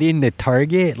hitting the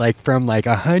target like from like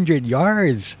 100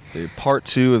 yards. Part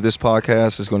 2 of this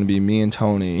podcast is going to be me and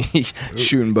Tony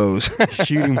shooting bows.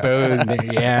 Shooting bows,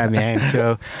 yeah, man.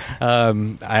 So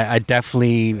I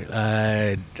definitely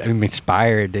I'm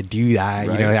inspired to do that.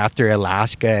 Right. After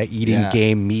Alaska, eating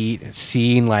game meat,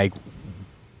 seeing like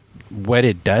what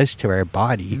it does to our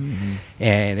body,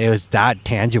 and it was that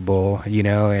tangible,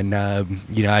 and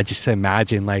I just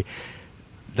imagine like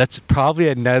that's probably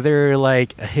another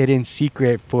like hidden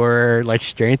secret for like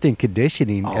strength and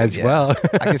conditioning well.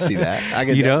 I can see that. I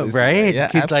can right? Yeah,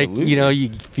 absolutely. Like, you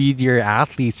feed your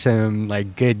athletes some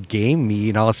like good game meat,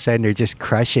 and all of a sudden they're just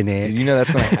crushing it. Dude,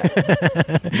 that's going to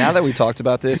happen. Now that we talked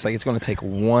about this, like it's going to take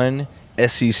one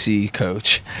SEC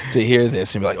coach to hear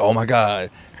this and be like, "Oh my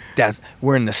God,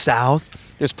 we're in the South.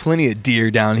 There's plenty of deer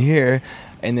down here,"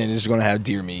 and then it's going to have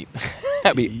deer meat.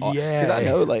 That'd be awesome. Because I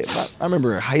know, like, I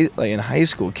remember in high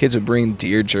school, kids would bring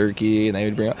deer jerky, and they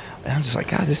would bring, and I'm just like,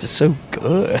 God, this is so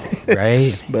good,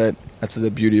 right? But that's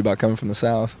the beauty about coming from the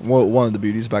South. Well, one of the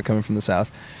beauties about coming from the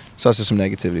South. So that's just some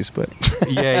negativities, but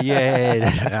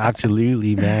yeah,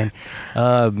 absolutely, man.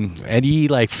 Any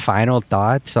like final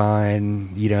thoughts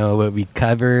on what we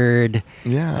covered?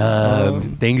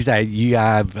 Things that you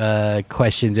have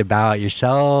questions about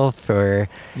yourself, or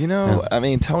I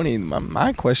mean, Tony,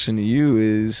 my question to you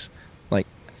is like,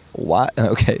 why?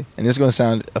 Okay, and this is going to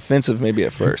sound offensive maybe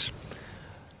at first,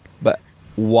 but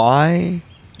why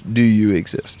do you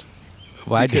exist?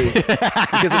 Why?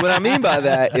 Because what I mean by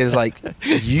that is like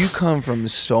you come from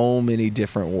so many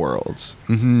different worlds,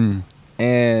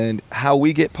 and how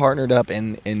we get partnered up,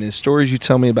 and the stories you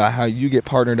tell me about how you get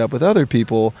partnered up with other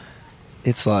people,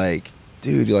 it's like,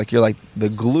 dude, you're like the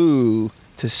glue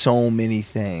to so many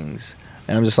things,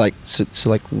 and I'm just like, so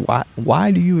like, why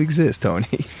do you exist, Tony?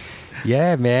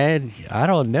 Yeah, man. I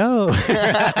don't know.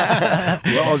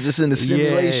 We're all just in the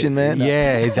simulation, man.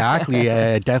 Yeah, exactly.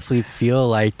 I definitely feel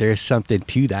like there's something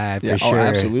to that for sure. Oh,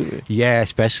 absolutely. Yeah,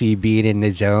 especially being in the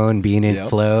zone, being in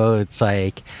flow. It's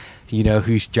like,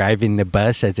 who's driving the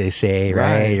bus, as they say,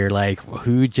 right? You're like,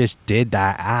 who just did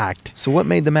that act? So what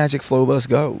made the Magic Flow Bus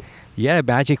go? Yeah,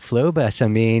 Magic Flow Bus. I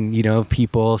mean,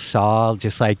 people saw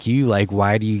just like you, like,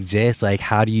 why do you exist? Like,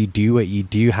 how do you do what you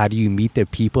do? How do you meet the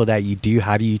people that you do?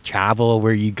 How do you travel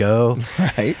where you go?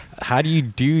 Right. How do you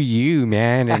do you,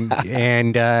 man?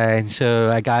 And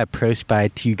so I got approached by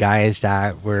two guys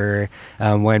that were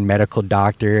one medical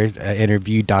doctor,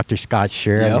 interviewed Dr. Scott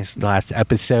Schur on this last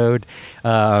episode,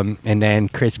 and then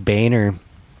Chris Boehner.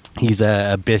 He's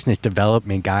a business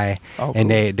development guy, and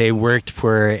they worked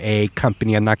for a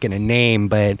company I'm not going to name,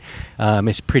 but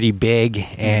it's pretty big,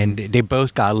 and they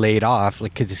both got laid off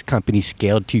because this company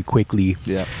scaled too quickly.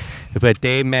 Yeah. But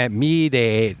they met me.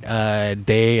 They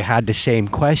had the same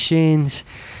questions.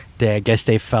 I guess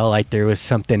they felt like there was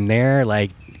something there.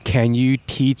 Like, can you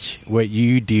teach what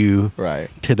you do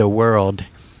to the world?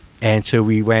 And so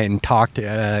we went and talked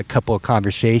a couple of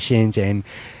conversations, and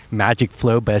Magic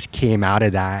Flow Bus came out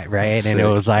of that, right? And it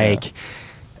was like,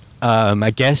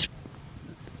 I guess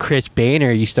Chris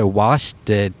Boehner used to wash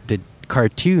the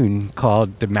cartoon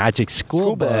called The Magic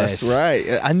School Bus.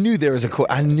 Right. I knew there was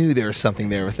something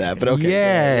there with that, but okay.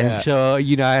 Yeah, and so,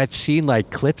 I had seen like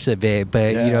clips of it,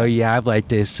 but you have like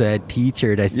this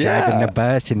teacher that's driving the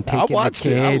bus and taking the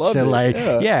kids to like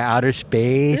outer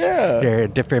space. There are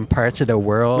different parts of the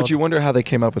world. But you wonder how they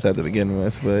came up with that to begin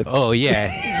with, but oh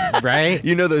yeah. Right?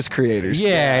 Those creators.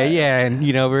 Yeah, and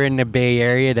we're in the Bay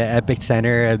Area, the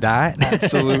epicenter of that.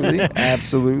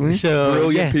 Absolutely. So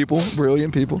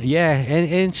brilliant people. Yeah, and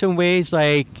in some ways,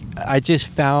 like I just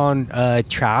found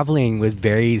traveling was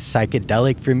very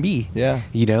psychedelic for me. Yeah.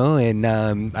 And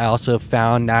I also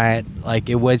found that like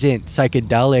it wasn't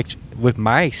psychedelics with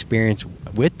my experience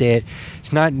with it.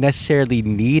 It's not necessarily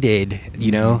needed.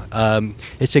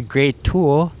 It's a great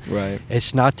tool. Right.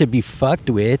 It's not to be fucked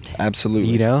with.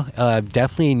 Absolutely.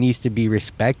 Definitely needs to be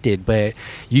respected, but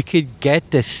you could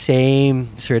get the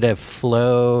same sort of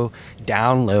flow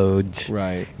downloads,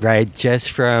 right,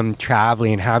 just from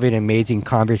traveling, having amazing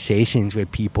conversations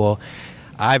with people.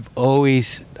 I've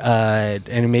always,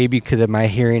 and maybe because of my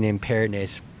hearing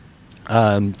impairness,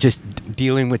 just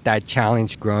dealing with that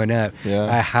challenge growing up,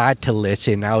 I had to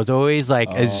listen. I was always like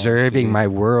observing my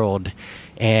world,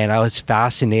 and I was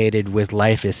fascinated with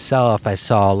life itself. I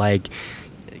saw like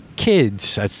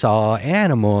kids, I saw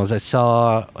animals, I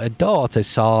saw adults, I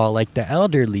saw like the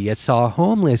elderly, I saw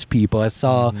homeless people, I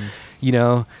saw,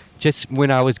 just when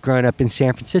I was growing up in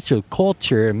San Francisco,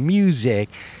 culture, music,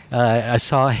 I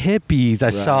saw hippies,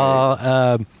 I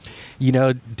saw,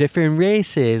 different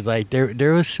races. Like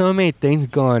there was so many things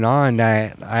going on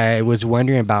that I was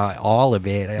wondering about all of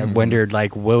it. I wondered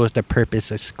like, what was the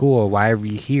purpose of school? Why are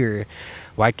we here?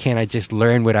 Why can't I just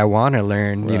learn what I want to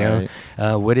learn?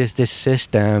 What is this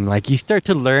system? Like you start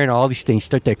to learn all these things,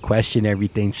 start to question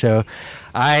everything. So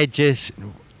I guess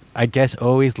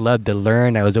always loved to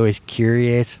learn. I was always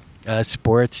curious.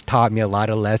 Sports taught me a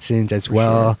lot of lessons as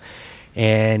well. Sure.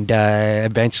 And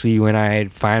eventually when I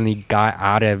finally got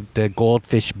out of the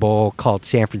Goldfish Bowl called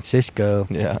San Francisco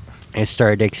and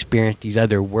started to experience these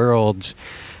other worlds,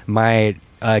 my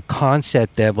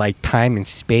concept of like time and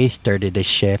space started to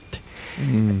shift.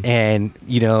 And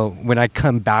when I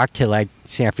come back to like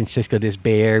San Francisco, this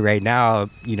Bay Area right now,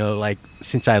 like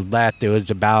since I left, it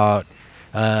was about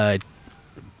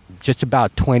just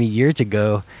about 20 years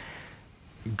ago,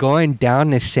 going down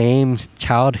the same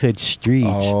childhood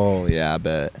streets. Oh yeah, I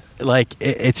bet. Like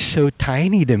it's so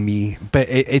tiny to me, but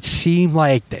it seemed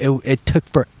like it took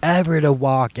forever to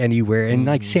walk anywhere, and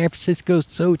like San Francisco's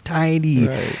so tiny.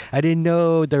 I didn't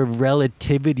know the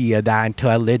relativity of that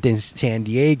until I lived in San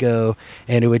Diego,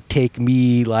 and it would take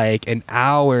me like an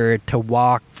hour to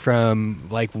walk from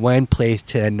like one place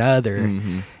to another,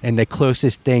 and the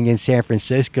closest thing in San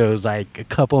Francisco is like a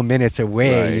couple minutes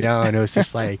away, and it was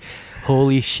just like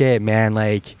holy shit, man,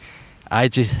 like I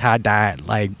just had that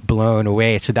like blown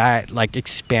away. So that like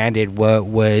expanded what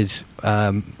was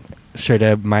sort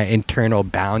of my internal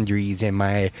boundaries and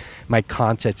my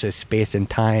concepts of space and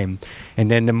time. And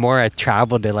then the more I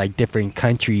traveled to like different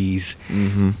countries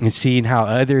and seeing how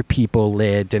other people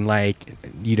lived and like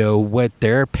what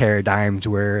their paradigms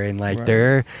were and like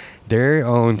their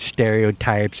own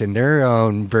stereotypes and their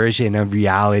own version of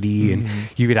reality, and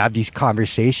you would have these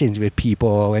conversations with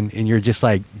people and you're just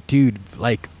like, dude,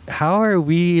 like how are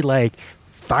we like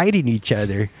fighting each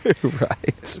other?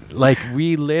 Like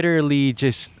we literally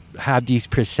just have these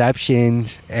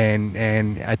perceptions,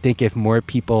 and I think if more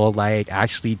people like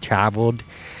actually traveled,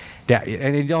 that,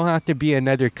 and it don't have to be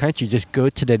another country, just go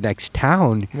to the next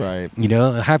town,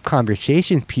 have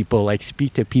conversations, people like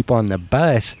speak to people on the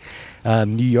bus.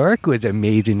 New York was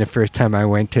amazing the first time I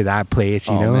went to that place,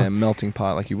 you know? Man, melting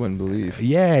pot like you wouldn't believe.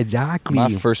 Yeah, exactly.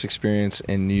 My first experience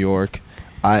in New York,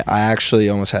 I actually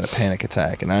almost had a panic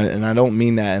attack, and I don't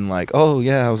mean that in like, oh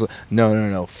yeah, I was like,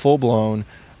 no, full blown.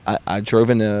 I drove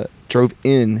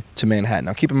in to Manhattan.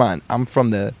 Now keep in mind, I'm from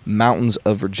the mountains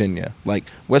of Virginia, like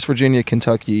West Virginia,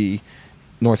 Kentucky,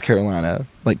 North Carolina,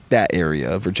 like that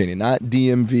area of Virginia, not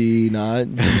DMV, not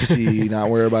DC, not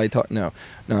where everybody talk. No,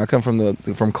 I come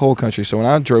from coal country. So when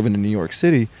I drove into New York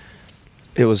City,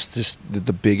 it was just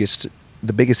the biggest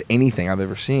anything I've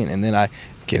ever seen. And then I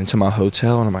get into my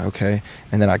hotel and I'm like, okay.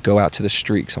 And then I go out to the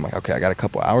streets. I'm like, okay, I got a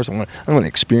couple hours. I'm gonna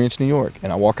experience New York.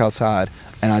 And I walk outside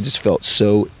and I just felt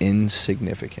so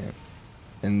insignificant.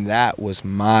 And that was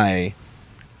my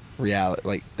reality.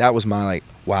 Like that was my like,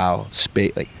 wow,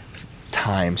 space, like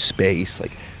time, space,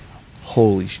 like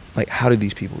holy, like how did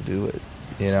these people do it?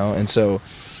 You know? And so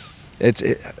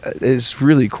it's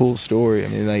really cool story. I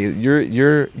mean, like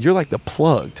you're like the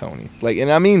plug, Tony. Like,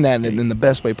 and I mean that in the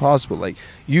best way possible. Like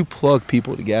you plug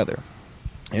people together,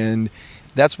 and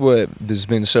that's what has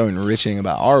been so enriching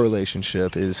about our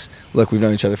relationship is, look, we've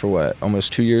known each other for what,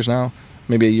 almost 2 years now,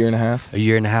 maybe a year and a half. A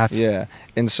year and a half. Yeah,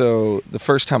 and so the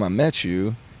first time I met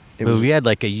you, we had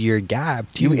like a year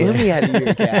gap too. And we had a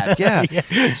year gap. Yeah.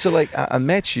 Yeah. So like I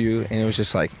met you, and it was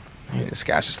just like, man, this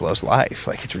guy just loves life.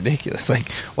 Like, it's ridiculous.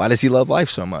 Like, why does he love life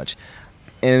so much?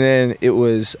 And then it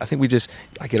was, I think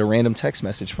I get a random text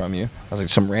message from you. I was like,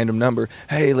 some random number.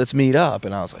 Hey, let's meet up.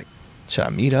 And I was like, should I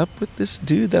meet up with this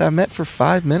dude that I met for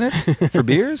 5 minutes for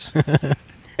beers?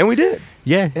 And we did.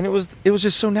 Yeah. And it was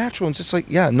just so natural and just like,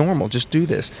 yeah, normal. Just do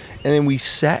this. And then we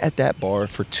sat at that bar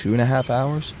for 2.5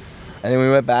 hours. And then we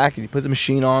went back and he put the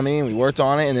machine on me and we worked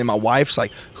on it. And then my wife's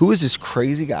like, who is this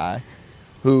crazy guy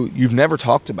who you've never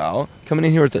talked about coming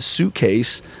in here with a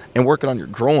suitcase and working on your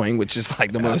groin, which is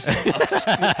like the most like, it's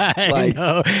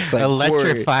like,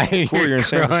 electrifying. Corey, you're in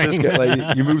San Francisco.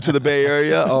 Like, you moved to the Bay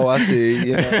Area. Oh, I see.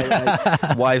 You know,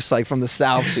 like, wife's like from the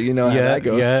South, so you know how that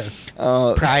goes. Yeah.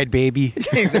 Pride, baby.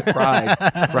 Pride.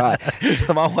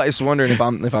 So my wife's wondering if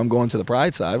I'm going to the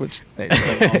Pride side, which hey,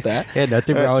 nothing wrong with that. Yeah,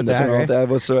 nothing wrong with that. Nothing wrong with right? that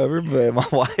whatsoever. But my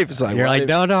wife is like, you're like,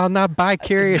 no, I'm not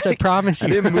bi-curious. I promise you.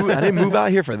 I didn't move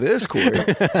out here for this, Corey.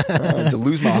 To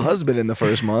lose my husband in the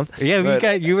first month.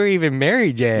 Yeah, you were even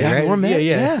married yet, right? We were married.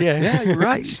 Yeah, you're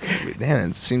right. Man,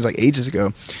 it seems like ages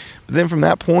ago. But then from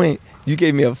that point, you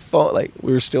gave me a phone, like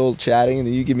we were still chatting, and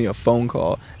then you gave me a phone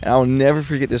call. And I'll never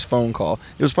forget this phone call.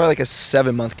 It was probably like a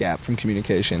 7-month gap from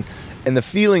communication. And the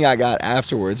feeling I got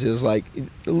afterwards is like, it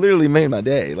literally made my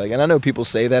day. Like, and I know people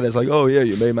say that as like, oh yeah,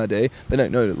 you made my day.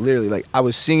 But no, literally, like I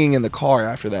was singing in the car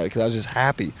after that because I was just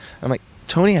happy. I'm like,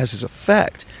 Tony has this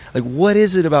effect. Like, what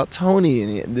is it about Tony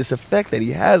and this effect that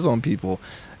he has on people?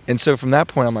 And so from that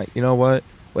point, I'm like, you know what?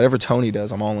 Whatever Tony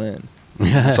does, I'm all in.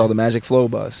 I saw the Magic Flow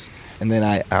Bus. And then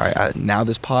I now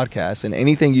this podcast and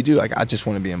anything you do, like, I just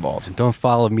want to be involved. Don't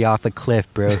follow me off a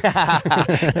cliff, bro.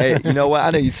 Hey, you know what?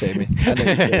 I know you'd save me. I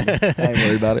ain't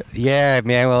worried about it. Yeah,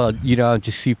 man. Well, I'm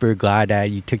just super glad that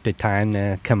you took the time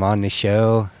to come on the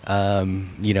show.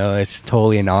 It's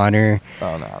totally an honor.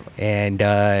 Oh, no. And,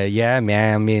 yeah,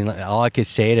 man, I mean, all I could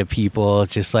say to people is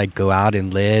just, like, go out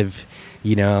and live,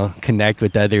 connect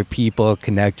with other people,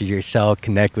 connect with yourself,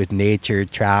 connect with nature,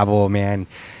 travel, man.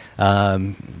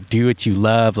 Do what you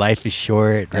love. Life is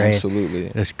short, right? Absolutely.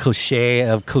 There's cliche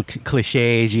of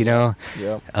cliches, Yeah.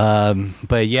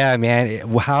 But yeah, man,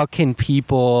 how can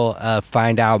people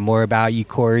find out more about you,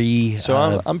 Corey?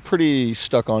 So I'm pretty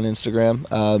stuck on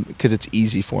Instagram because it's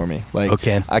easy for me. Like,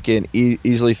 okay. I can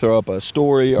easily throw up a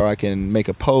story or I can make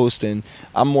a post, and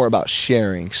I'm more about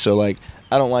sharing. So like,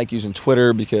 I don't like using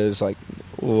Twitter because like,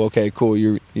 well, okay, cool.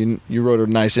 You wrote a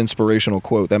nice inspirational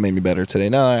quote that made me better today.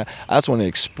 No, I just want to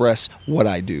express what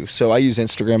I do. So I use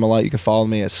Instagram a lot. You can follow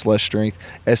me at Schles Strength,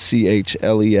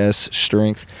 SCHLES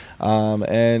Strength.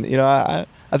 And I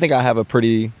think I have a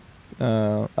pretty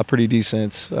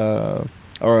decent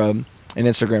an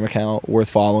Instagram account worth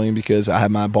following because I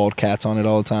have my bald cats on it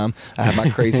all the time. I have my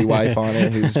crazy wife on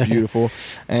it who's beautiful.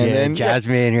 And then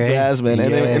Jasmine, right? Jasmine.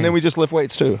 And then we just lift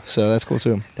weights too. So that's cool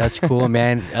too. That's cool,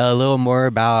 man. A little more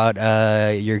about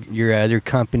your other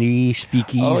company,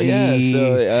 Speakeasy. Oh yeah.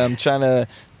 So I'm trying to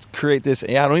create this.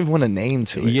 Yeah, I don't even want a name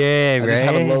to it. Yeah, I just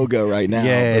have a logo right now.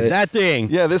 Yeah, that thing.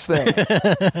 Yeah, this thing.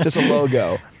 Just a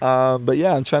logo. But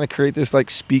yeah, I'm trying to create this like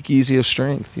speakeasy of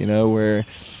strength, where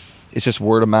it's just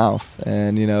word of mouth,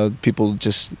 and people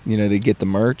just they get the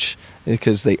merch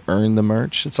because they earn the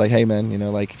merch. It's like, hey man,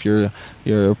 like if you're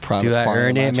a private do I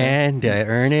earn it, man? Do I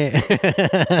earn it?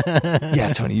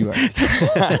 Yeah, Tony, you earned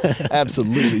it.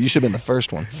 Absolutely, you should have been the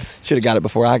first one. Should have got it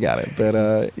before I got it.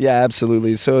 But yeah,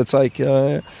 absolutely. So it's like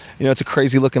it's a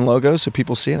crazy looking logo, so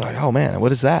people see it like, oh man,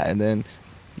 what is that? And then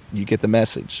you get the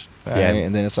message. Right? Yeah.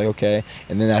 And then it's like, okay,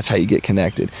 and then that's how you get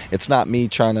connected. It's not me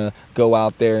trying to go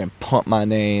out there and pump my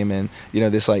name and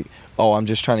this like, oh, I'm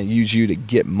just trying to use you to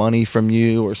get money from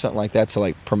you or something like that to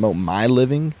like promote my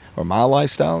living or my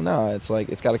lifestyle. No, it's like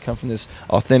it's got to come from this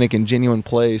authentic and genuine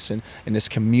place and this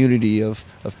community of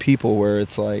people where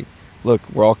it's like, look,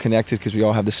 we're all connected because we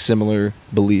all have this similar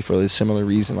belief or this similar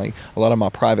reason. Like a lot of my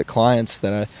private clients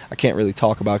that I can't really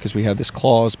talk about because we have this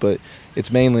clause, but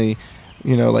it's mainly,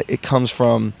 like it comes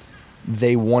from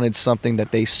they wanted something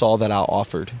that they saw that I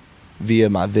offered via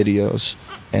my videos,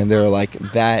 and they're like,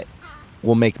 that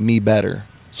will make me better,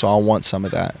 so I want some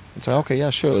of that. It's like, okay, yeah,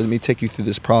 sure, let me take you through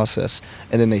this process,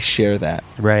 and then they share that.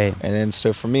 Right. And then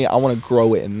so for me, I want to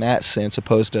grow it in that sense,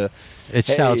 opposed to it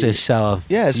sells itself.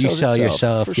 Yeah, you sell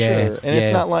yourself. For yeah, sure. And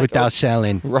it's not like without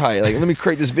selling. Right. Like, let me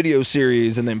create this video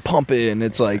series and then pump it, and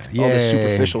it's like all this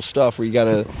superficial stuff where you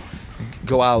gotta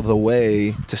go out of the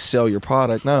way to sell your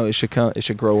product. No, it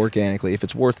should grow organically. If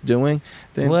it's worth doing,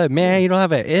 then What, man? You don't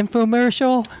have an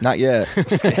infomercial? not yet.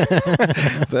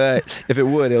 But if it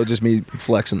would, it'll just be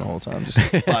flexing the whole time. Just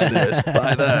buy this,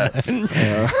 buy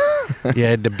that.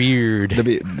 Yeah, the beard.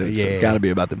 It's Yeah. got to be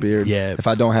about the beard. Yeah. If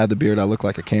I don't have the beard, I look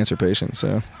like a cancer patient.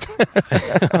 So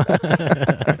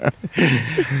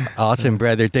Awesome,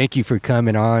 brother. Thank you for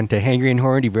coming on to Hangry and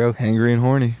Horny, bro. hangry and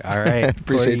horny. All right.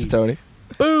 Appreciate you, Tony.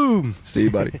 Boom. See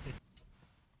you, buddy.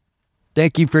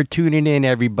 Thank you for tuning in,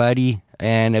 everybody.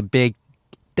 And a big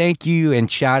thank you and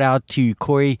shout out to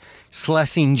Corey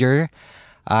Schlesinger.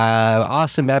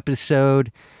 Awesome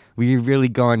episode. We've really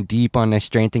gone deep on the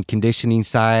strength and conditioning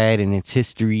side and its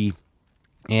history.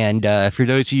 And for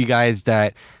those of you guys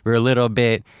that were a little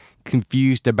bit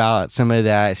confused about some of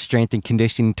that strength and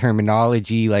conditioning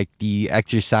terminology, like the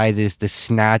exercises, the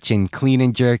snatch and clean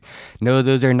and jerk, no,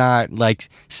 those are not like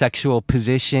sexual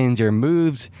positions or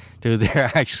moves. Those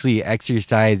are actually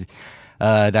exercises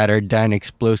that are done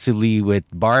explosively with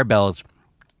barbells.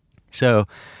 So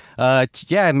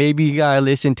yeah, maybe you gotta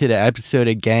listen to the episode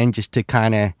again just to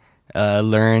kind of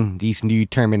learn these new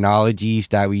terminologies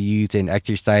that we use in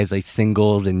exercise, like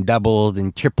singles and doubles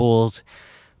and triples.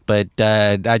 But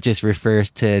that just refers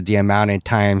to the amount of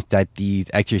times that these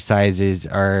exercises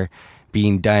are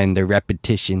being done, the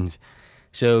repetitions.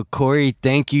 So, Corey,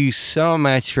 thank you so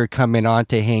much for coming on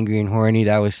to Hangry and Horny.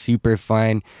 That was super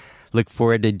fun. Look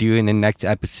forward to doing the next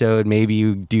episode. Maybe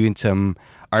you doing some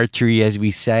archery, as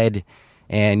we said.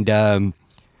 And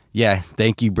yeah,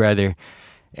 thank you, brother.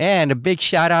 And a big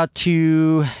shout out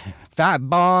to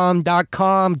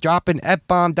fatbomb.com,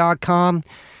 droppingfbomb.com.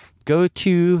 Go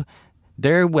to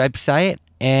their website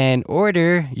and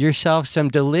order yourself some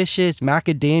delicious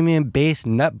macadamia-based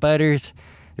nut butters.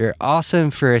 They're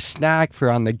awesome for a snack, for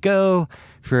on the go,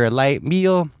 for a light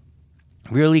meal.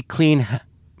 Really clean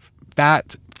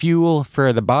fat fuel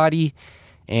for the body.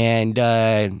 And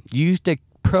use the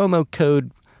promo code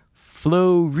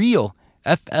FLOWREAL,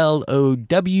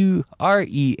 FLOWREAL,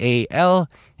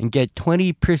 and get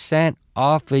 20%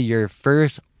 off of your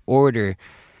first order.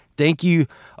 Thank you,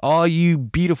 all you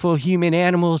beautiful human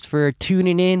animals, for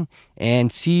tuning in, and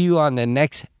see you on the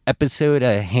next episode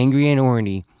of Hangry and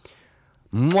Horny.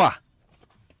 Mwah!